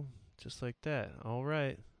 just like that. All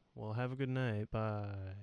right. Well, have a good night. Bye.